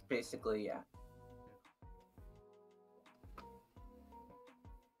 Basically, yeah.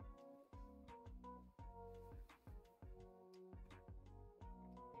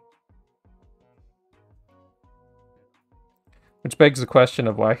 Which begs the question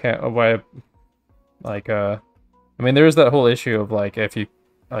of why I mean, there is that whole issue of like, if you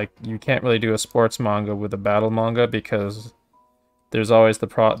you can't really do a sports manga with a battle manga because there's always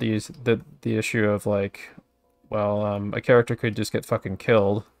the issue of like, well, a character could just get fucking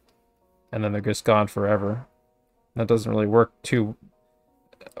killed and then they're just gone forever. That doesn't really work too,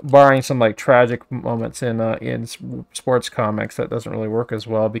 barring some like tragic moments in sports comics, that doesn't really work as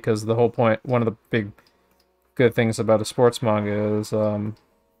well, because the whole point, one of the big good things about a sports manga is or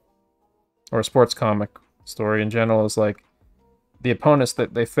a sports comic story in general is like the opponents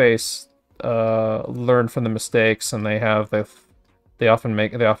that they face learn from the mistakes, and they often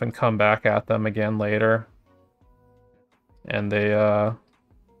come back at them again later, and there's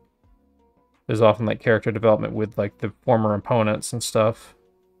often like character development with like the former opponents and stuff,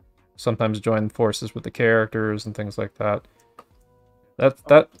 sometimes join forces with the characters and things like that.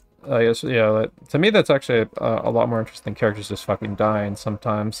 I guess, yeah, to me that's actually a lot more interesting than characters just fucking dying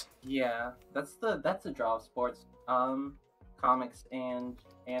sometimes. Yeah, that's the draw of sports comics and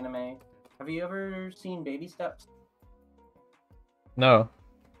anime. Have you ever seen Baby Steps? No.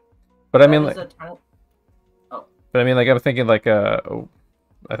 But I mean like But I mean like I'm thinking like I'd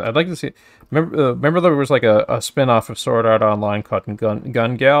like to see, remember there was like a spin-off of Sword Art Online called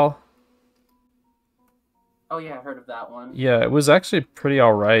Gun Gal? Oh yeah, I heard of that one. Yeah, it was actually pretty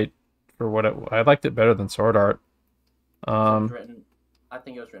alright for what I liked it better than Sword Art. I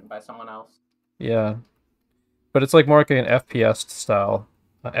think it was written by someone else. Yeah. But it's like more like an FPS style,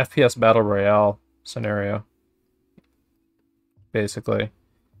 FPS Battle Royale scenario, basically.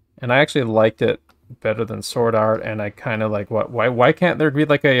 And I actually liked it better than Sword Art, and I kind of like, why can't there be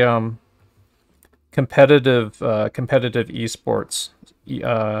like a competitive esports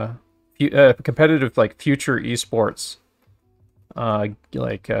competitive like future esports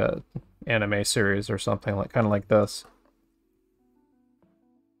anime series or something like kind of like this?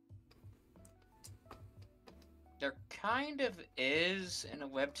 There kind of is in a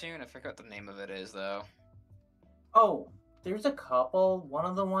webtoon. I forgot what the name of it is though. Oh, there's a couple. One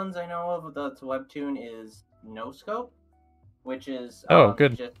of the ones I know of that's webtoon is No Scope, which is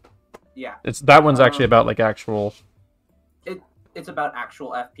good. Yeah, That one's actually about like actual. It's about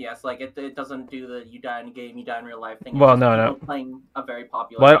actual FPS. Like it doesn't do the you die in a game, you die in real life thing. Well, no. Playing a very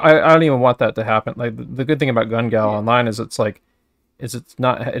popular. Well, I don't even want that to happen. Like the good thing about Gun Gal Online is it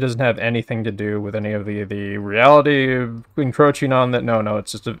doesn't have anything to do with any of the reality encroaching on that. No,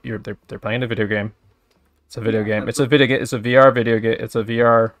 it's just they're playing a video game. It's a video game. It's a VR video game. It's a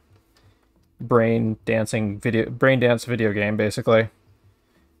VR brain dance video game basically.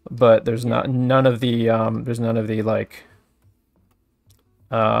 But there's none of the like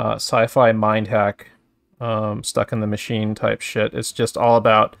sci-fi mind hack stuck in the machine type shit. It's just all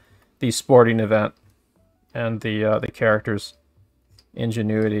about the sporting event and the characters'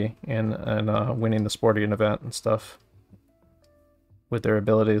 ingenuity and winning the sporting event and stuff with their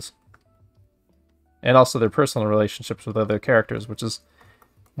abilities, and also their personal relationships with other characters, which is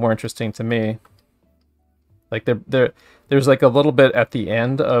more interesting to me. Like there's like a little bit at the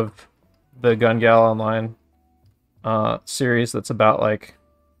end of the Gun Gal Online series that's about like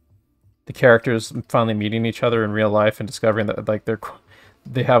the characters finally meeting each other in real life and discovering that like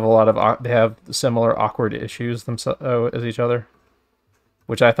they have they have similar awkward issues themselves as each other,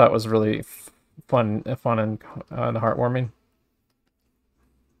 which I thought was really fun and heartwarming.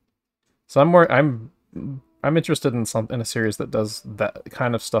 So I'm interested in a series that does that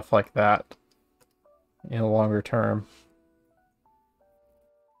kind of stuff like that in a longer term.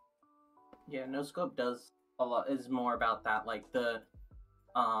 Yeah, No Scope does a lot. Is more about that, like the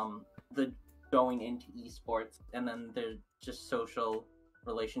going into esports, and then there's just social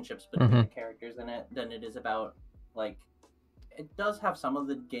relationships between the characters in it. Than it is about like it does have some of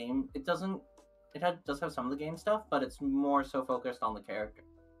the game. It does have some of the game stuff, but it's more so focused on the character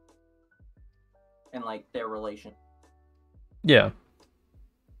and like their relation. Yeah.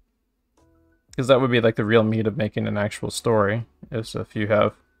 Because that would be like the real meat of making an actual story, is if you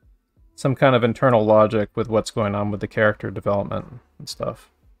have some kind of internal logic with what's going on with the character development and stuff.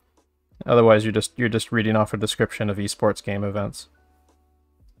 Otherwise, you're just reading off a description of esports game events.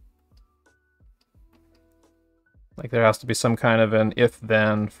 Like there has to be some kind of an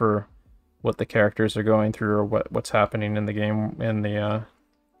if-then for what the characters are going through or what's happening in the game in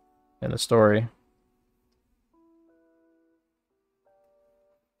the story.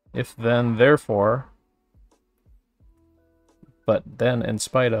 If then, therefore, but then in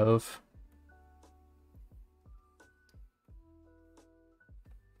spite of.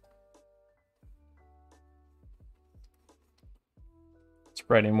 It's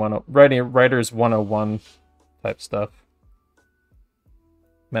writers 101 type stuff.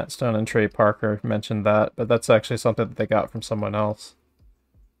 Matt Stone and Trey Parker mentioned that, but that's actually something that they got from someone else.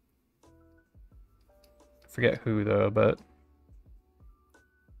 I forget who though, but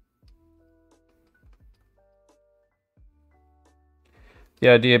the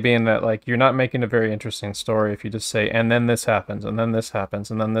idea being that like you're not making a very interesting story if you just say and then this happens and then this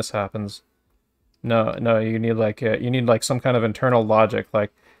happens and then this happens. No, you need like some kind of internal logic,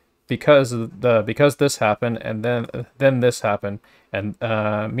 like because this happened and then this happened and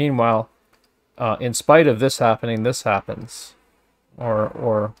meanwhile in spite of this happening this happens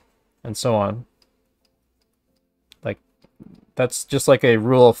or and so on. Like that's just like a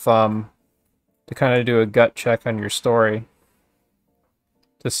rule of thumb to kind of do a gut check on your story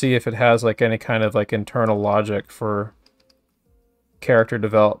to see if it has like any kind of like internal logic for character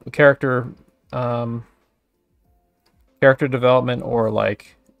development or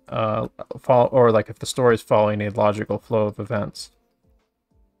like or like if the story is following a logical flow of events.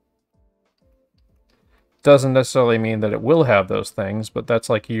 Doesn't necessarily mean that it will have those things, but that's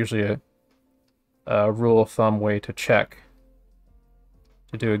like usually a rule of thumb way to check,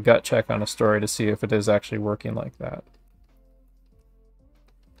 to do a gut check on a story to see if it is actually working like that.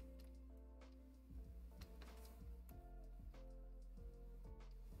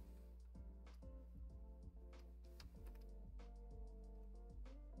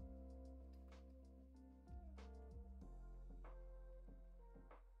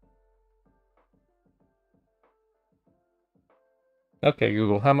 Okay,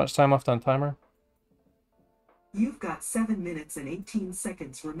 Google, how much time left on timer? You've got 7 minutes and 18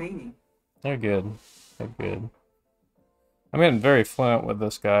 seconds remaining. They're good. They're good. I'm getting very fluent with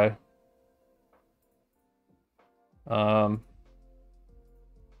this guy. So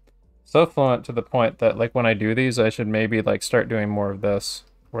fluent to the point that like when I do these, I should maybe like start doing more of this,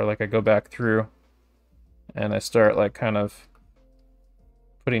 where like I go back through and I start like kind of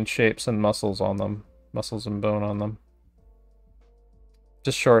putting shapes and muscles on them, muscles and bone on them.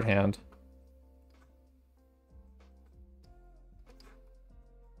 Just shorthand.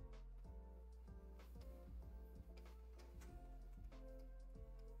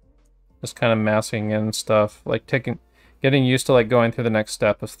 Just kind of massing in stuff, like getting used to like going through the next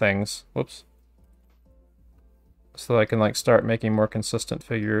step of things. Whoops. So I can like start making more consistent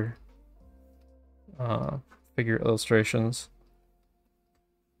figure illustrations.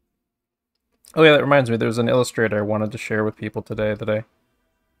 Oh yeah, that reminds me, there's an illustrator I wanted to share with people today that I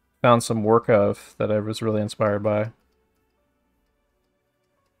found some work of that I was really inspired by.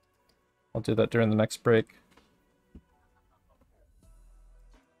 I'll do that during the next break.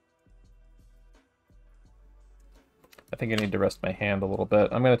 I think I need to rest my hand a little bit.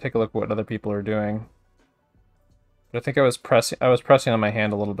 I'm going to take a look at what other people are doing. But I think I was pressing on my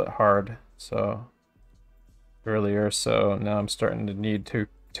hand a little bit hard earlier, so now I'm starting to need to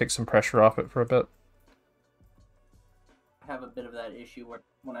take some pressure off it for a bit. I have a bit of that issue where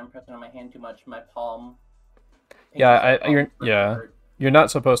when I'm pressing on my hand too much, my palm. You're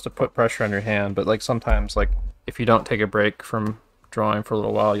not supposed to put pressure on your hand, but like sometimes, like if you don't take a break from drawing for a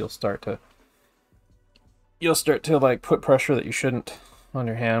little while, you'll start to like put pressure that you shouldn't. on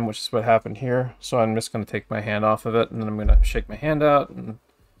your hand, which is what happened here. So I'm just going to take my hand off of it, and then I'm going to shake my hand out and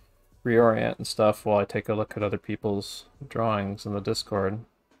reorient and stuff while I take a look at other people's drawings in the Discord.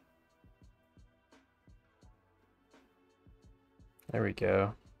 There we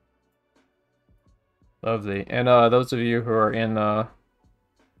go. Lovely. And those of you who are in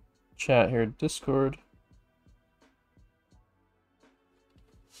chat here, Discord.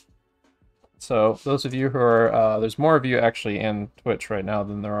 So those of you who are, there's more of you actually in Twitch right now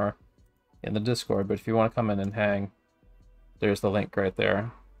than there are in the Discord, but if you want to come in and hang, there's the link right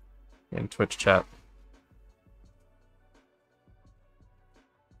there in Twitch chat.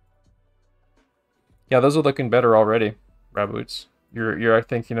 Yeah, those are looking better already, Raboots. You're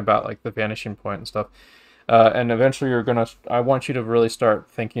thinking about like the vanishing point and stuff. And eventually I want you to really start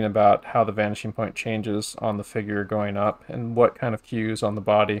thinking about how the vanishing point changes on the figure going up and what kind of cues on the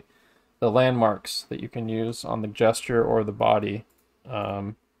body, the landmarks that you can use on the gesture or the body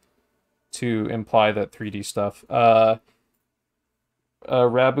to imply that 3D stuff.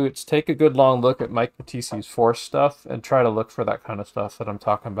 Raboots, take a good long look at Mike Mattisi's Force stuff and try to look for that kind of stuff that I'm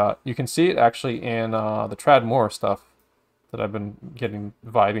talking about. You can see it actually in the Trad Moore stuff that I've been getting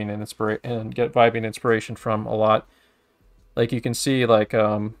vibing inspiration from a lot. Like you can see, like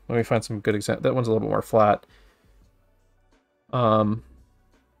let me find some good example. That one's a little bit more flat. But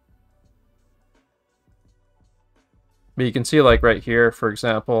you can see, like right here, for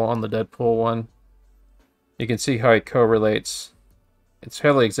example, on the Deadpool one, you can see how he correlates. It's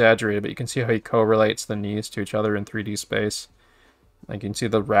heavily exaggerated, but you can see how he correlates the knees to each other in 3D space. Like you can see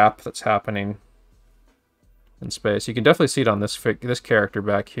the wrap that's happening in space. You can definitely see it on this character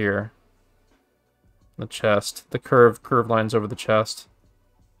back here. The chest, the curved lines over the chest.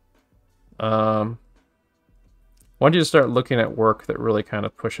 I want you to start looking at work that really kind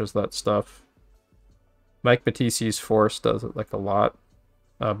of pushes that stuff. Mike Mattisi's Force does it like a lot.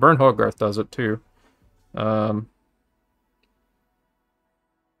 Bern Hogarth does it too.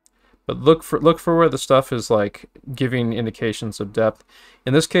 But look for where the stuff is like giving indications of depth.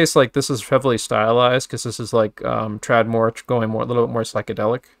 In this case, like this is heavily stylized because this is like Trad Moore going a little bit more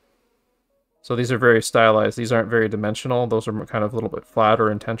psychedelic. So these are very stylized. These aren't very dimensional. Those are kind of a little bit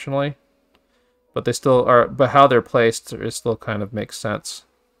flatter intentionally. But they still are. But how they're placed, it still kind of makes sense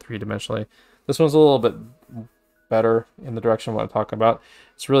three-dimensionally. This one's a little bit better in the direction of what I'm talking about.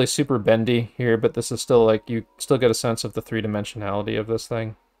 It's really super bendy here, but this is still like you still get a sense of the three-dimensionality of this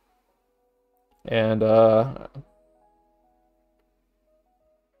thing. And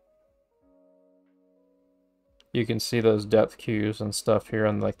you can see those depth cues and stuff here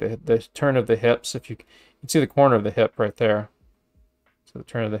on like the turn of the hips. If you can see the corner of the hip right there. So the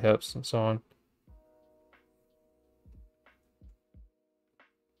turn of the hips and so on.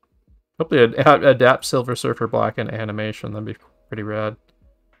 Hopefully adapt Silver Surfer Black in animation. That'd be pretty rad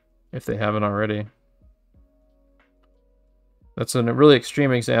if they haven't already. That's a really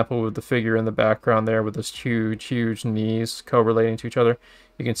extreme example with the figure in the background there with this huge knees correlating to each other.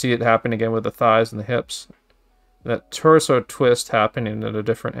 You can see it happen again with the thighs and the hips. That torso twist happening at a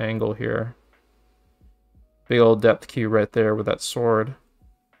different angle here. Big old depth cue right there with that sword.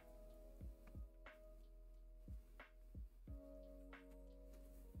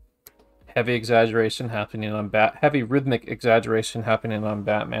 Heavy exaggeration happening on heavy rhythmic exaggeration happening on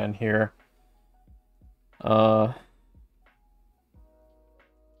Batman here.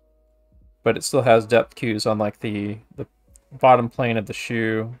 But it still has depth cues on like the bottom plane of the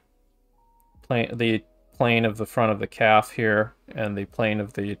shoe, the plane of the front of the calf here, and the plane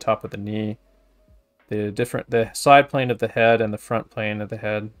of the top of the knee. The side plane of the head and the front plane of the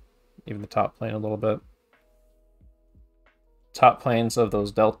head, even the top plane a little bit. Top planes of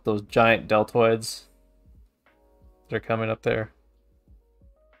those giant deltoids that are coming up there.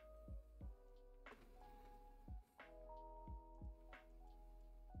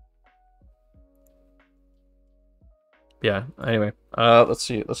 Yeah, anyway, let's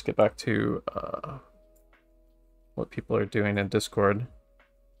see. Let's get back to what people are doing in Discord.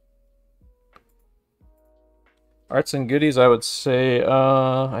 Arts and goodies, I would say,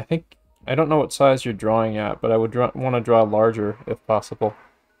 I think, I don't know what size you're drawing at, but I would want to draw larger if possible.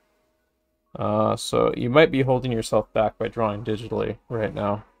 So you might be holding yourself back by drawing digitally right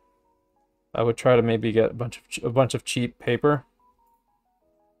now. I would try to maybe get a bunch of cheap paper.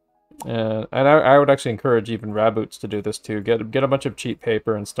 And I would actually encourage even Raboots to do this too. Get a bunch of cheap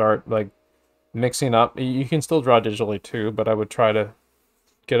paper and start like mixing up. You can still draw digitally too, but I would try to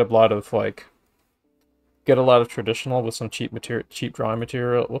get a lot of traditional with some cheap drawing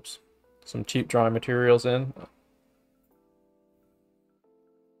material. Whoops, some cheap drawing materials in.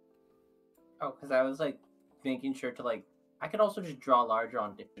 Oh, because I was like making sure to like I could also just draw larger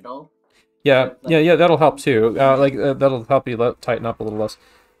on digital. Yeah, But, like, yeah, that'll help too. That'll help you tighten up a little less.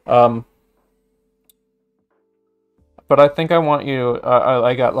 But I think I want you.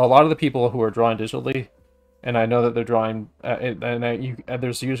 I got a lot of the people who are drawing digitally, and I know that they're drawing.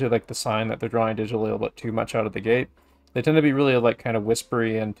 There's usually like the sign that they're drawing digitally a little bit too much out of the gate. They tend to be really like kind of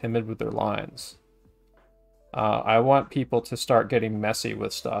whispery and timid with their lines. I want people to start getting messy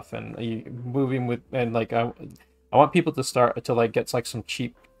with stuff and moving with, and like I want people to start to like get like some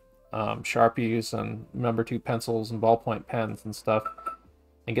cheap Sharpies and number 2 pencils and ballpoint pens and stuff,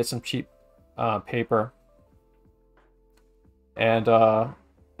 and get some cheap paper, and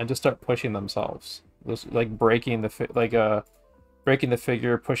just start pushing themselves, just like breaking the breaking the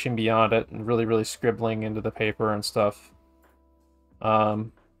figure, pushing beyond it, and really scribbling into the paper and stuff.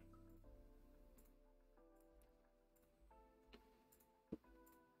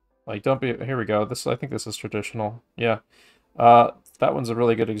 Like, don't be, here we go. I think this is traditional. Yeah. That one's a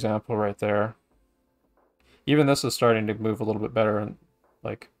really good example right there. Even this is starting to move a little bit better, and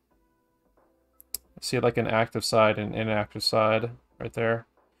like, see like an active side and inactive side right there.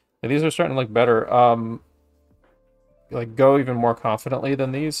 And these are starting to look better. Like, go even more confidently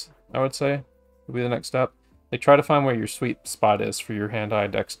than these, I would say, would be the next step. Like, try to find where your sweet spot is for your hand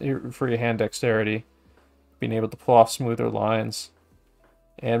dexterity, being able to pull off smoother lines.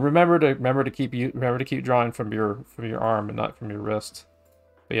 And remember to keep drawing from your arm and not from your wrist.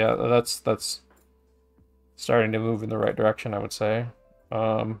 But yeah, that's starting to move in the right direction, I would say.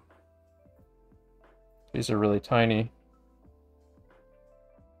 These are really tiny,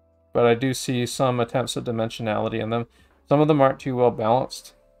 but I do see some attempts at dimensionality in them. Some of them aren't too well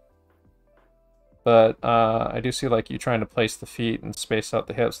balanced, but I do see like you trying to place the feet and space out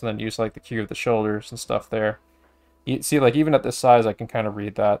the hips, and then use like the cue of the shoulders and stuff there. You see, like, even at this size, I can kind of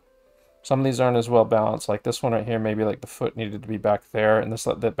read that. Some of these aren't as well balanced. Like this one right here, maybe like the foot needed to be back there, and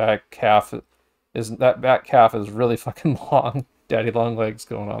that back calf is really fucking long. Daddy long legs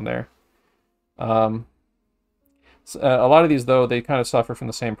going on there. So, a lot of these, though, they kind of suffer from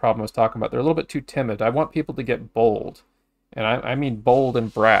the same problem I was talking about. They're a little bit too timid. I want people to get bold, and I mean bold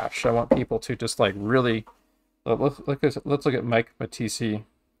and brash. I want people to just like really. Let's look at Mike Matisse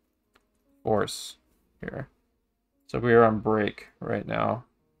Force here. So we are on break right now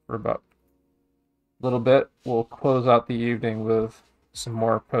for about a little bit. We'll close out the evening with some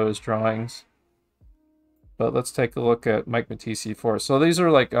more pose drawings. But let's take a look at Mike Matisse Force. So these are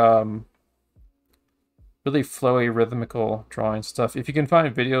like really flowy, rhythmical drawing stuff. If you can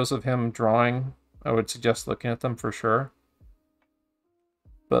find videos of him drawing, I would suggest looking at them for sure.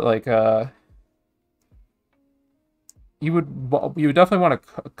 But like you would definitely want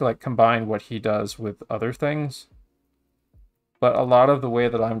to like combine what he does with other things. But a lot of the way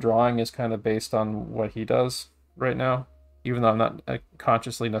that I'm drawing is kind of based on what he does right now, even though I'm not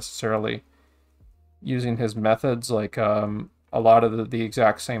consciously necessarily using his methods. Like a lot of the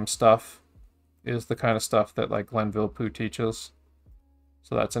exact same stuff is the kind of stuff that like Glenn Villepeu teaches.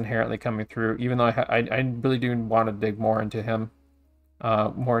 So that's inherently coming through, even though I really do want to dig more into him,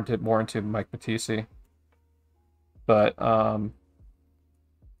 more into Mike Matisse. But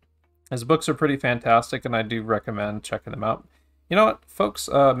his books are pretty fantastic, and I do recommend checking them out. You know what, folks?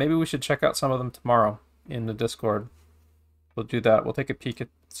 Maybe we should check out some of them tomorrow in the Discord. We'll do that. We'll take a peek at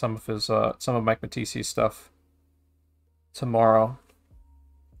some of Mike Matisse's stuff tomorrow,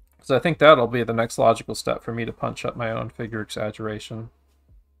 because I think that'll be the next logical step for me to punch up my own figure exaggeration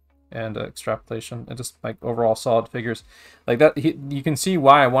and extrapolation, and just like overall solid figures like that. You can see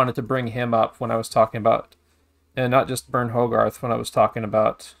why I wanted to bring him up when I was talking about, and not just Bern Hogarth, when I was talking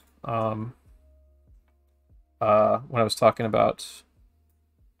about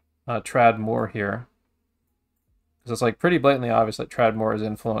Trad Moore here, because it's like pretty blatantly obvious that Trad Moore is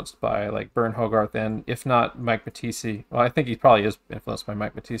influenced by like Bern Hogarth, and if not Mike Matisse, well, I think he probably is influenced by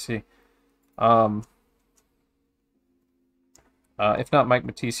Mike Matisse. If not Mike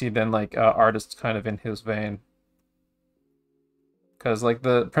Matisse, then like artists kind of in his vein, because like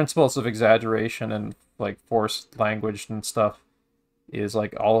the principles of exaggeration and like forced language and stuff is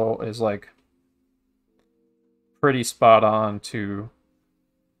like pretty spot on to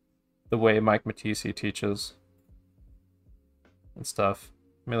the way Mike Matisse teaches and stuff.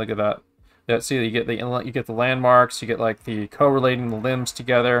 I mean, look at that. See, you get the landmarks, you get like the correlating the limbs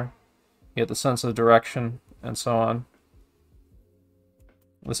together, you get the sense of direction, and so on.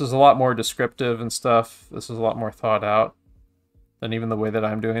 This is a lot more descriptive and stuff. This is a lot more thought out than even the way that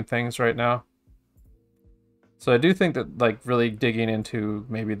I'm doing things right now. So I do think that like really digging into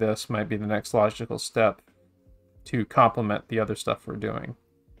maybe this might be the next logical step to complement the other stuff we're doing,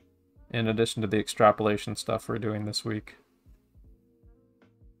 in addition to the extrapolation stuff we're doing this week.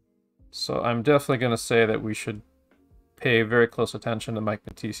 So I'm definitely going to say that we should pay very close attention to Mike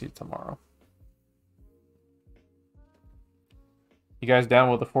Matisse tomorrow. You guys down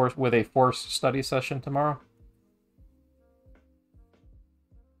with a force study session tomorrow?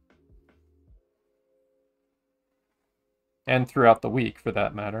 And throughout the week, for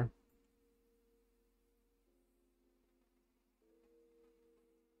that matter.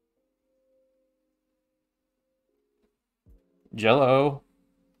 Jello.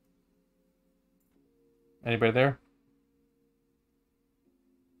 Anybody there?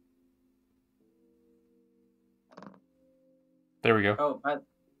 There we go. Oh,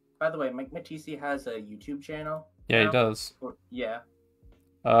 by the way, Mike Matisse has a YouTube channel. Yeah, now? he does. Yeah.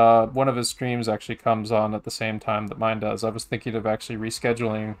 One of his streams actually comes on at the same time that mine does. I was thinking of actually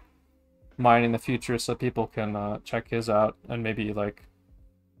rescheduling mine in the future so people can check his out and maybe like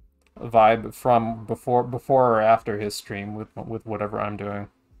vibe from before or after his stream with whatever I'm doing.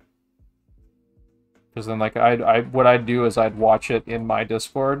 Because then like what I'd do is I'd watch it in my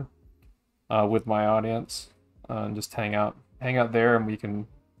Discord with my audience and just hang out there, and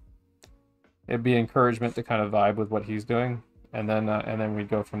it'd be encouragement to kind of vibe with what he's doing. And then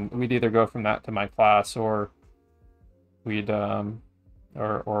we'd either go from that to my class, or we'd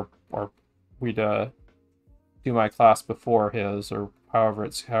we'd do my class before his, or however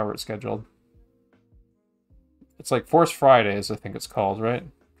it's scheduled. It's like Force Fridays, I think it's called, right?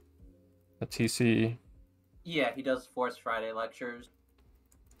 A TC. Yeah, he does Force Friday lectures.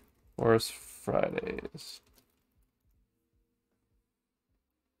 Force Fridays.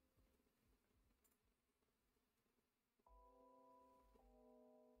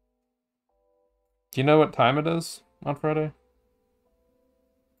 Do you know what time it is on Friday?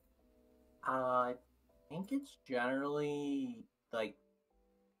 I think it's generally like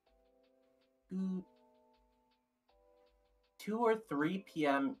 2 or 3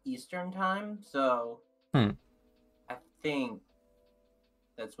 p.m. Eastern time. So I think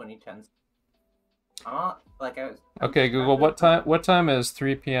that's when he tends. Okay, Google. What time is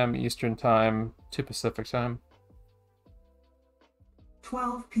 3 p.m. Eastern time to Pacific time?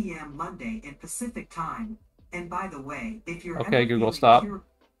 12 p.m. Monday in Pacific time. And by the way, if you're okay, Google, stop.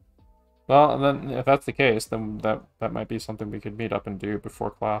 Well, then if that's the case, then that might be something we could meet up and do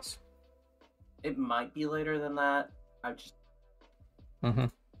before class. It might be later than that. I just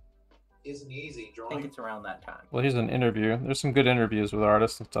Isn't easy, I think it's around that time. Well, here's an interview. There's some good interviews with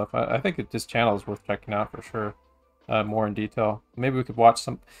artists and stuff. I think this channel is worth checking out for sure. More in detail. Maybe we could watch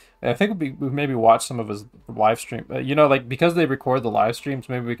some. I think we maybe watch some of his live stream. You know, like because they record the live streams,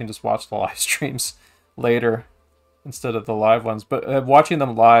 maybe we can just watch the live streams later instead of the live ones. But watching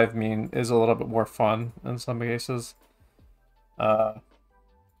them live is a little bit more fun in some cases. And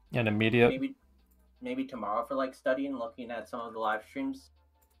immediate. Maybe tomorrow for like studying, looking at some of the live streams.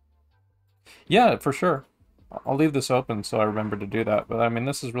 Yeah, for sure. I'll leave this open so I remember to do that. But I mean,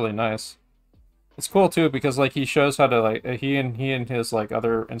 this is really nice. It's cool too because like he shows how to like he and his like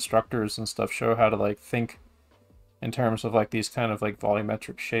other instructors and stuff show how to like think in terms of like these kind of like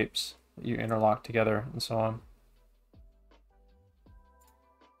volumetric shapes that you interlock together and so on.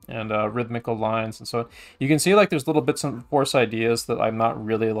 And rhythmical lines and so on. You can see like there's little bits of force ideas that I'm not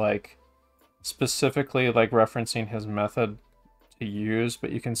really like specifically like referencing his method to use,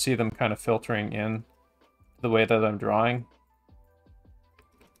 but you can see them kind of filtering in the way that I'm drawing.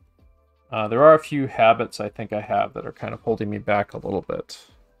 There are a few habits I think I have that are kind of holding me back a little bit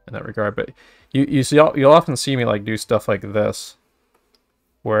in that regard, but you'll often see me like do stuff like this,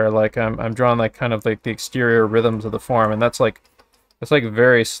 where like I'm drawing like kind of like the exterior rhythms of the form, and that's like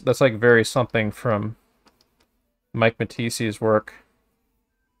very something from Mike Matisse's work.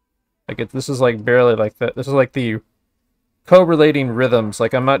 Like this is like barely like that. This is like the correlating rhythms.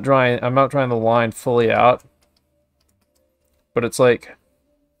 Like I'm not drawing the line fully out, but it's like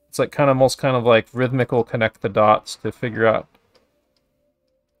almost kind of like rhythmical connect the dots to figure out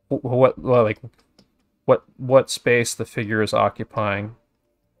what space the figure is occupying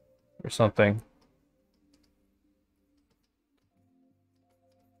or something.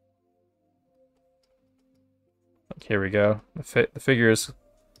 Like here we go. The figure is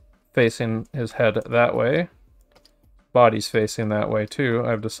facing his head that way. Body's facing that way too,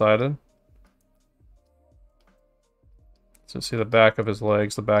 I've decided. So see the back of his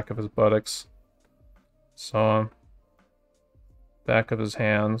legs, the back of his buttocks, so on. Back of his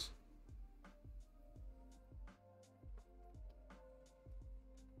hands.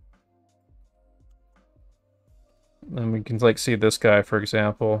 And we can like see this guy, for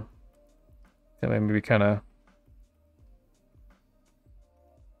example. And maybe we kind of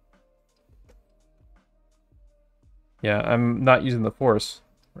I'm not using the force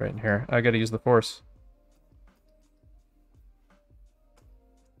right in here. I gotta use the force.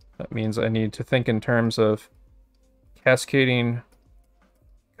 That means I need to think in terms of cascading,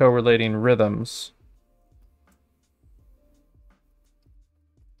 correlating rhythms.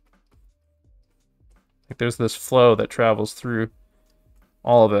 Like there's this flow that travels through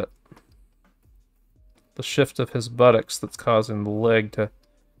all of it. The shift of his buttocks that's causing the leg to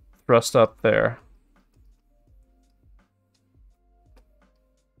thrust up there.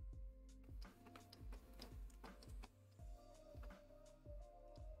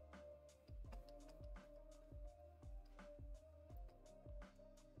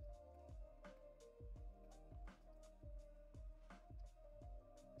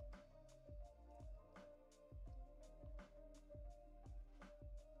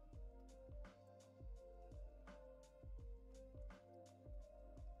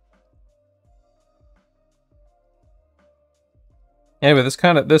 Anyway,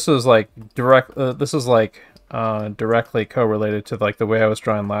 this is like directly correlated to like the way I was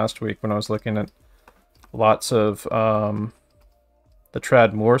drawing last week when I was looking at lots of the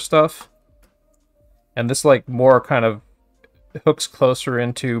trad Moore stuff, and this like more kind of hooks closer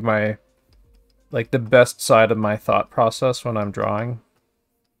into my like the best side of my thought process when I'm drawing.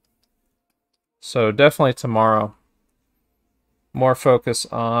 So definitely tomorrow, more focus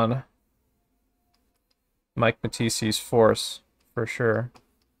on Mike Mattisi's force. For sure.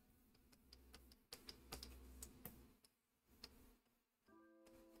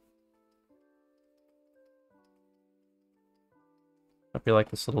 I feel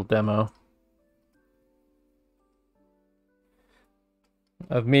like this little demo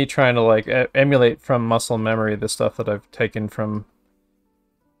of me trying to like emulate from muscle memory the stuff that I've taken from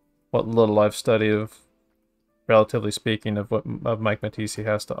what little I've studied of, relatively speaking, of what Mike Mattisi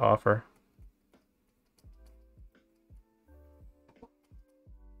has to offer.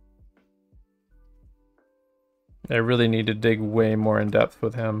 I really need to dig way more in depth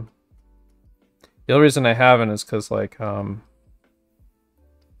with him. The only reason I haven't is because like a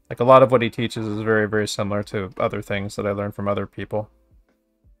lot of what he teaches is very, very similar to other things that I learned from other people.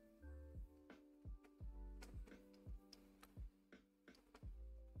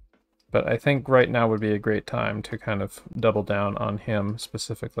 But I think right now would be a great time to kind of double down on him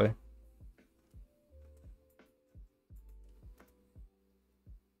specifically.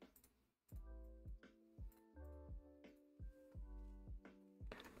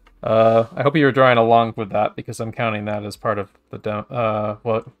 I hope you're drawing along with that because I'm counting that as part of the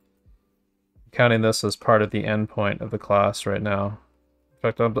counting this as part of the end point of the class right now. In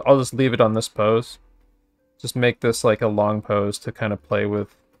fact, I'll just leave it on this pose. Just make this like a long pose to kind of play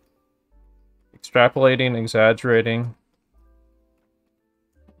with extrapolating, exaggerating,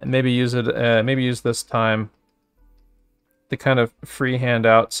 and maybe use this time to kind of freehand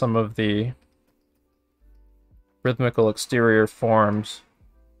out some of the rhythmical exterior forms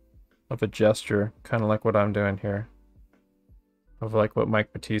of a gesture, kind of like what I'm doing here, of like what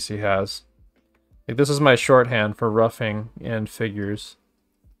Mike Mattisi has. Like this is my shorthand for roughing in figures,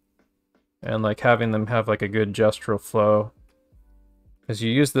 and like having them have like a good gestural flow, because you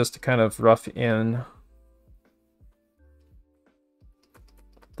use this to kind of rough in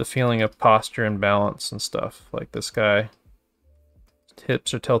the feeling of posture and balance and stuff. Like this guy, his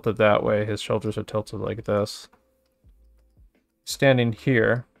hips are tilted that way, his shoulders are tilted like this. Standing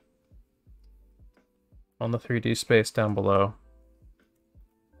here on the 3D space down below.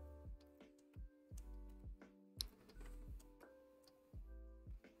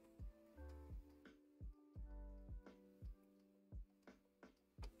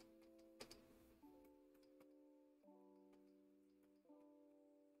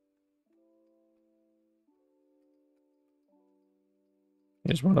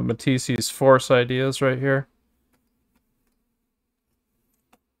 Here's one of Mattisi's force ideas right here.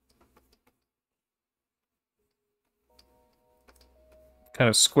 Kind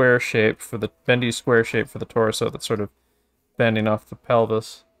of square shape for the bendy square shape for the torso that's sort of bending off the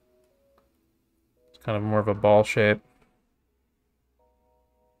pelvis. It's kind of more of a ball shape.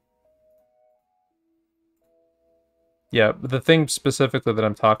 Yeah, but the thing specifically that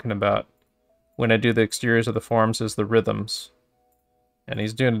I'm talking about when I do the exteriors of the forms is the rhythms. And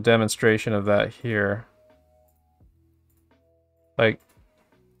he's doing a demonstration of that here. Like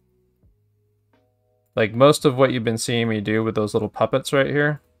most of what you've been seeing me do with those little puppets right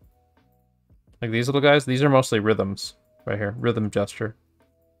here, like these little guys, these are mostly rhythms right here, rhythm gesture.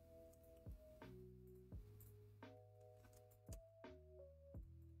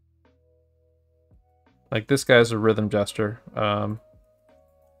 Like this guy's a rhythm gesture.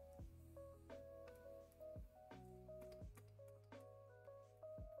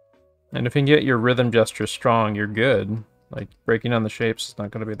 And if you can get your rhythm gesture strong, you're good. Like, breaking down the shapes is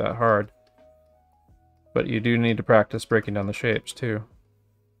not going to be that hard. But you do need to practice breaking down the shapes, too.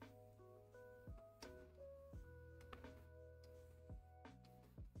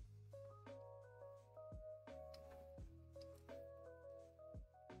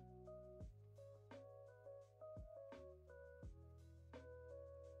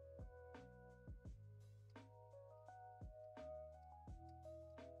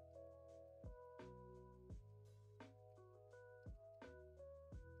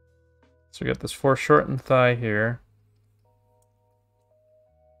 So we got this foreshortened thigh here.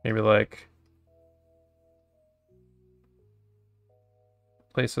 Maybe like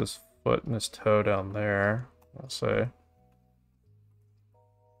place his foot and his toe down there, I'll say.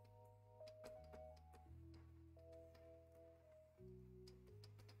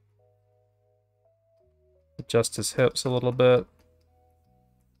 Adjust his hips a little bit.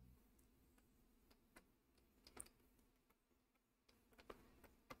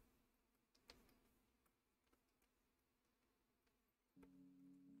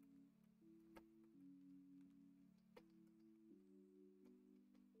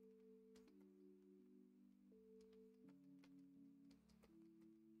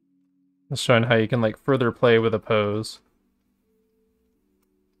 It's showing how you can like further play with a pose.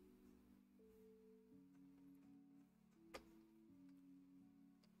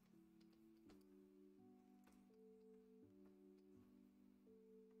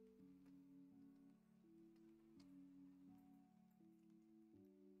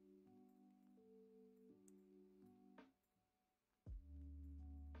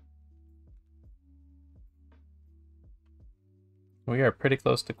 We are pretty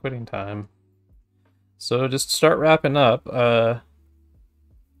close to quitting time. So just start wrapping up. Do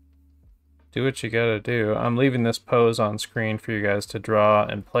what you gotta do. I'm leaving this pose on screen for you guys to draw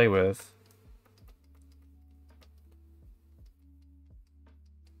and play with.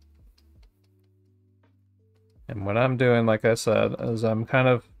 And what I'm doing, like I said, is I'm kind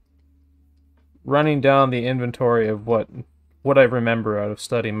of running down the inventory of what I remember out of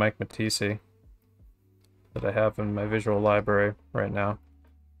studying Mike Matisse that I have in my visual library right now.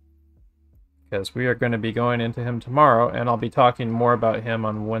 Because we are going to be going into him tomorrow, and I'll be talking more about him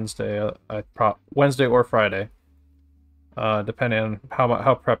on Wednesday, Wednesday or Friday, depending on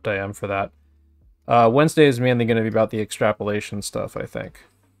how prepped I am for that. Wednesday is mainly going to be about the extrapolation stuff, I think.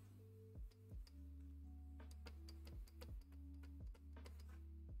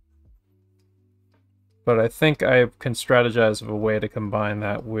 But I think I can strategize of a way to combine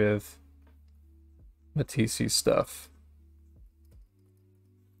that with Matisse stuff.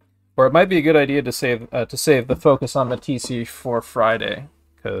 Or it might be a good idea to save the focus on Matisse for Friday,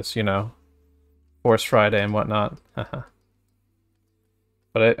 because, you know, Force Friday and whatnot.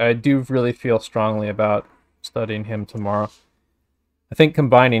 But I do really feel strongly about studying him tomorrow. I think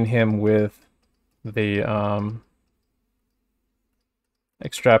combining him with the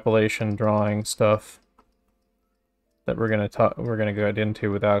extrapolation drawing stuff that we're gonna go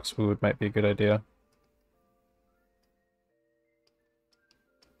into with Alex Wood might be a good idea.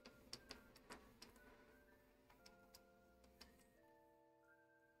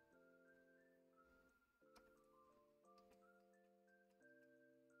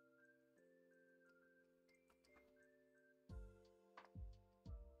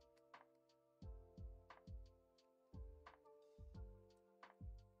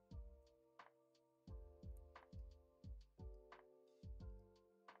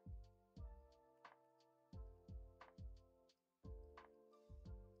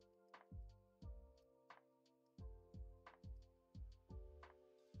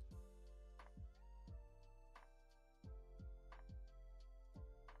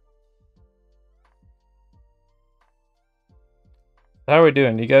 How are we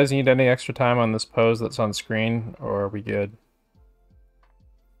doing? Do you guys need any extra time on this pose that's on screen, or are we good?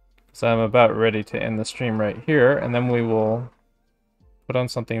 So I'm about ready to end the stream right here, and then we will put on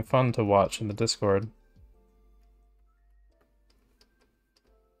something fun to watch in the Discord.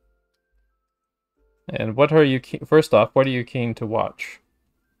 And what are you first off, what are you keen to watch?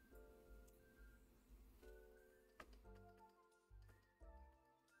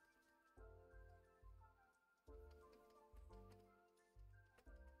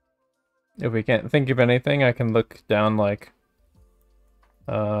 If we can't think of anything, I can look down like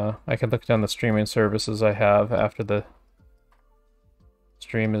I can look down the streaming services I have after the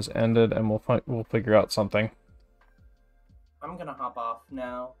stream is ended, and we'll figure out something. I'm gonna hop off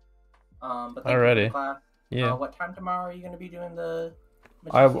now. But alrighty. Class. Yeah. What time tomorrow are you gonna be doing the?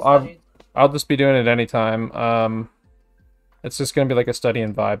 I'll just be doing it anytime. It's just going to be like a study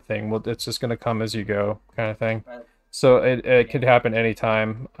and vibe thing. Well, it's just going to come as you go kind of thing. Right. So it could happen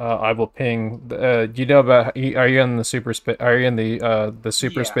anytime. I will ping. Do you know about? Are you in the super space? Are you in the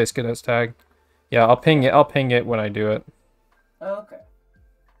super space cadets tag? Yeah, I'll ping it. I'll ping it when I do it. Okay.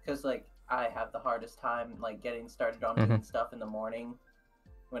 Because like I have the hardest time like getting started on doing stuff in the morning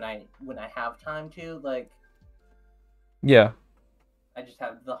when I have time to like. Yeah. I just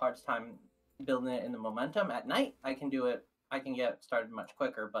have the hardest time building it in the momentum. At night, I can do it. I can get started much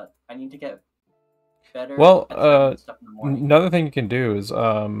quicker, but I need to get better. Well, at stuff in the morning. another thing you can do is,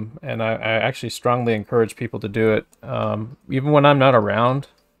 and I actually strongly encourage people to do it, even when I'm not around.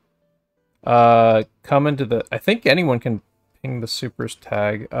 Come into the. I think anyone can ping the supers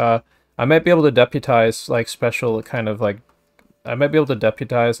tag. I might be able to deputize like special kind of like. I might be able to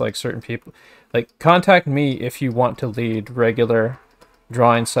deputize like certain people. Like contact me if you want to lead regular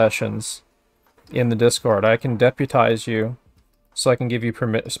drawing sessions in the Discord. I can deputize you, so I can give you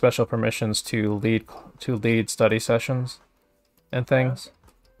special permissions to lead study sessions and things.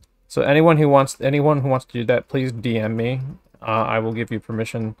 So anyone who wants to do that, please DM me. I will give you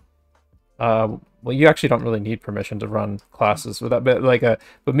permission. Well, you actually don't really need permission to run classes with that,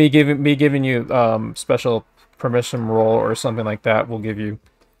 but me giving you special permission role or something like that will give you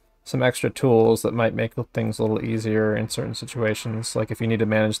some extra tools that might make things a little easier in certain situations, like if you need to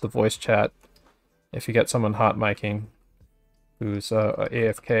manage the voice chat, if you get someone hot micing who's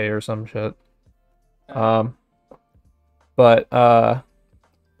AFK or some shit.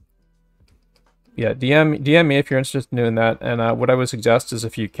 Yeah, DM me if you're interested in doing that. And what I would suggest is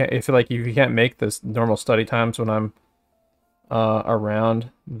if you can't make this normal study times when I'm around,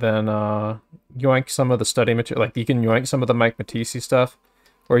 then yoink some of the study material. Like you can yoink some of the Mike Matisse stuff,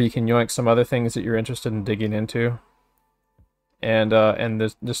 or you can yoink some other things that you're interested in digging into, and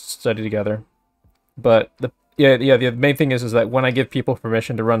just study together. But the main thing is that when I give people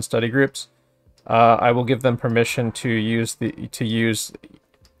permission to run study groups, I will give them permission to use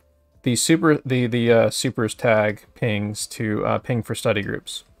the supers tag pings to ping for study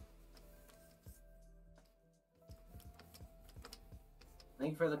groups.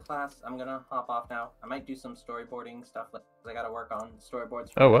 Thank you for the class. I'm gonna hop off now. I might do some storyboarding stuff. I gotta work on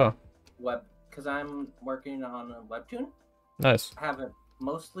storyboards. Oh wow. Web, because I'm working on a webtoon. Nice. I have it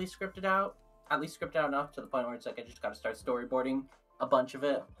mostly scripted out. At least scripted out enough to the point where it's like I just gotta start storyboarding a bunch of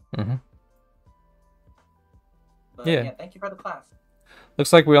it. But yeah, thank you for the class.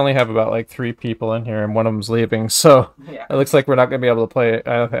 Looks like we only have about like 3 people in here, and one of them's leaving. So yeah. It looks like we're not gonna be able to play.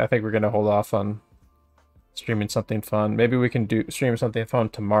 I think we're gonna hold off on streaming something fun. Maybe we can stream something fun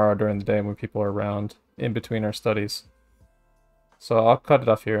tomorrow during the day when people are around in between our studies. So I'll cut it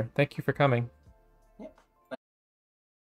off here. Thank you for coming.